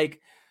 but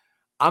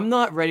I'm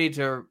not ready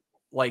to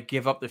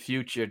give up the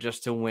future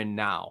just to win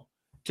now.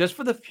 Just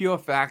for the pure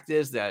fact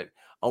is that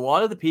a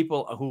lot of the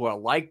people who are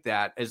like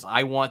that, as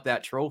I want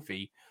that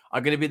trophy, are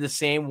going to be the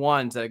same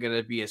ones that are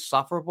going to be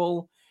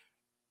insufferable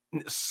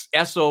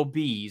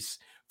SOBs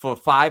for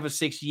 5 or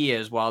 6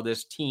 years while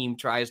this team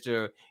tries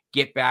to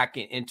get back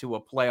into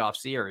a playoff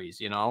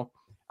series.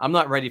 I'm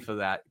not ready for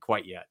that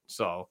quite yet.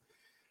 So,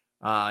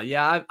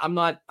 I'd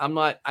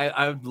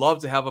love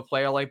to have a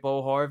player like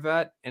Bo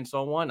Horvat and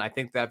so on. I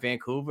think that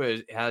Vancouver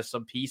has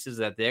some pieces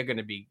that they're going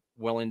to be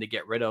willing to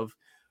get rid of.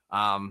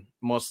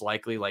 Most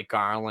likely like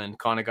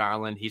Connor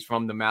Garland. He's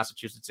from the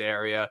Massachusetts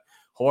area.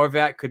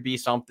 Horvat could be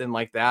something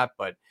like that,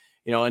 but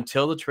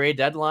until the trade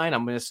deadline,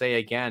 I'm going to say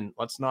again,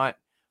 let's not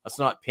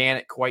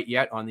panic quite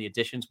yet on the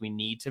additions we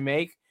need to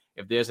make.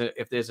 If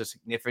there's a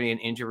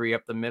significant injury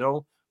up the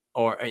middle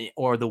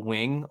or the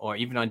wing or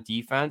even on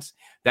defense,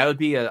 that would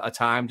be a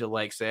time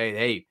to say,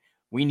 hey,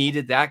 we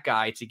needed that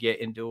guy to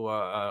get into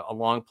a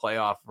long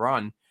playoff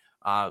run.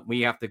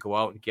 We have to go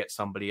out and get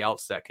somebody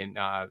else that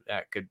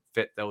could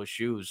fit those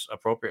shoes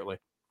appropriately.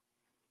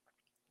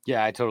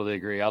 Yeah, I totally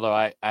agree. Although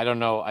I don't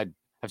know.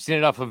 I've seen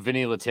enough of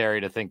Vinny Lettieri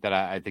to think that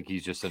I think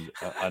he's just an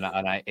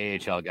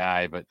AHL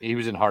guy, but he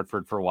was in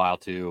Hartford for a while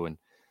too. And,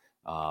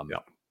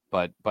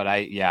 but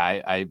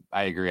I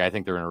agree. I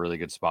think they're in a really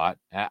good spot.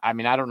 I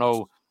mean, I don't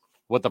know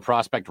what the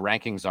prospect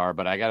rankings are,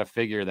 but I got to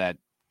figure that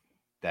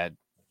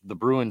the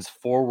Bruins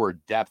forward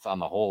depth on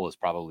the whole is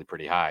probably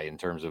pretty high in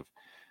terms of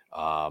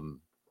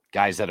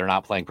guys that are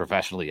not playing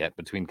professionally yet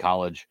between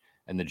college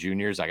and the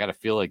juniors. I got to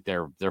feel like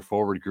their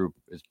forward group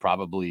is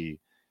probably,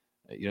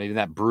 even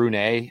that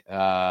Brunet,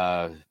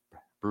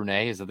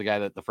 is that the guy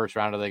that the first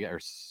rounder they got, or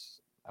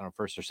I don't know,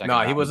 first or second? No,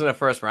 round? he wasn't a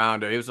first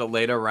rounder. He was a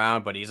later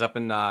round, but he's up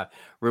in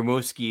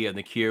Rimouski in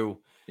the queue.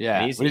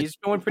 Yeah, he's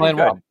doing pretty good.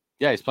 Well.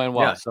 Yeah, he's playing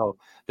well. Yeah. So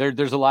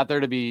there's a lot there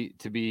to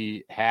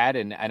be had,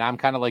 and I'm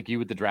kind of like you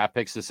with the draft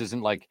picks. This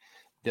isn't like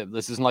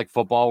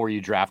football where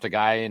you draft a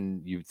guy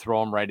and you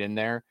throw him right in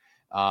there.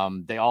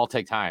 They all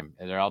take time,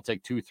 and they all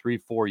take 2, 3,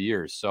 4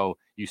 years. So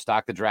you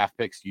stock the draft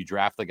picks, you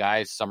draft the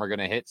guys. Some are going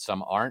to hit,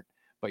 some aren't,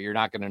 but you're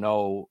not going to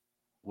know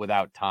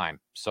without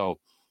time. So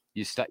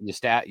you stock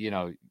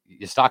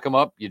them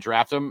up, you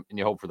draft them, and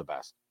you hope for the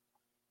best.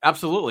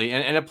 Absolutely.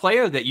 And a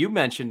player that you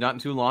mentioned not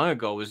too long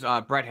ago was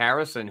Brett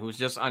Harrison, who's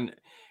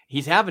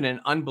he's having an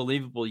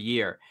unbelievable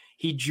year.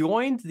 He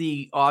joined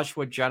the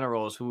Oshawa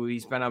Generals, who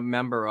he's been a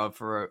member of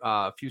for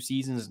a few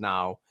seasons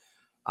now,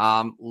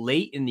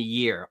 late in the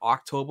year.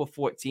 October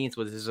 14th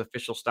was his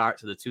official start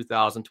to the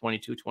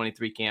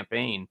 2022-23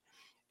 campaign.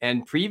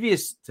 And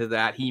previous to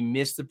that, he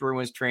missed the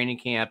Bruins training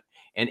camp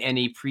and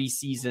any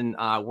preseason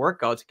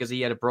workouts because he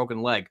had a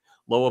broken leg,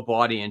 lower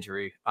body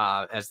injury,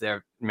 as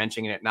they're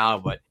mentioning it now.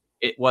 But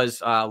it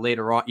was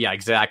later on. Yeah,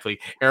 exactly.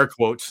 Air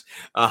quotes.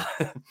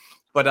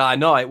 But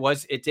no,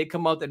 it did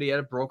come out that he had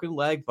a broken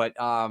leg, but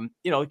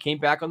he came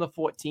back on the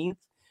 14th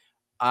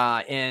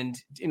and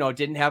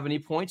didn't have any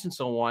points and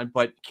so on,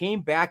 but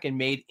came back and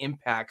made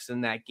impacts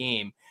in that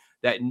game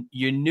that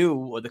you knew,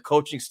 or the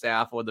coaching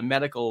staff or the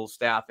medical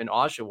staff in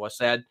Oshawa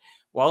said,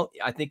 well,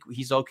 I think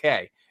he's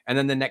okay. And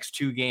then the next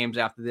 2 games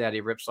after that,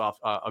 he rips off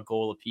a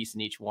goal apiece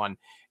in each one,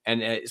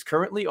 and is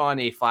currently on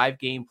a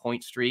 5-game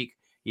point streak.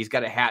 He's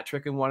got a hat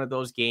trick in one of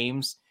those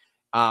games.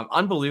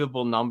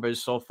 Unbelievable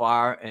numbers so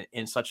far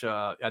in such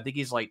I think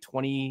he's like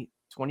 20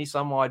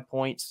 some odd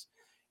points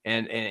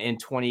and in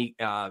 20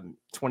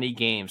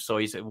 games. So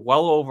he's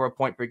well over a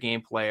point per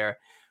game player.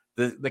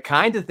 The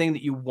kind of thing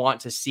that you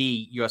want to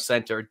see your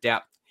center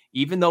depth,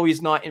 even though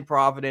he's not in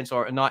Providence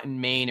or not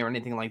in Maine or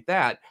anything like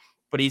that,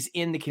 but he's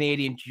in the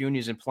Canadian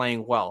juniors and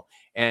playing well.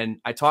 And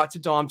I talked to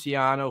Dom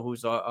Tiano,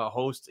 who's a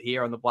host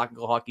here on the Black and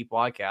Gold Hockey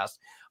podcast,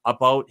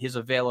 about his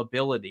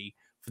availability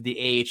for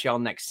the AHL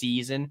next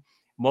season.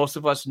 Most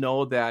of us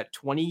know that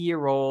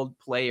 20-year-old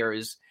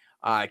players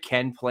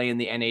can play in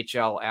the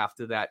NHL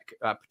after that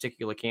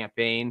particular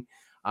campaign.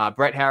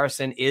 Brett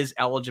Harrison is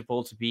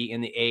eligible to be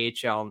in the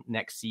AHL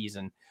next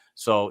season.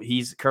 So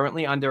he's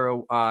currently under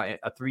a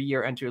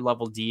 3-year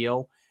entry-level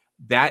deal.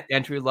 That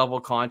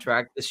entry-level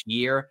contract this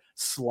year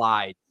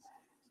slides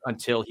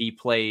until he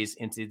plays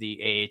into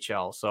the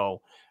AHL.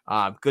 So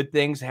good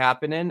things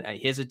happening.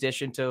 His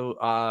addition to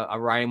a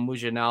Ryan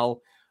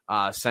Mujanel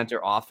center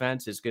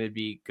offense is going to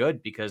be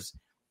good because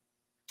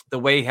the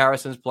way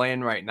Harrison's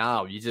playing right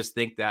now, you just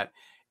think that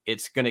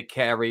it's going to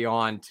carry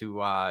on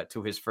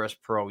to his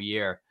first pro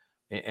year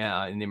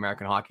in the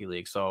American Hockey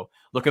League. So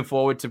looking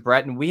forward to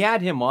Brett. And we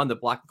had him on the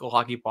Black and Gold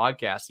Hockey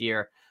podcast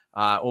here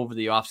over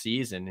the off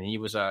season, and he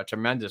was a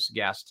tremendous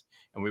guest.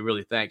 And we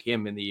really thank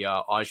him and the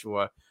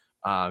Oshawa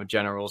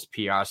Generals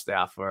PR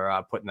staff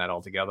for putting that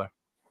all together.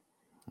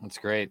 That's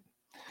great.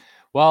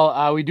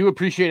 Well, we do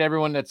appreciate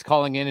everyone that's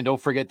calling in, and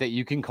don't forget that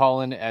you can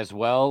call in as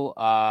well.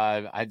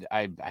 I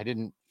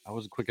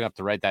wasn't quick enough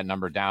to write that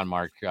number down,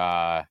 Mark.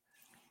 But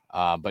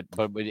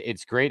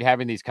it's great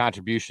having these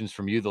contributions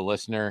from you, the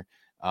listener.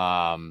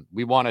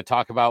 We want to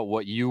talk about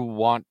what you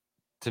want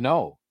to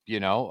know. We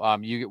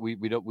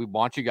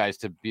want you guys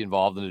to be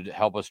involved and to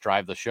help us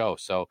drive the show.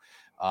 So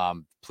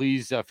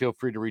please feel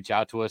free to reach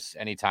out to us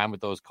anytime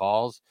with those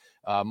calls.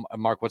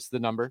 Mark, what's the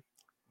number?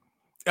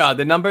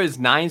 The number is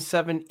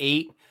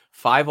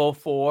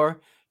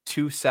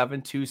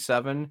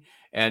 978-504-2727.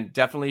 And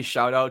definitely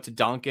shout out to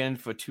Duncan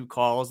for 2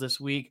 calls this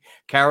week.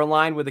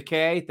 Caroline with a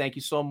K, thank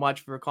you so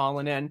much for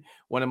calling in.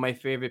 One of my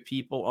favorite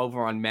people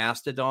over on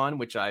Mastodon,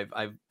 which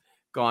I've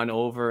gone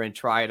over and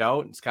tried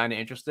out. It's kind of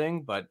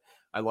interesting, but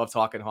I love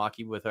talking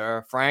hockey with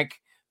her. Frank,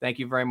 thank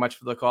you very much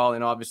for the call.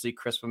 And obviously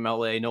Chris from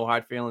LA, no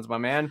hard feelings, my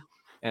man.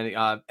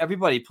 And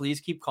everybody, please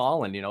keep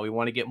calling. We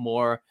want to get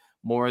more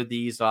of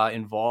these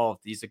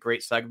involved. These are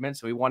great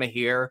segments. We want to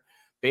hear,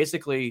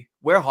 basically,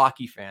 we're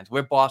hockey fans.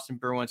 We're Boston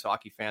Bruins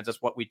hockey fans.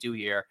 That's what we do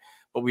here.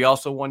 But we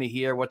also want to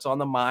hear what's on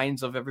the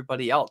minds of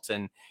everybody else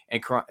and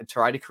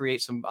try to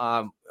create some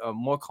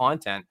more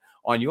content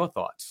on your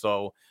thoughts.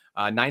 So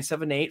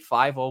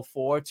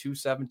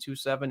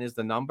 978-504-2727 is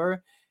the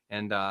number.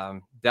 And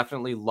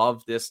definitely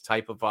love this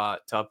type of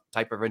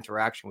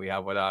interaction we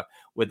have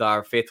with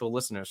our faithful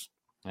listeners.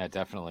 Yeah,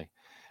 definitely.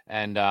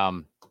 And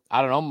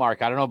I don't know,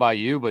 Mark, I don't know about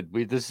you, but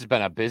this has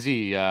been a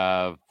busy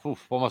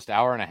almost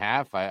hour and a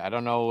half. I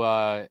don't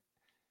know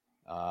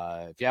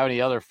if you have any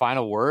other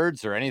final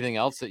words or anything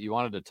else that you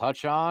wanted to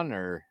touch on,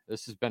 or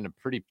this has been a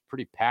pretty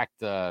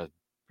packed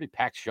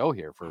show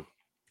here for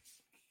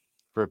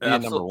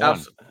being number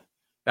one.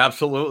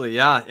 Absolutely.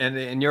 Yeah.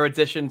 And your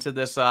addition to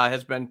this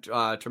has been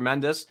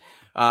tremendous.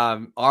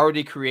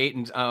 Already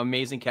creating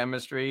amazing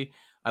chemistry.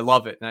 I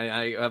love it. And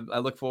I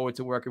look forward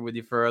to working with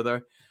you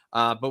further.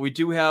 But we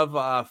do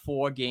have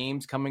 4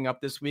 games coming up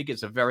this week.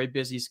 It's a very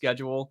busy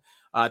schedule.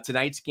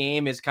 Tonight's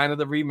game is kind of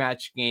the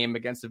rematch game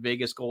against the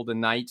Vegas Golden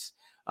Knights.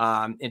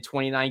 In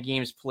 29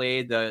 games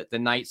played, the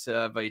Knights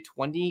have a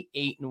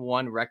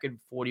 28-1 record,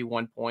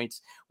 41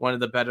 points, one of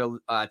the better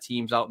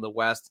teams out in the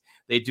West.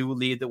 They do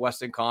lead the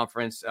Western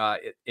Conference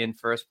in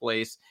first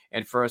place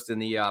and first in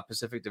the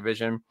Pacific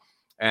Division.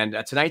 And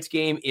tonight's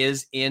game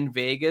is in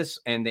Vegas,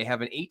 and they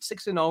have an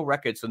 8-6-0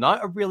 record, so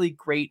not a really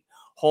great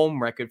home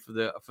record for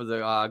the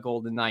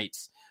Golden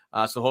Knights.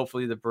 So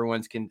hopefully the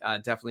Bruins can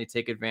definitely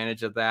take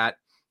advantage of that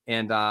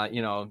and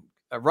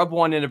rub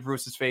one into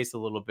Bruce's face a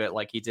little bit,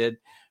 like he did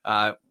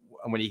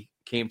when he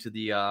came to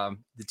the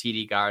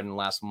TD Garden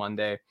last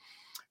Monday.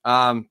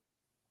 On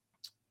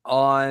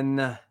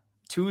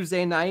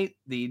Tuesday night,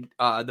 the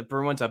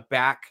Bruins are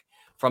back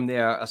from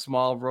their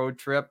small road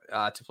trip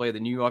to play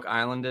the New York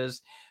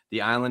Islanders.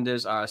 The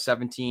Islanders are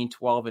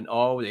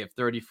 17-12-0. They have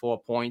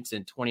 34 points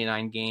in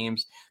 29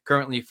 games,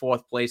 currently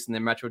 4th place in the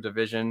Metro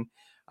Division,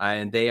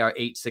 and they are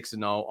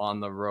 8-6-0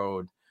 on the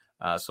road.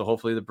 So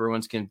hopefully the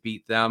Bruins can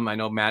beat them. I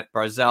know Matt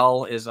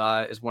Barzal is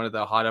one of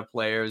the hotter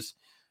players,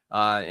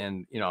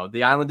 and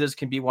the Islanders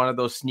can be one of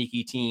those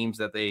sneaky teams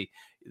that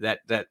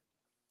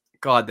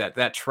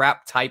that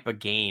trap type of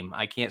game.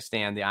 I can't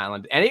stand the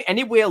Island.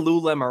 Anywhere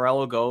Lou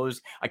Lamoriello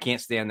goes, I can't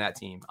stand that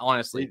team.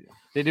 Honestly,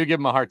 they do give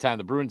them a hard time.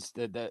 The Bruins,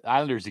 the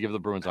Islanders, give the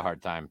Bruins a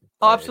hard time.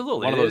 Oh,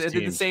 absolutely. One of those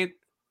teams. They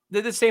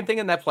did the same thing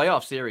in that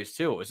playoff series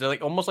too. It's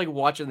like almost like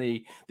watching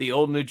the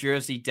old New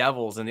Jersey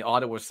Devils and the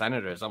Ottawa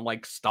Senators. I'm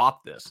like,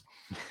 stop this.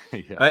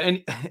 Yeah.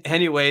 And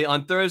anyway,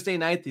 on Thursday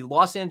night, the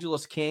Los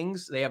Angeles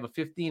Kings, they have a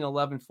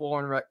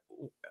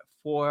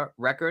 15-11-4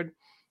 record.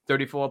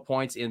 34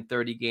 points in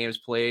 30 games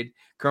played,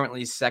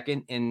 currently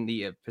second in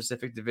the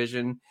Pacific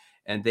Division,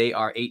 and they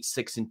are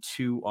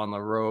 8-6-2 on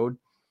the road.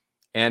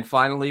 And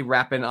finally,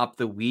 wrapping up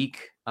the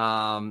week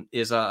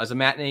is a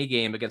matinee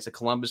game against the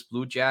Columbus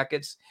Blue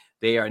Jackets.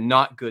 They are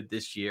not good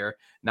this year.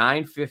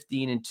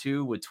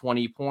 9-15-2 with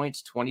 20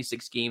 points,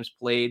 26 games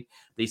played.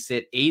 They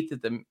sit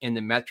 8th in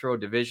the Metro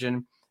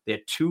Division. They're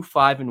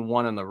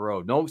 2-5-1 on the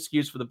road. No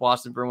excuse for the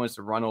Boston Bruins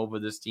to run over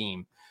this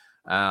team.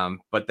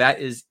 But that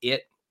is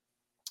it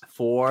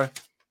for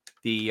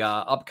the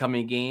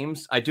upcoming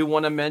games. I do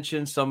want to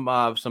mention some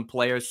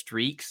player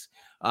streaks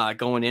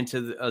going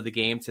into the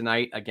game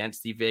tonight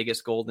against the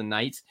Vegas Golden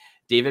Knights.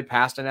 David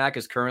Pastrnak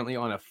is currently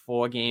on a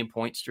 4-game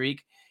point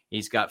streak.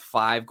 He's got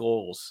 5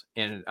 goals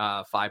and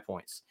 5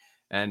 points.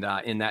 And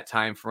in that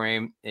time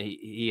frame,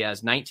 he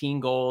has 19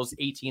 goals,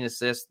 18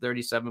 assists,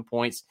 37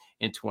 points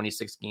in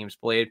 26 games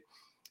played.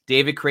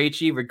 David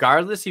Krejci,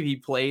 regardless if he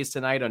plays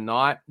tonight or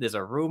not, there's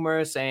a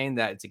rumor saying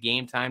that it's a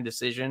game time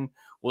decision.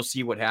 We'll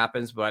see what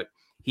happens, but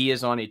He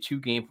is on a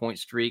 2-game point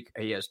streak.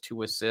 He has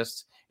 2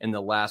 assists in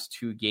the last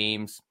 2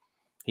 games.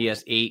 He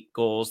has 8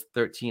 goals,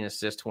 13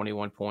 assists,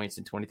 21 points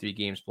in 23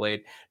 games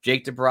played.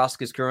 Jake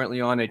DeBrusk is currently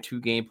on a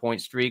 2-game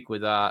point streak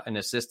with an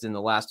assist in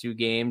the last 2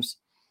 games.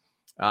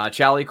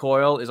 Charlie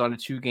Coyle is on a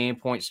 2-game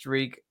point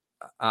streak,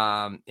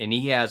 and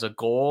he has a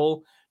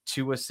goal,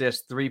 2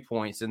 assists, 3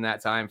 points in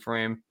that time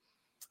frame.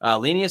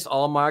 Linus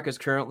Ullmark is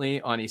currently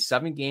on a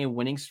 7-game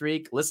winning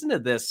streak. Listen to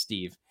this,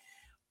 Steve.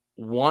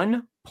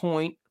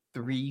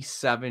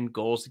 1.37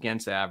 goals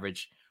against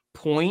average,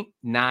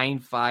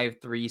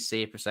 0.953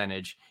 save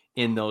percentage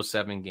in those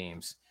 7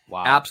 games.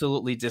 Wow.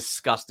 Absolutely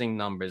disgusting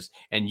numbers.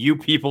 And you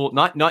people,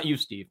 not you,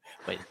 Steve,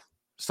 but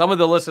some of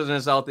the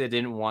listeners out there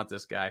didn't want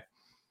this guy.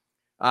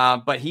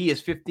 But he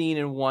is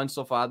 15-1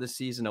 so far this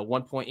season, a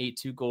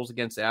 1.82 goals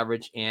against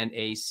average, and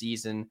a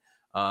season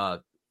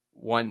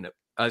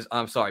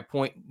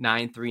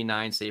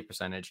 0.939 save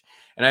percentage.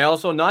 And I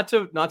also not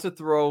to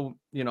throw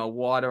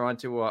water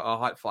onto a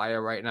hot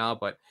fire right now,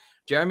 but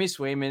Jeremy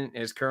Swayman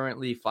is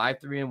currently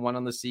 5-3-1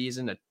 on the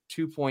season, a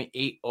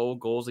 2.80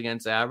 goals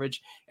against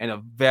average, and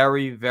a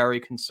very, very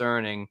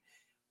concerning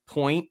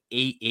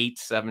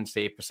 0.887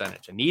 save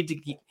percentage. I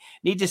need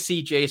to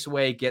see Jay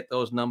Sway get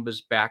those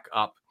numbers back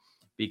up,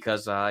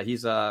 because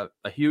he's a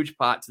huge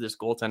part to this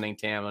goaltending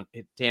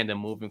tandem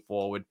moving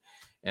forward.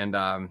 And,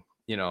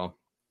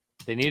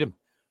 they need him.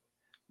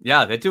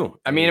 Yeah, they do.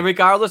 I mean,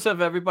 regardless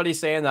of everybody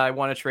saying that I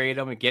want to trade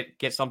him and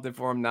get something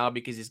for him now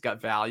because he's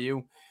got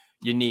value,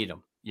 you need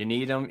him. You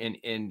need him,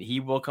 and he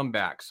will come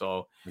back.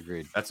 So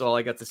agreed. That's all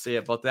I got to say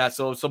about that.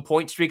 So some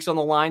point streaks on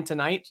the line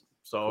tonight.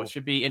 So cool. It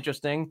should be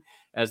interesting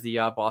as the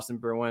Boston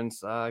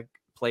Bruins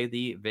play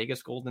the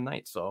Vegas Golden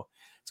Knights. So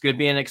it's going to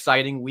be an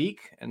exciting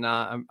week, and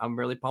I'm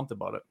really pumped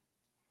about it.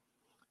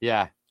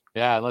 Yeah.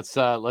 Let's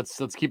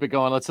keep it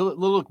going. Let's a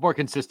little more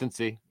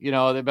consistency.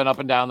 They've been up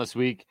and down this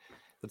week.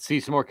 Let's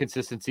see some more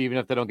consistency, even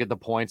if they don't get the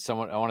points. I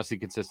want to see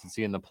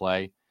consistency in the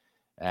play.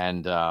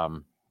 And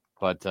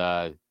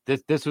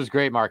this was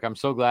great, Mark. I'm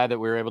so glad that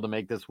we were able to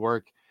make this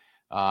work.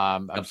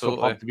 I'm so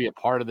pumped to be a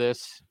part of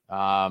this.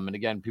 And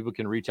again, people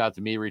can reach out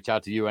to me, reach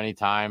out to you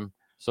anytime.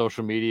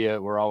 Social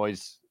media, we're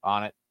always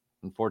on it,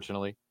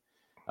 unfortunately.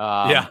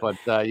 But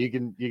you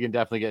can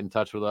definitely get in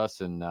touch with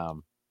us, and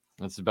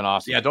this has been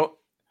awesome. Yeah, don't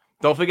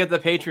forget the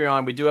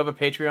Patreon. We do have a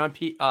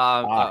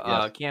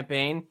Patreon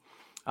campaign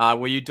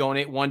where you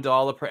donate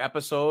 $1 per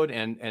episode,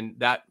 and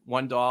that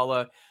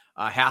 $1,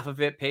 half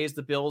of it pays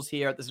the bills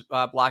here at this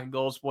Black and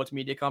Gold Sports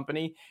Media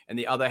Company, and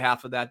the other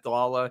half of that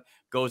dollar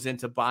goes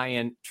into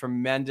buying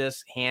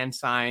tremendous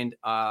hand-signed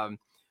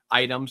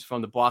items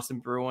from the Boston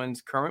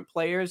Bruins current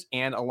players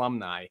and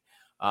alumni.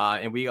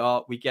 And we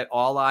get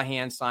all our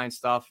hand-signed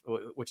stuff,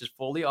 which is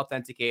fully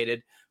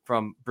authenticated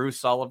from Bruce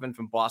Sullivan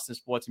from Boston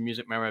Sports and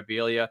Music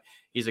Memorabilia.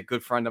 He's a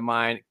good friend of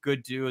mine,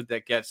 good dude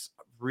that gets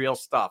real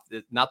stuff.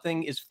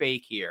 Nothing is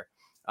fake here.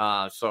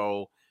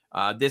 So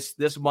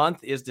this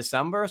month is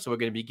December, so we're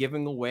going to be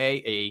giving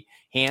away a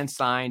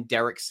hand-signed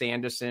Derek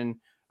Sanderson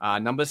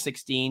number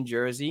 16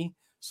 jersey.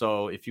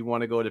 So if you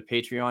want to go to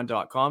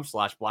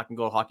patreon.com/Black and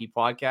Gold Hockey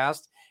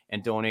Podcast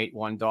and donate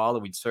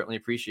 $1, we'd certainly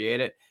appreciate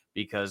it,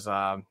 because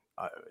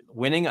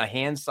winning a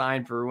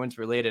hand-signed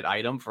Bruins-related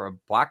item for a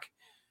buck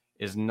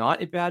is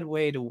not a bad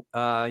way to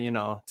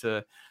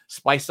to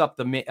spice up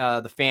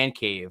the fan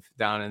cave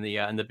down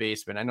in the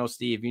basement. I know,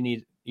 Steve, you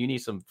need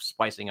some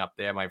spicing up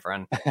there, my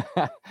friend.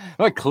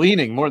 Like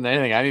cleaning more than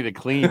anything. I need to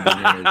clean.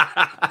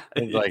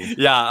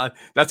 Yeah,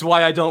 that's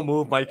why I don't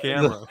move my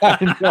camera.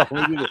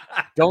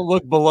 Don't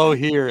look below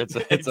here. It's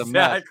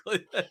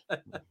exactly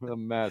a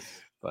mess.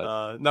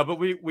 But but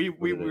we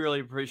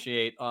really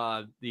appreciate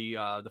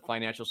the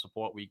financial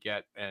support we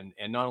get, and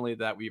not only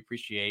that, we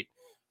appreciate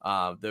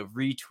the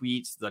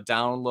retweets, the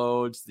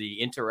downloads, the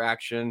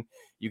interaction.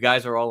 You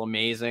guys are all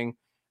amazing.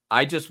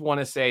 I just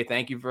want to say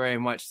thank you very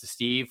much to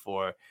Steve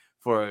for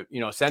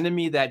sending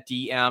me that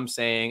DM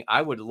saying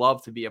I would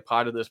love to be a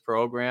part of this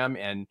program,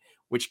 and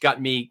which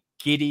got me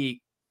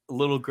giddy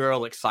little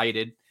girl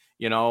excited,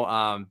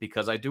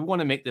 because I do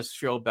want to make this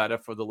show better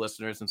for the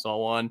listeners and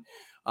so on.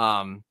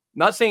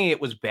 Not saying it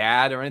was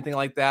bad or anything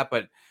like that,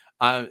 but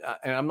and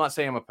I'm not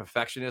saying I'm a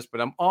perfectionist, but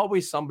I'm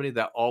always somebody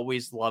that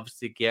always loves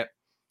to get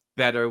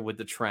better with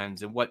the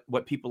trends and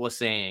what people are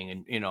saying,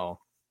 and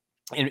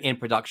in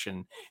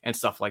production and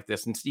stuff like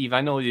this. And Steve,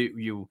 I know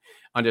you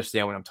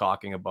understand what I'm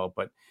talking about,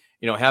 but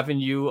having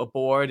you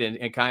aboard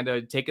and kind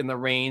of taking the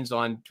reins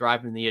on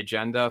driving the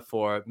agenda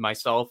for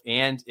myself,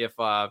 and if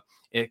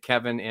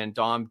Kevin and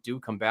Dom do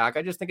come back,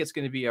 I just think it's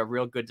going to be a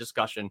real good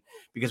discussion,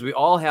 because we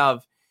all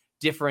have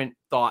different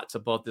thoughts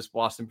about this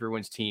Boston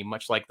Bruins team,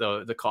 much like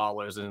the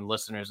callers and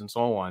listeners and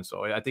so on.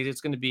 So I think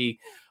it's going to be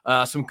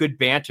some good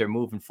banter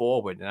moving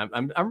forward, and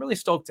I'm really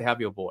stoked to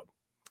have you aboard.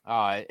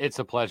 It's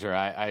a pleasure.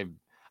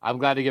 I'm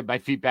glad to get my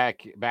feet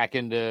back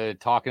into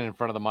talking in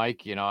front of the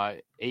mic.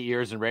 8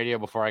 years in radio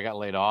before I got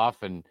laid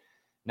off, and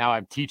now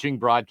I'm teaching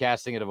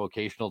broadcasting at a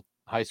vocational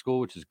high school,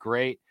 which is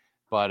great.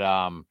 But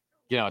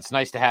it's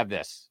nice to have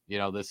this.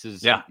 This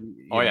is yeah.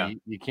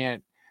 You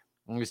can't.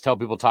 I always tell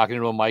people talking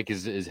to a mic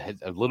has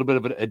a little bit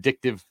of an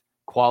addictive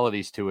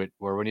qualities to it,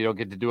 where when you don't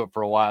get to do it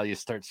for a while, you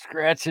start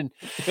scratching,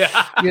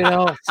 you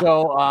know.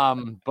 So,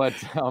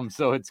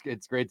 so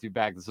it's great to be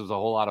back. This was a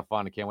whole lot of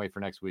fun. I can't wait for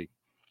next week.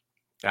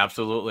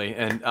 Absolutely.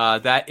 And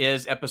that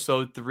is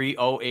episode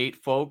 308,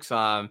 folks.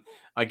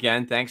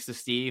 Again, thanks to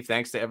Steve.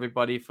 Thanks to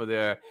everybody for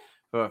their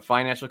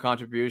financial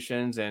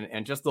contributions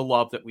and just the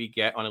love that we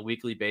get on a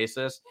weekly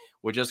basis.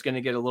 We're just going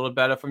to get a little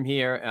better from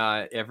here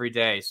every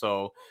day.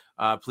 So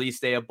please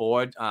stay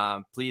aboard.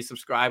 Please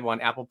subscribe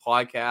on Apple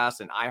Podcasts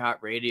and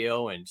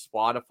iHeartRadio and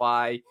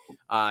Spotify.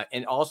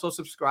 And also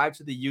subscribe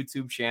to the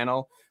YouTube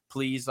channel.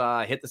 Please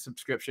hit the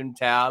subscription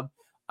tab.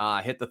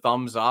 Hit the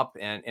thumbs up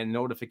and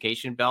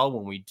notification bell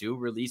when we do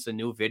release a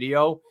new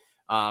video.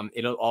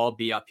 It'll all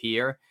be up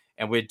here.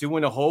 And we're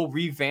doing a whole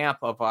revamp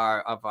of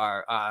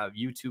our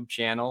YouTube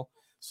channel.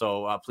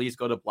 So please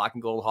go to Black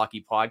and Gold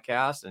Hockey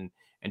Podcast and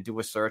do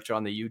a search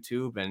on the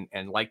YouTube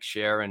and like,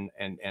 share, and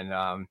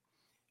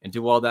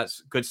do all that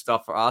good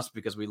stuff for us,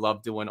 because we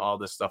love doing all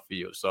this stuff for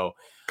you. So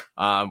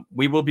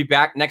we will be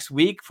back next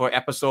week for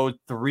episode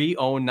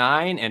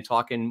 309 and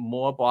talking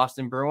more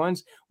Boston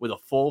Bruins with a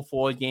full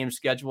 4-game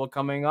schedule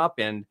coming up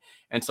and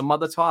some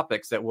other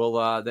topics that will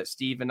that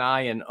Steve and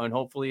I and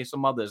hopefully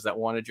some others that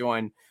want to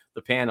join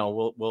the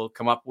panel will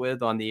come up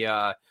with on the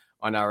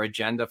on our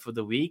agenda for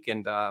the week.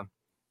 And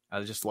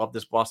I just love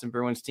this Boston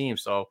Bruins team.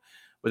 So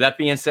with that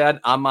being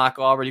said, I'm Mark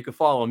Allred. You can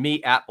follow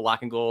me at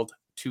Black and Gold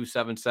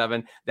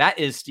 277. That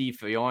is Steve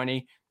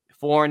Forni.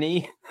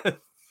 I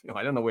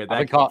don't know where that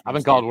I've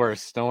been called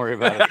worse. Don't worry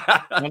about it.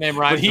 My name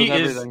rhymes with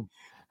everything.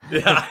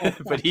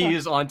 But he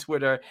is on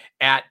Twitter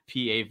at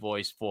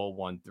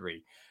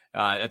PAVoice413.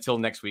 Until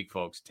next week,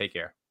 folks. Take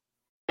care.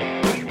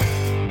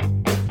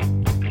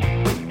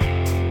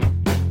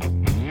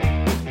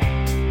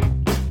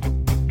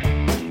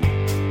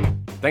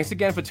 Thanks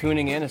again for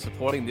tuning in and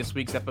supporting this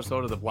week's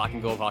episode of the Black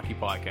and Gold Hockey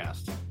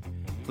Podcast.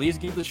 Please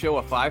give the show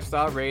a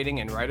 5-star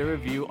rating and write a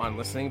review on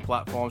listening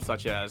platforms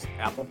such as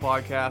Apple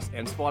Podcasts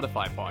and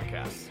Spotify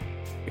Podcasts.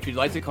 If you'd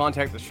like to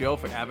contact the show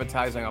for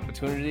advertising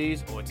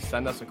opportunities or to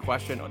send us a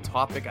question or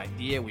topic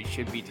idea we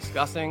should be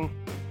discussing,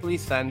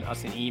 please send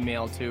us an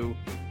email to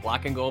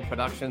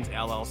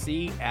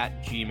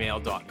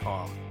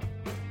blackandgoldproductionsllc@gmail.com.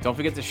 Don't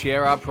forget to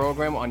share our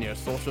program on your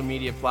social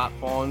media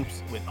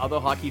platforms with other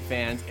hockey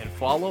fans and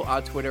follow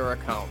our Twitter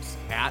accounts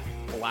at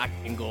Black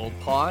and Gold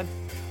Pod,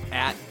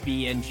 at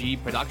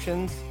BNG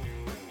Productions,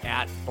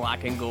 at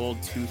Black and Gold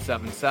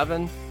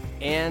 277,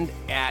 and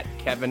at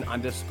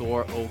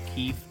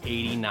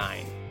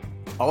Kevin_O'Keefe89.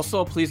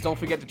 Also, please don't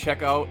forget to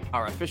check out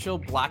our official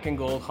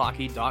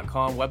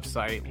blackandgoldhockey.com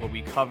website, where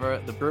we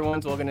cover the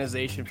Bruins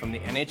organization from the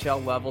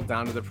NHL level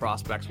down to the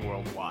prospects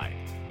worldwide.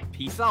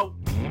 Peace out.